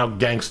happening now,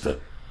 gangster,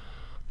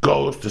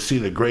 goes to see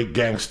the Great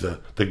Gatsby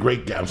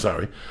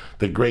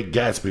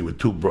with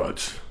 2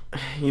 broads?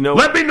 You know,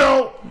 let me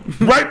know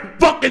right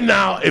fucking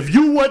now if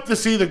you went to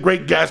see the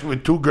Great Gatsby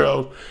with 2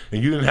 girls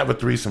and you didn't have a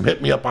threesome.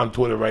 Hit me up on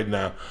Twitter right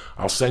now.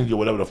 I'll send you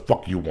whatever the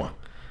fuck you want.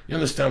 You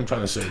understand what I'm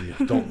trying to say to you?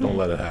 Don't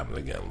let it happen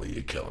again, Lee.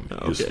 You're killing me.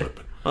 You're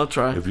slipping. I'll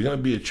try. If you're gonna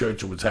be a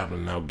church of what's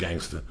happening now,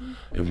 gangster.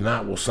 If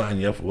not, we'll sign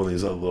you up for one of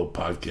these other little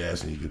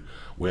podcasts, and you can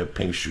wear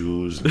pink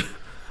shoes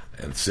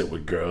and sit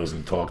with girls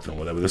and talk to them,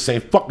 whatever. This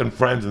ain't fucking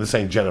Friends, and this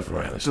ain't Jennifer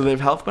Aniston. So they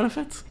have health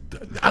benefits?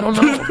 I don't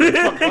know.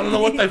 I don't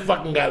know what they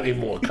fucking got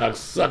anymore,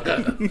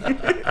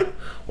 cocksucker.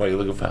 Why, you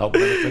looking for health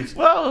benefits?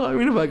 Well, I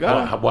mean, if I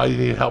got it. Why do you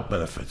need health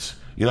benefits?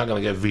 You're not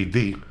going to get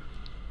VD.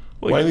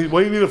 What do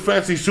you need a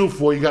fancy suit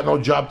for? You got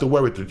no job to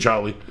wear it to,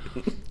 Charlie.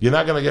 You're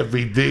not going to get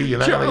VD. You're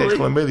not going to get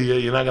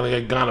chlamydia. You're not going to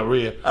get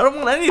gonorrhea. I don't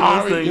want any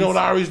of those things. You know what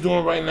Ari's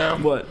doing right now?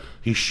 What?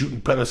 He's shooting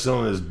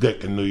penicillin in his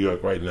dick in New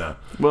York right now.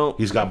 Well,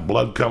 he's got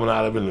blood coming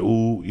out of it. And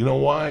ooh, you know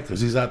why?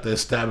 Because he's out there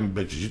stabbing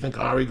bitches. You think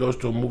Ari goes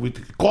to a movie?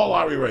 Call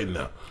Ari right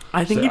now.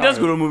 I think he does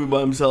go to a movie by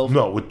himself.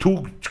 No, with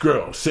 2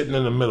 girls sitting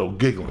in the middle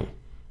giggling.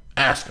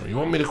 Ask him. You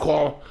want me to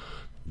call him.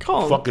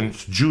 Fucking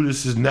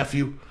Judas's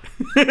nephew?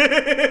 You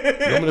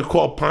want me to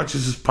call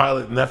Pontius'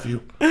 Pilate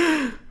nephew?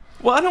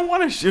 Well, I don't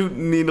want to shoot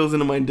needles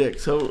into my dick,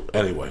 so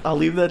anyway, I'll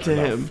leave that to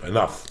him.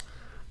 Enough.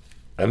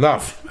 I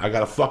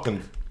got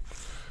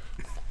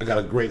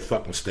a great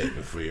fucking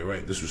statement for you,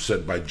 right? This was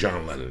said by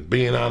John Lennon.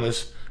 Being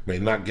honest may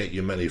not get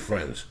you many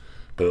friends,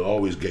 but it'll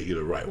always get you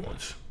the right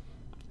ones.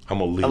 I'm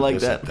going to leave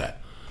this at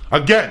that.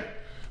 Again,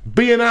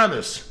 being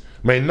honest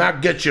may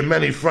not get you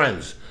many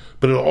friends,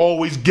 but it'll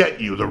always get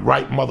you the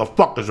right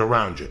motherfuckers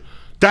around you.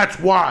 That's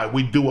why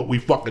we do what we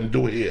fucking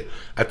do here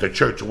at the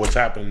Church of What's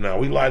Happening Now.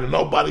 We lie to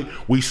nobody.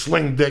 We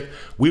sling dick.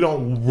 We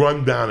don't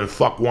run down and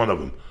fuck one of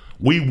them.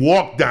 We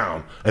walk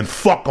down and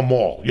fuck them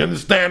all. You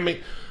understand me?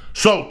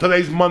 So,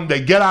 today's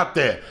Monday. Get out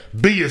there.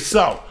 Be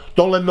yourself.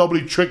 Don't let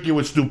nobody trick you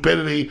with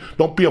stupidity.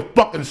 Don't be a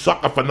fucking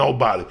sucker for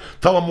nobody.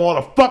 Tell them all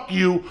to fuck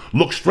you,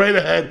 look straight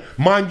ahead,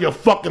 mind your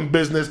fucking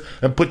business,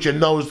 and put your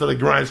nose to the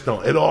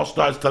grindstone. It all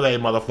starts today,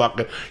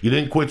 motherfucker. You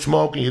didn't quit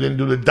smoking. You didn't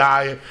do the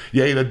diet.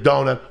 You ate a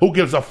donut. Who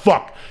gives a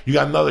fuck? You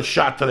got another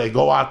shot today.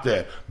 Go out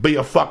there. Be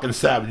a fucking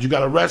savage. You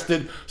got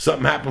arrested.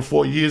 Something happened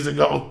 4 years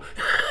ago.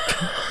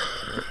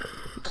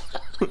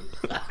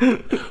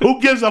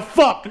 Who gives a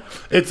fuck?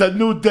 It's a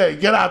new day.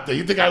 Get out there.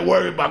 You think I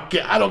worry about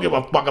I don't give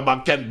a fuck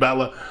about Ken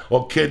Bella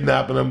or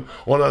kidnapping him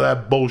or none of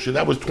that bullshit.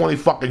 That was 20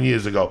 fucking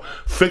years ago.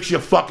 Fix your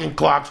fucking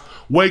clocks.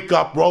 Wake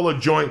up, roll a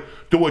joint,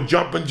 do a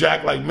jumping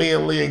jack like me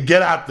and Lee, and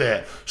get out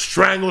there.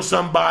 Strangle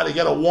somebody,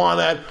 get a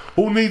warrant ad.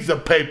 Who needs a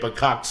paper,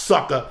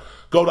 cocksucker?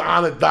 Go to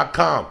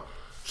Onnit.com.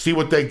 See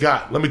what they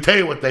got. Let me tell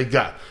you what they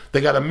got.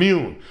 They got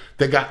Immune.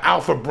 They got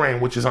Alpha Brain,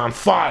 which is on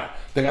fire.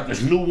 They got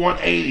this new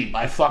 180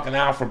 by fucking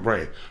Alpha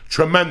Brain.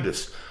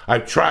 Tremendous.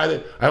 I've tried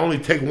it. I only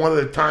take one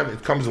at a time.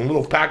 It comes in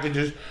little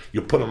packages.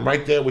 You put them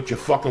right there with your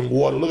fucking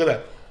water. Look at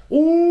that.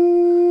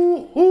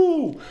 Ooh,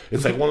 ooh.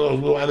 It's like one of those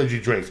little energy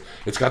drinks.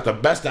 It's got the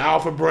best of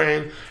Alpha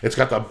Brain. It's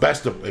got the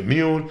best of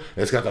Immune.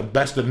 It's got the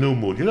best of New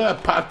Mood. You know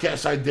that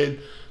podcast I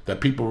did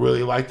that people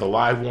really like, the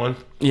live one.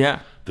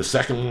 Yeah. The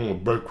second one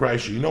with Bert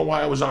Kreischer. You know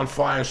why I was on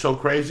fire and so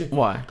crazy?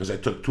 Why? Because I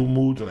took 2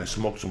 moods and I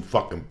smoked some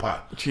fucking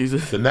pot.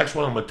 Jesus. The next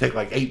one I'm going to take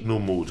like 8 new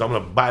moods. I'm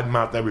going to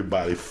badmouth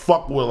everybody.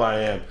 Fuck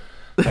Will.i.am.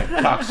 That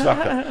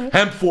cocksucker.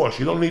 Hemp Force.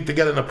 You don't need to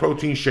get in a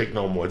protein shake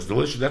no more. It's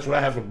delicious. That's what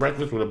I have for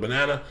breakfast with a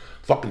banana.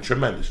 Fucking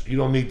tremendous. You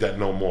don't need that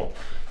no more.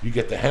 You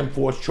get the Hemp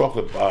Force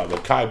chocolate bar, the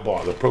Kai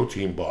bar, the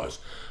protein bars.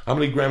 How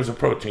many grams of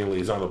protein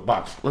is on the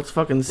box? Let's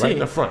fucking see. Right in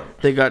the front.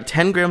 They got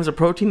 10 grams of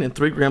protein and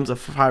 3 grams of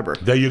fiber.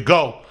 There you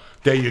go.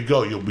 There you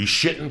go. You'll be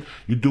shitting.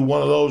 You do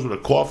one of those with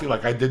a coffee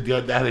like I did the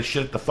other day. I had a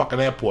shit at the fucking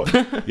airport.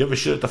 You ever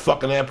shit at the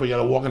fucking airport? You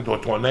gotta walk into a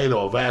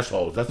tornado of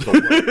assholes. That's the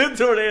worst. It's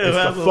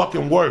the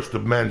fucking worst, the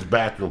men's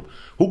bathroom.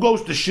 Who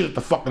goes to shit at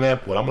the fucking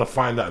airport? I'm gonna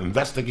find out.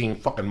 Investigating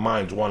fucking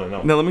minds want to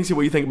know. Now let me see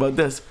what you think about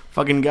this.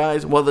 Fucking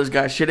guys, well, there's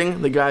guys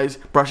shitting, the guys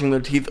brushing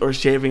their teeth or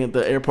shaving at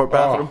the airport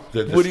bathroom.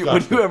 Would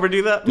you ever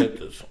do that?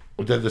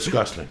 They're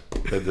disgusting.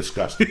 They're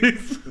disgusting.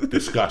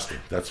 Disgusting.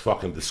 That's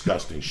fucking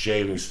disgusting.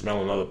 Shaving,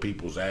 smelling other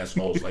people's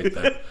assholes like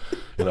that.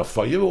 You know,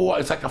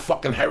 it's like a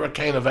fucking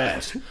hurricane of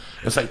ass.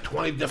 It's like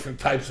 20 different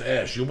types of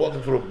ass. You're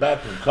walking through a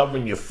bathroom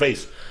covering your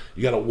face.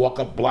 You got to walk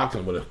up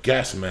blocking with a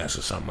gas mask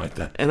or something like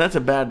that. And that's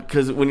a bad,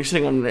 because when you're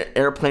sitting on an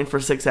airplane for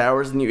 6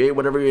 hours and you ate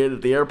whatever you ate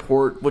at the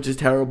airport, which is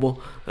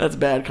terrible, that's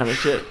bad kind of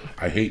shit.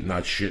 I hate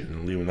not shitting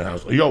and leaving the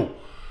house. Yo,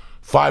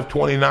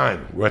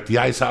 529. We're at the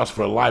Ice House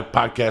for a live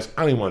podcast.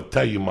 I don't even want to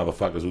tell you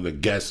motherfuckers who the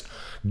guests.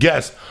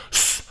 Guests,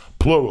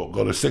 plural.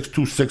 Go to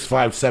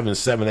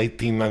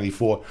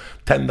 626-577-1894.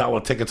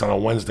 $10 tickets on a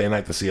Wednesday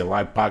night to see a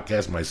live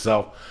podcast.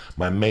 Myself,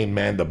 my main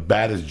man, the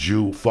baddest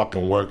Jew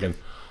fucking working.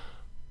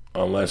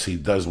 Unless he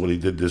does what he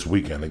did this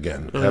weekend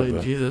again.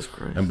 Jesus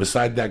Christ. And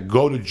beside that,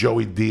 go to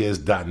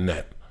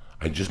joeydiaz.net.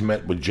 I just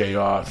met with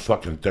JR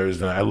fucking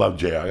Thursday night. I love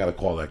JR. I got to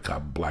call that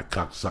black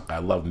cocksucker. I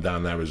love him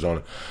down in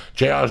Arizona.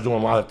 JR's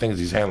doing a lot of things.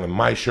 He's handling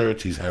my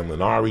shirts. He's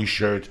handling Ari's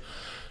shirts.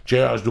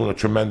 JR's doing a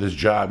tremendous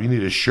job. You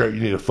need a shirt. You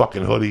need a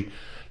fucking hoodie.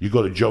 You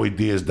go to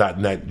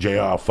joeydiaz.net. JR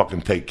will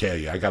fucking take care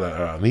of you. I got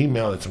an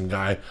email that some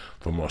guy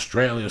from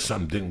Australia or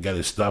something didn't get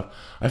his stuff.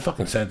 I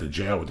fucking sent it to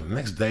JR. The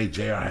next day,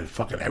 JR had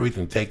fucking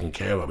everything taken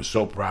care of. I was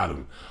so proud of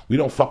him. We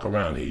don't fuck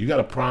around here. You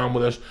got a problem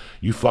with us,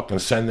 you fucking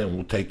send it and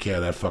we'll take care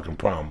of that fucking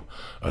problem.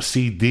 A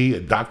CD, a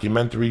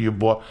documentary you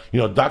bought.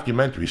 You know,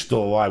 documentary's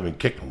still alive and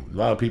kicking. A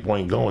lot of people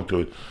ain't going to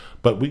it.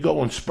 But we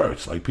go in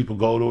spurts. Like, people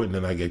go to it and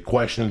then I get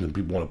questions and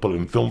people want to put it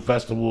in film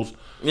festivals.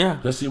 Yeah.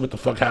 Let's see what the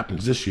fuck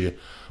happens this year.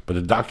 But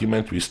the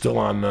documentary is still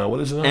on, what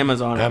is it on?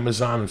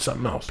 Amazon and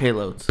something else.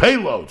 Payloads.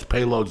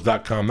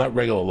 Payloads.com. Not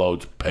regular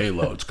loads.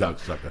 Payloads,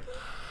 cocksucker.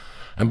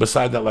 And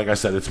beside that, like I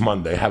said, it's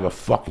Monday. Have a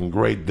fucking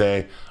great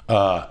day.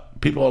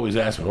 People always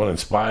ask me what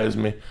inspires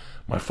me.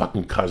 My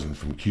fucking cousin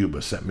from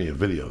Cuba sent me a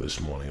video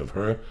this morning of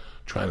her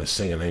trying to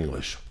sing in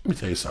English. Let me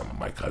tell you something,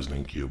 my cousin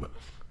in Cuba.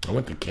 I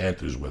went to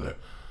Cantor's with her,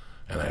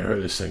 and I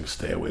heard her sing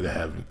Stairway to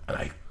Heaven, and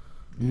I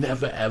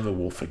never, ever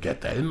will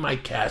forget that in my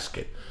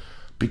casket.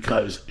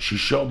 Because she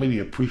showed me the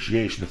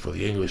appreciation for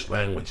the English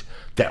language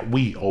that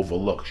we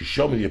overlook. She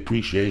showed me the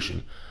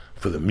appreciation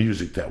for the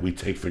music that we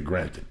take for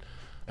granted.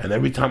 And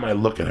every time I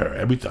look at her,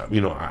 every time,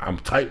 you know, I'm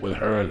tight with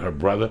her and her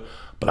brother,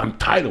 but I'm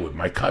tighter with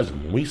my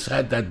cousin. When we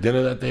had that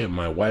dinner that day with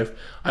my wife,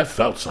 I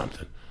felt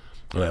something.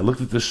 And I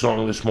looked at this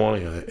song this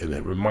morning, and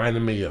it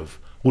reminded me of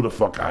who the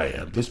fuck I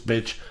am. This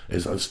bitch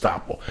is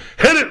unstoppable.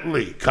 Hit it,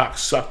 Lee,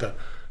 cocksucker.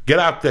 Get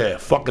out there.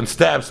 Fucking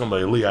stab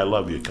somebody. Lee, I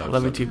love you, cocksucker.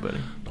 Love you too, buddy.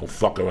 Don't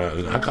fuck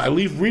around. I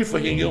leave reefer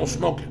here and you don't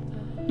smoke it.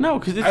 No,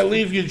 because I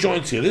leave your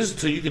joints here. This is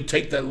so you can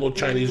take that little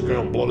Chinese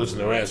girl and blow this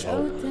in her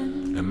asshole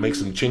and make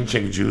some ching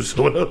ching juice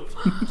or whatever.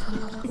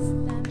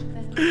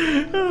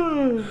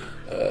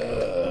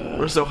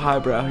 We're so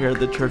highbrow here at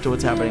the church of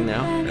what's happening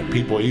now. And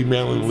people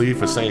emailing Lee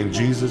for saying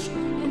Jesus.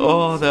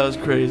 Oh, that was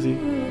crazy.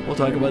 We'll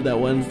talk about that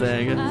Wednesday,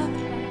 I guess.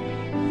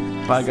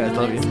 Bye, guys.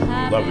 Love you.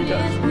 Love you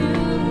guys.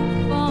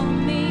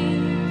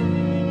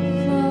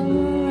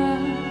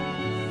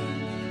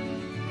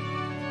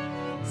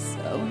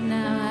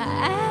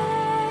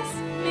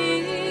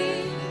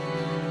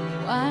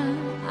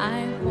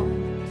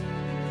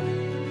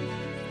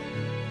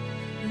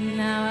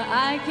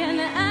 I can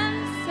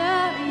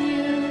answer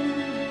you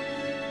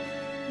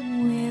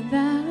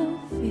without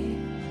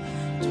fear.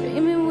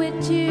 Dreaming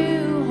with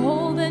you,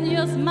 holding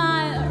your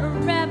smile, a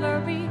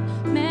reverie,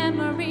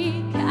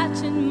 memory,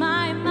 catching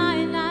my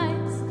mind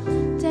eyes.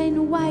 Day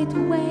and wide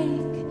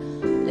awake,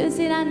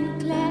 lucid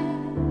and clear.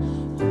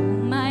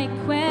 Hold my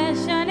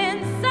question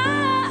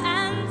inside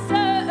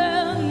answer.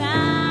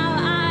 Now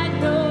I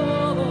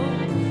know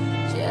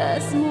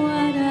just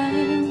what I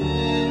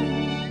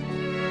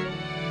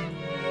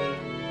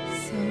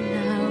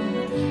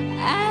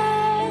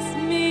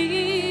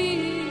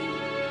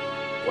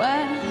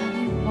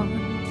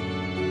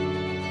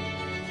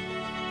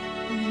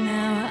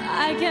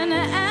I can